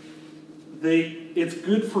 It's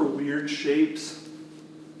good for weird shapes,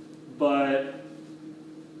 but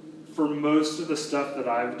for most of the stuff that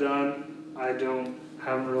I've done, I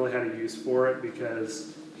haven't really had a use for it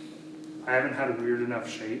because I haven't had weird enough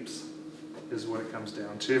shapes, is what it comes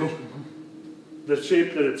down to. The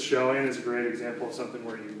shape that it's showing is a great example of something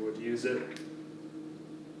where you would use it.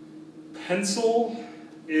 Pencil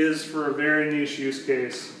is for a very niche use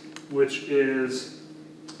case, which is,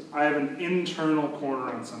 I have an internal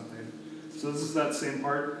corner on something. So this is that same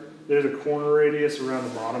part. There's a corner radius around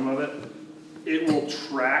the bottom of it. It will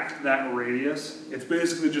track that radius. It's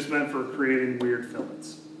basically just meant for creating weird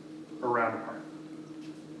fillets around a part.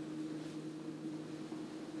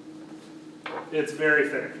 It's very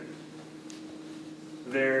finicky.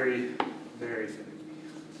 Very, very finicky.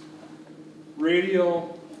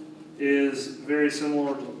 Radial is very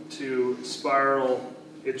similar to spiral.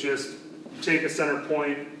 It just, you take a center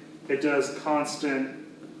point, it does constant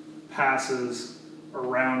passes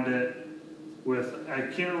around it with, I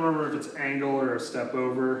can't remember if it's angle or a step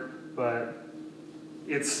over, but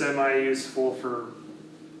it's semi-useful for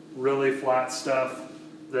really flat stuff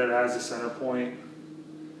that has a center point.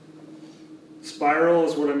 Spiral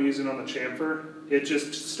is what I'm using on the chamfer. It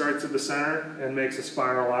just starts at the center and makes a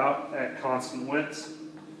spiral out at constant widths.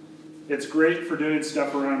 It's great for doing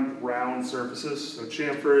stuff around round surfaces, so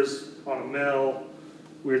chamfers on a mill,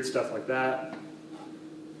 weird stuff like that.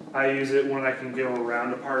 I use it when I can go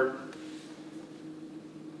around a part.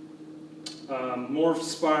 Morph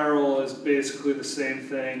spiral is basically the same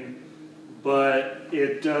thing, but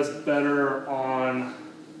it does better on,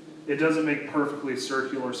 it doesn't make perfectly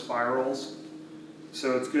circular spirals.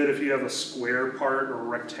 So it's good if you have a square part or a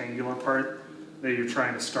rectangular part that you're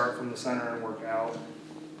trying to start from the center and work out.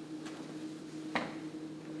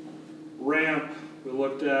 Ramp, we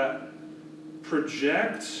looked at.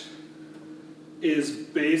 Project is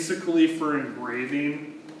basically for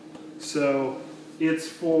engraving. So it's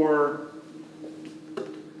for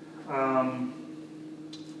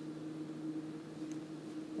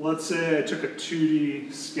let's say I took a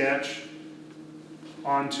 2D sketch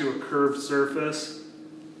onto a curved surface.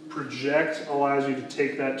 Project allows you to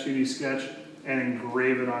take that 2D sketch and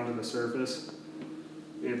engrave it onto the surface.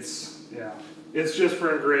 It's just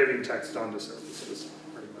for engraving text onto surfaces,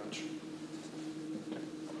 pretty much.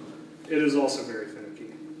 It is also very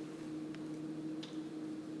finicky.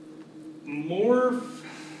 Morph.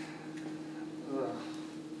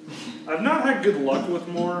 I've not had good luck with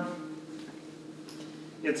Morph.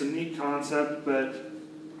 It's a neat concept, but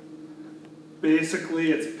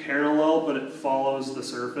basically it's parallel, but it follows the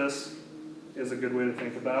surface, is a good way to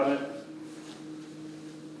think about it.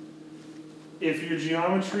 If your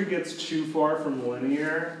geometry gets too far from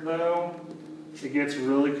linear, though, it gets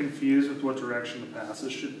really confused with what direction the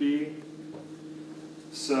passes should be.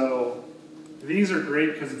 So these are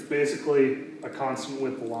great because it's basically a constant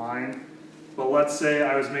width line. But let's say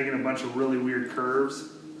I was making a bunch of really weird curves.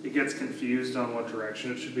 It gets confused on what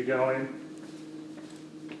direction it should be going.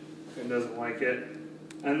 It doesn't like it.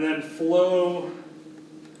 And then flow.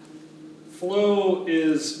 Flow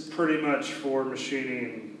is pretty much for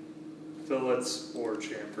machining fillets or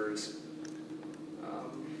chamfers.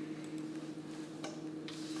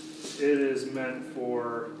 It is meant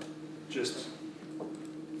for just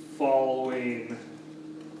following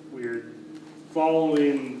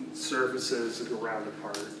surfaces around a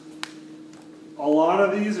part. A lot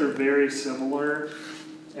of these are very similar,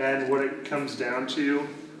 and what it comes down to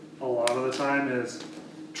a lot of the time is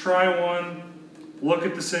try one, look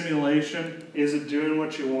at the simulation, is it doing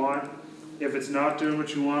what you want? If it's not doing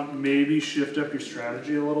what you want, maybe shift up your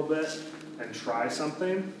strategy a little bit and try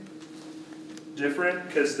something different,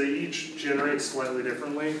 because they each generate slightly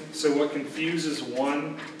differently. So what confuses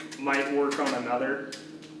one might work on another.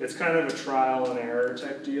 It's kind of a trial and error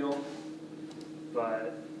type deal,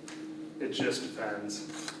 but it just depends.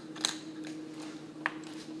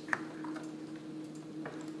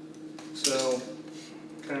 So,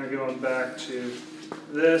 kind of going back to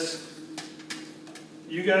this,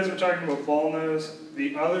 you guys are talking about ball nose.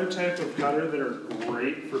 The other type of cutter that are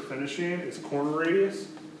great for finishing is corner radius.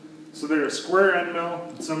 So they're a square end mill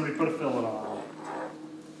and somebody put a fillet on.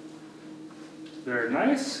 They're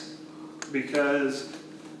nice because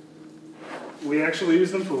we actually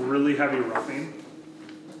use them for really heavy roughing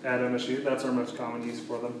at MSU. That's our most common use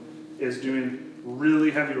for them, is doing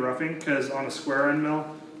really heavy roughing, because on a square end mill,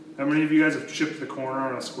 how many of you guys have chipped the corner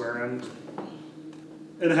on a square end?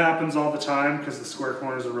 It happens all the time because the square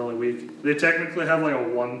corners are really weak. They technically have like a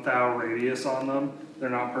 1 thou radius on them. They're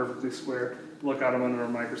not perfectly square. Look at them under a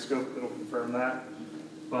microscope, it'll confirm that.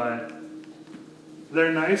 But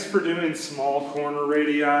they're nice for doing small corner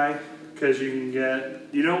radii, because you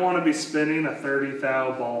don't want to be spinning a 30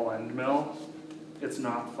 thou ball end mill. It's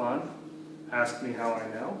not fun. Ask me how I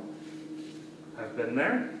know. I've been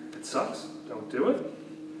there. It sucks. Don't do it.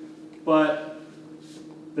 But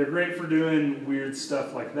they're great for doing weird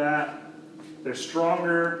stuff like that. They're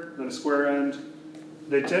stronger than a square end.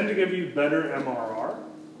 They tend to give you better MRR.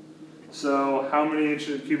 So how many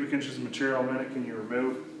cubic inches of material a minute can you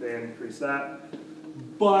remove? They increase that.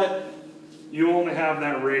 But you only have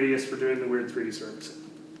that radius for doing the weird 3D surfacing.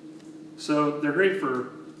 So they're great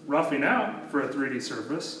for roughing out for a 3D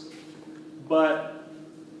surface, but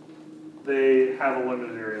they have a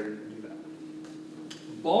limited area that you can do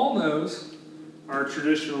that. Ball nose are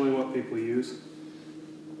traditionally what people use.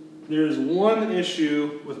 There's one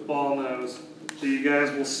issue with ball nose that you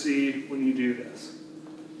guys will see when you do this.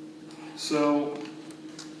 So,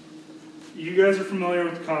 you guys are familiar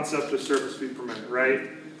with the concept of surface feet per minute, right?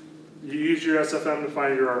 You use your SFM to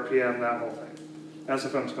find your RPM, that whole thing.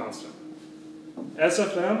 SFM's constant.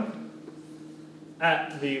 SFM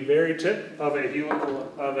at the very tip of a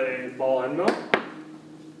helical of a ball end mill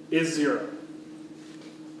is 0.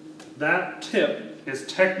 That tip is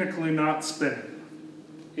technically not spinning,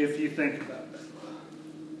 if you think about it.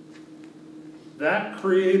 That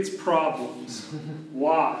creates problems.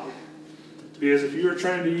 Why? Because if you were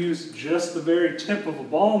trying to use just the very tip of a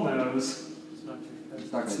ball nose,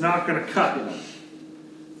 it's not going to cut.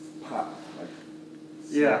 Pop, like,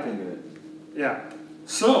 Yeah. into it. Yeah.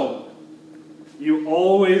 So, you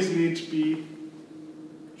always need to be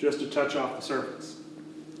just a touch off the surface.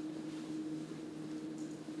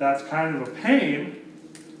 That's kind of a pain,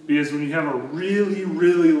 because when you have a really,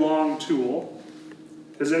 really long tool,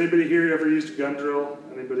 has anybody here ever used a gun drill?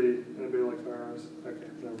 Anybody like firearms? Okay,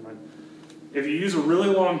 never mind. If you use a really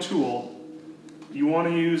long tool, you want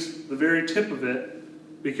to use the very tip of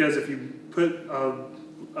it, because if you put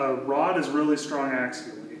a rod is really strong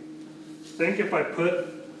axially. Think if I put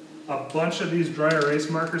a bunch of these dry erase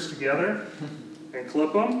markers together and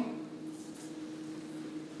clip them,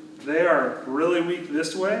 they are really weak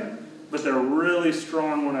this way, but they're really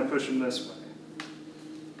strong when I push them this way.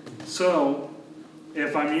 So,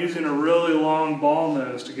 if I'm using a really long ball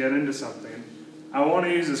nose to get into something, I want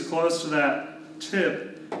to use as close to that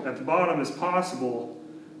tip at the bottom as possible,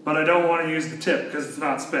 but I don't want to use the tip because it's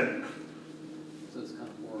not spinning. So it's kind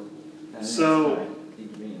of horrible.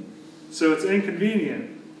 So it's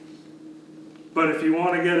inconvenient. But if you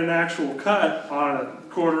want to get an actual cut on a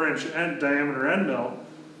 1/4 inch diameter end mill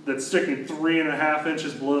that's sticking 3.5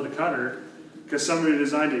 inches below the cutter, because somebody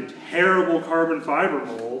designed a terrible carbon fiber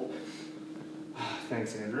mold,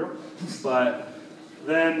 thanks Andrew, but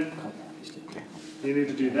then you need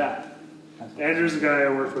to do that. Andrew's the guy I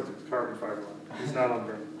worked with the carbon fiber line. He's not on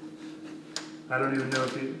burn. I don't even know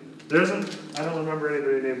if I don't remember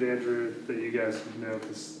anybody named Andrew that you guys would know,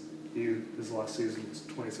 because his last season was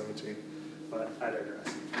 2017, but I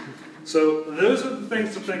digress. So those are the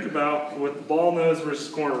things to think about with the ball nose versus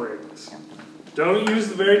corner radius. Don't use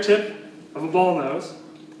the very tip of a ball nose.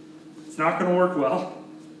 It's not going to work well.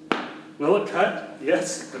 Will it cut?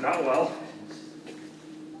 Yes, but not well.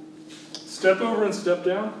 Step over and step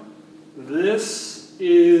down. This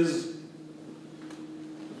is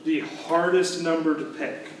the hardest number to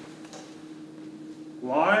pick.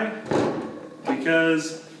 Why?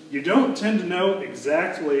 Because you don't tend to know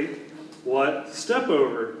exactly what step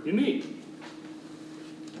over you need.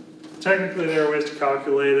 Technically there are ways to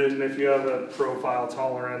calculate it, and if you have a profile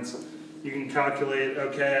tolerance, you can calculate,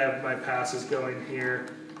 okay, I have my passes going here.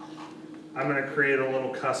 I'm going to create a little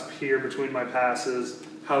cusp here between my passes.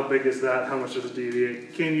 How big is that? How much does it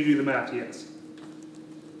deviate? Can you do the math? Yes.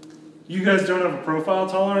 You guys don't have a profile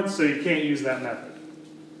tolerance, so you can't use that method.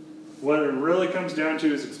 What it really comes down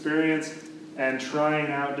to is experience and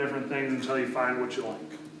trying out different things until you find what you like.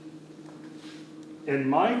 In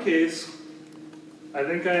my case, I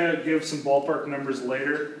think I give some ballpark numbers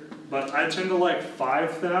later, but I tend to like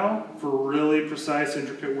 5 thou for really precise,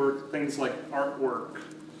 intricate work, things like artwork.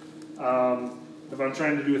 If I'm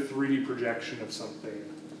trying to do a 3D projection of something.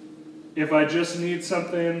 If I just need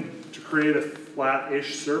something to create a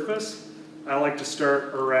flat-ish surface, I like to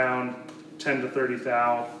start around 10 to 30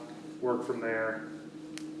 thou, work from there.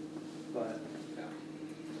 But yeah.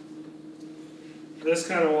 This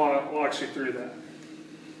kind of walks you through that.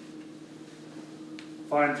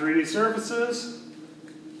 Find 3D surfaces,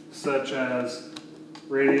 such as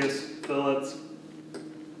radius, fillets.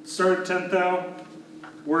 Start at 10 thou,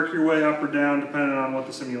 work your way up or down depending on what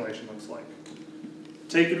the simulation looks like.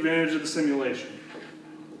 Take advantage of the simulation.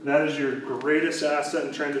 That is your greatest asset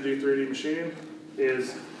in trying to do 3D machining,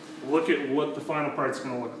 is look at what the final part's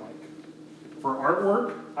going to look like. For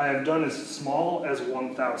artwork, I have done as small as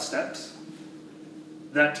 1 thou steps.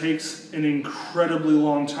 That takes an incredibly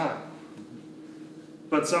long time.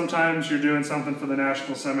 But sometimes you're doing something for the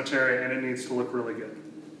National Cemetery and it needs to look really good.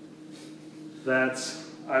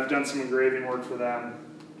 I've done some engraving work for them,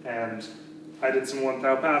 and I did some 1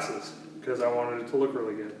 thou passes because I wanted it to look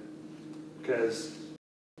really good. Because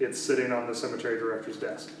it's sitting on the cemetery director's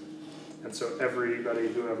desk. And so everybody,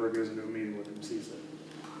 whoever goes into a meeting with him, sees it.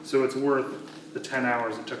 So it's worth the 10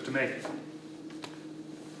 hours it took to make it.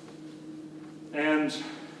 And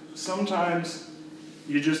sometimes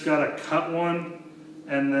you just gotta cut one,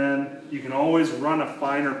 and then you can always run a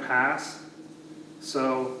finer pass.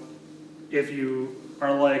 So if you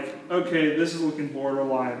are like, okay, this is looking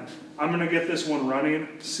borderline, I'm gonna get this one running,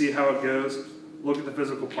 see how it goes, look at the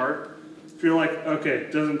physical part. If you're like, okay,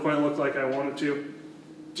 it doesn't quite look like I want it to,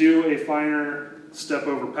 do a finer step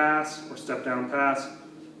over pass or step down pass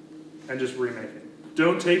and just remake it.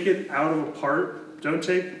 Don't take it out of a part, don't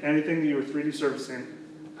take anything that you were 3D surfacing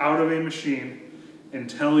out of a machine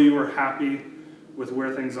until you are happy with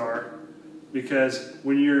where things are. Because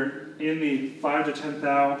when you're in the 5 to 10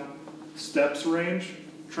 thou steps range,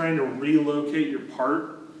 trying to relocate your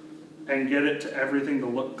part and get it to everything to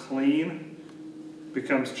look clean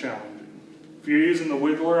becomes challenging. If you're using the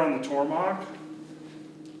wiggler on the Tormach,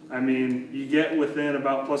 I mean, you get within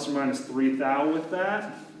about plus or minus 3 thou with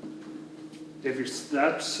that. If your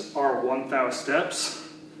steps are 1 thou steps,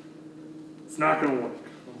 it's not going to work.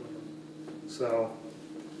 So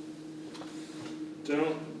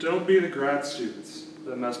don't be the grad students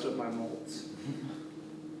that messed up my molds.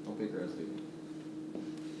 I'll be a grad student.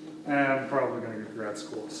 And I'm probably gonna go to grad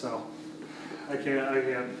school, so I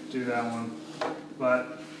can't do that one.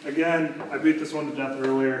 But again, I beat this one to death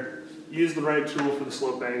earlier. Use the right tool for the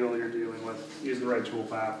slope angle you're dealing with. Use the right tool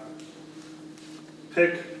path.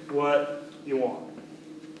 Pick what you want.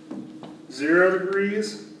 0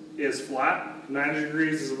 degrees is flat, 90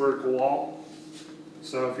 degrees is a vertical wall.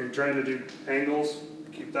 So if you're trying to do angles,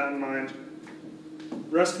 keep that in mind.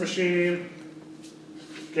 Rest machining,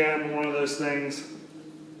 again, one of those things.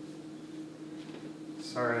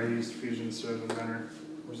 Sorry, I used Fusion instead of Inventor.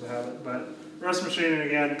 Where's the habit? But rest machining,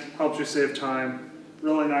 again, helps you save time.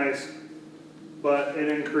 Really nice, but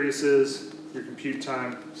it increases your compute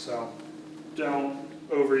time, so don't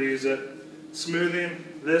overuse it. Smoothing,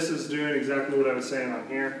 this is doing exactly what I was saying on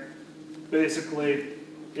here. Basically,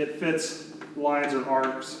 it fits lines or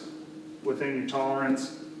arcs within your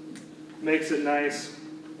tolerance, makes it nice,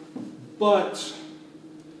 but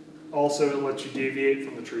also it lets you deviate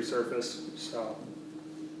from the tree surface. So,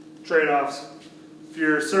 trade-offs. If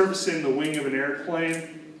you're surfacing the wing of an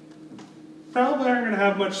airplane, probably aren't going to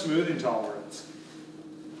have much smoothing tolerance.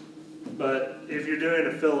 But if you're doing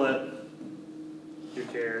a fillet, who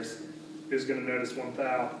cares? Who's going to notice one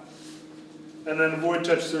thou? And then avoid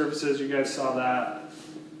touch surfaces, you guys saw that.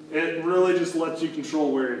 It really just lets you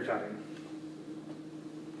control where you're cutting.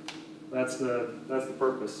 That's the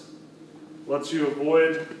purpose. Lets you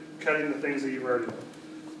avoid cutting the things that you've already done.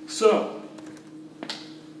 So,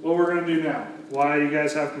 what we're going to do now, why you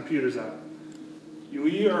guys have computers out.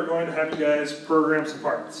 We are going to have you guys program some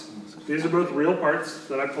parts. These are both real parts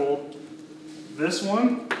that I pulled. This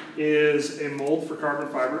one is a mold for carbon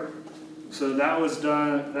fiber. So that was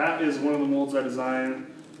done, that is one of the molds I designed,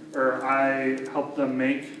 or I helped them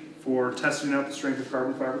make for testing out the strength of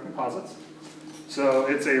carbon fiber composites. So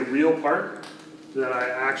it's a real part that I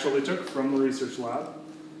actually took from the research lab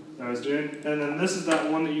that I was doing. And then this is that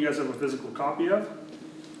one that you guys have a physical copy of.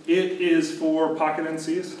 It is for pocket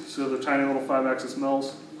NCs, so the tiny little 5-axis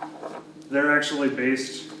mills. They're actually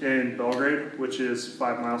based in Belgrade, which is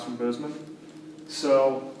 5 miles from Bozeman.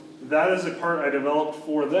 So that is a part I developed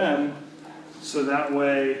for them, so that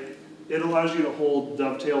way it allows you to hold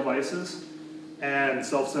dovetail vices and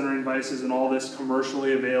self-centering vices and all this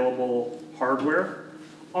commercially available hardware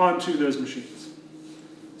onto those machines.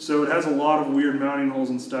 So it has a lot of weird mounting holes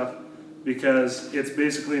and stuff because it's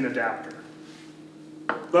basically an adapter.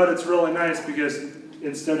 But it's really nice because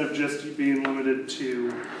instead of just being limited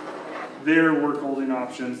to their work holding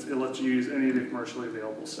options, it lets you use any of the commercially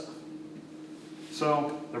available stuff.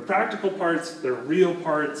 So they're practical parts, they're real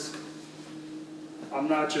parts. I'm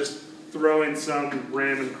not just throwing some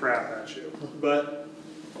random crap at you. But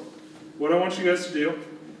what I want you guys to do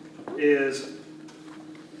is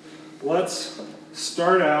let's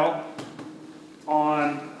start out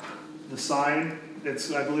on the sign.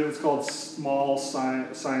 I believe it's called small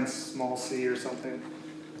sign small c or something.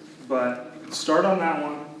 But start on that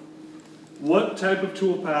one. What type of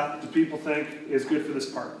tool path do people think is good for this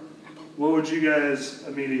part? What would you guys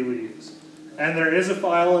immediately use? And there is a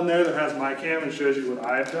file in there that has my cam and shows you what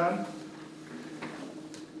I've done.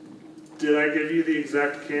 Did I give you the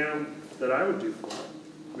exact cam that I would do for it?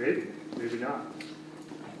 Maybe, maybe not.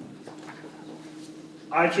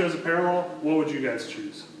 I chose a parallel. What would you guys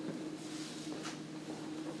choose?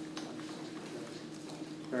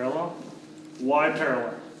 Parallel? Why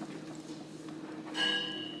parallel? I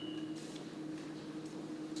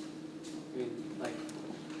mean, like,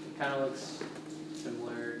 it kind of looks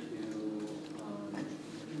similar to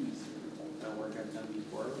that work I've done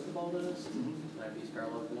before with the ball dentist. And I've used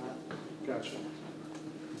parallel for that. Gotcha.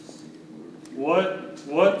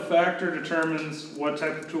 What factor determines what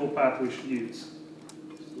type of tool path we should use?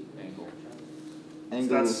 Angle.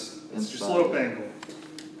 That's your slope angle.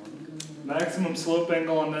 Maximum slope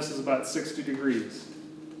angle on this is about 60 degrees.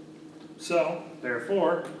 So,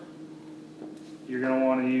 therefore, you're going to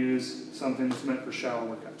want to use something that's meant for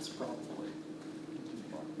shallower cuts, probably.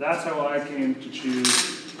 That's how I came to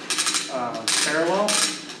choose parallel.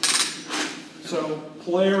 So,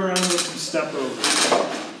 play around with some step overs.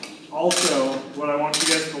 Also, what I want you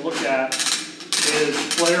guys to look at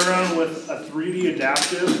is play around with a 3D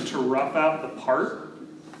adaptive to rough out the part.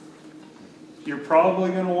 You're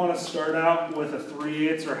probably going to want to start out with a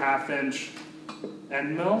 3/8 or 1/2 inch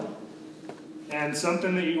end mill. And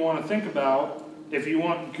something that you want to think about, if you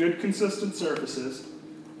want good consistent surfaces,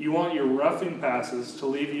 you want your roughing passes to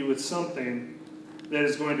leave you with something that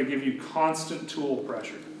is going to give you constant tool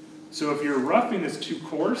pressure. So if your roughing is too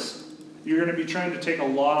coarse, you're going to be trying to take a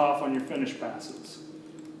lot off on your finish passes.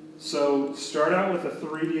 So start out with a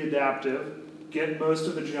 3D adaptive, get most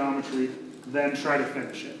of the geometry, then try to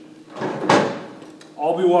finish it.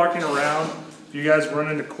 I'll be walking around. If you guys run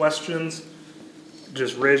into questions,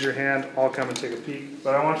 just raise your hand, I'll come and take a peek.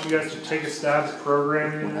 But I want you guys to take a stab at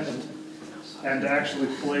programming it and to actually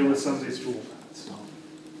play with some of these tool paths.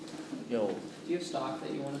 Yo. Do you have stock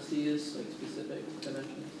that you want to see as like specific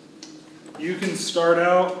dimensions? You can start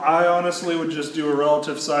out, I honestly would just do a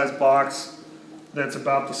relative size box that's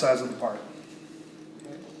about the size of the part.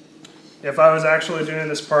 If I was actually doing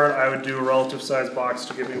this part, I would do a relative size box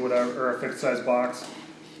to give me whatever, or a fixed size box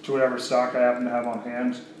to whatever stock I happen to have on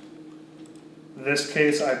hand. In this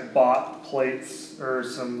case, I bought plates or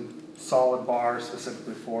some solid bar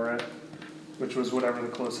specifically for it, which was whatever the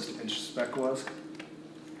closest inch spec was.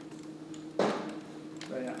 But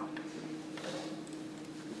yeah.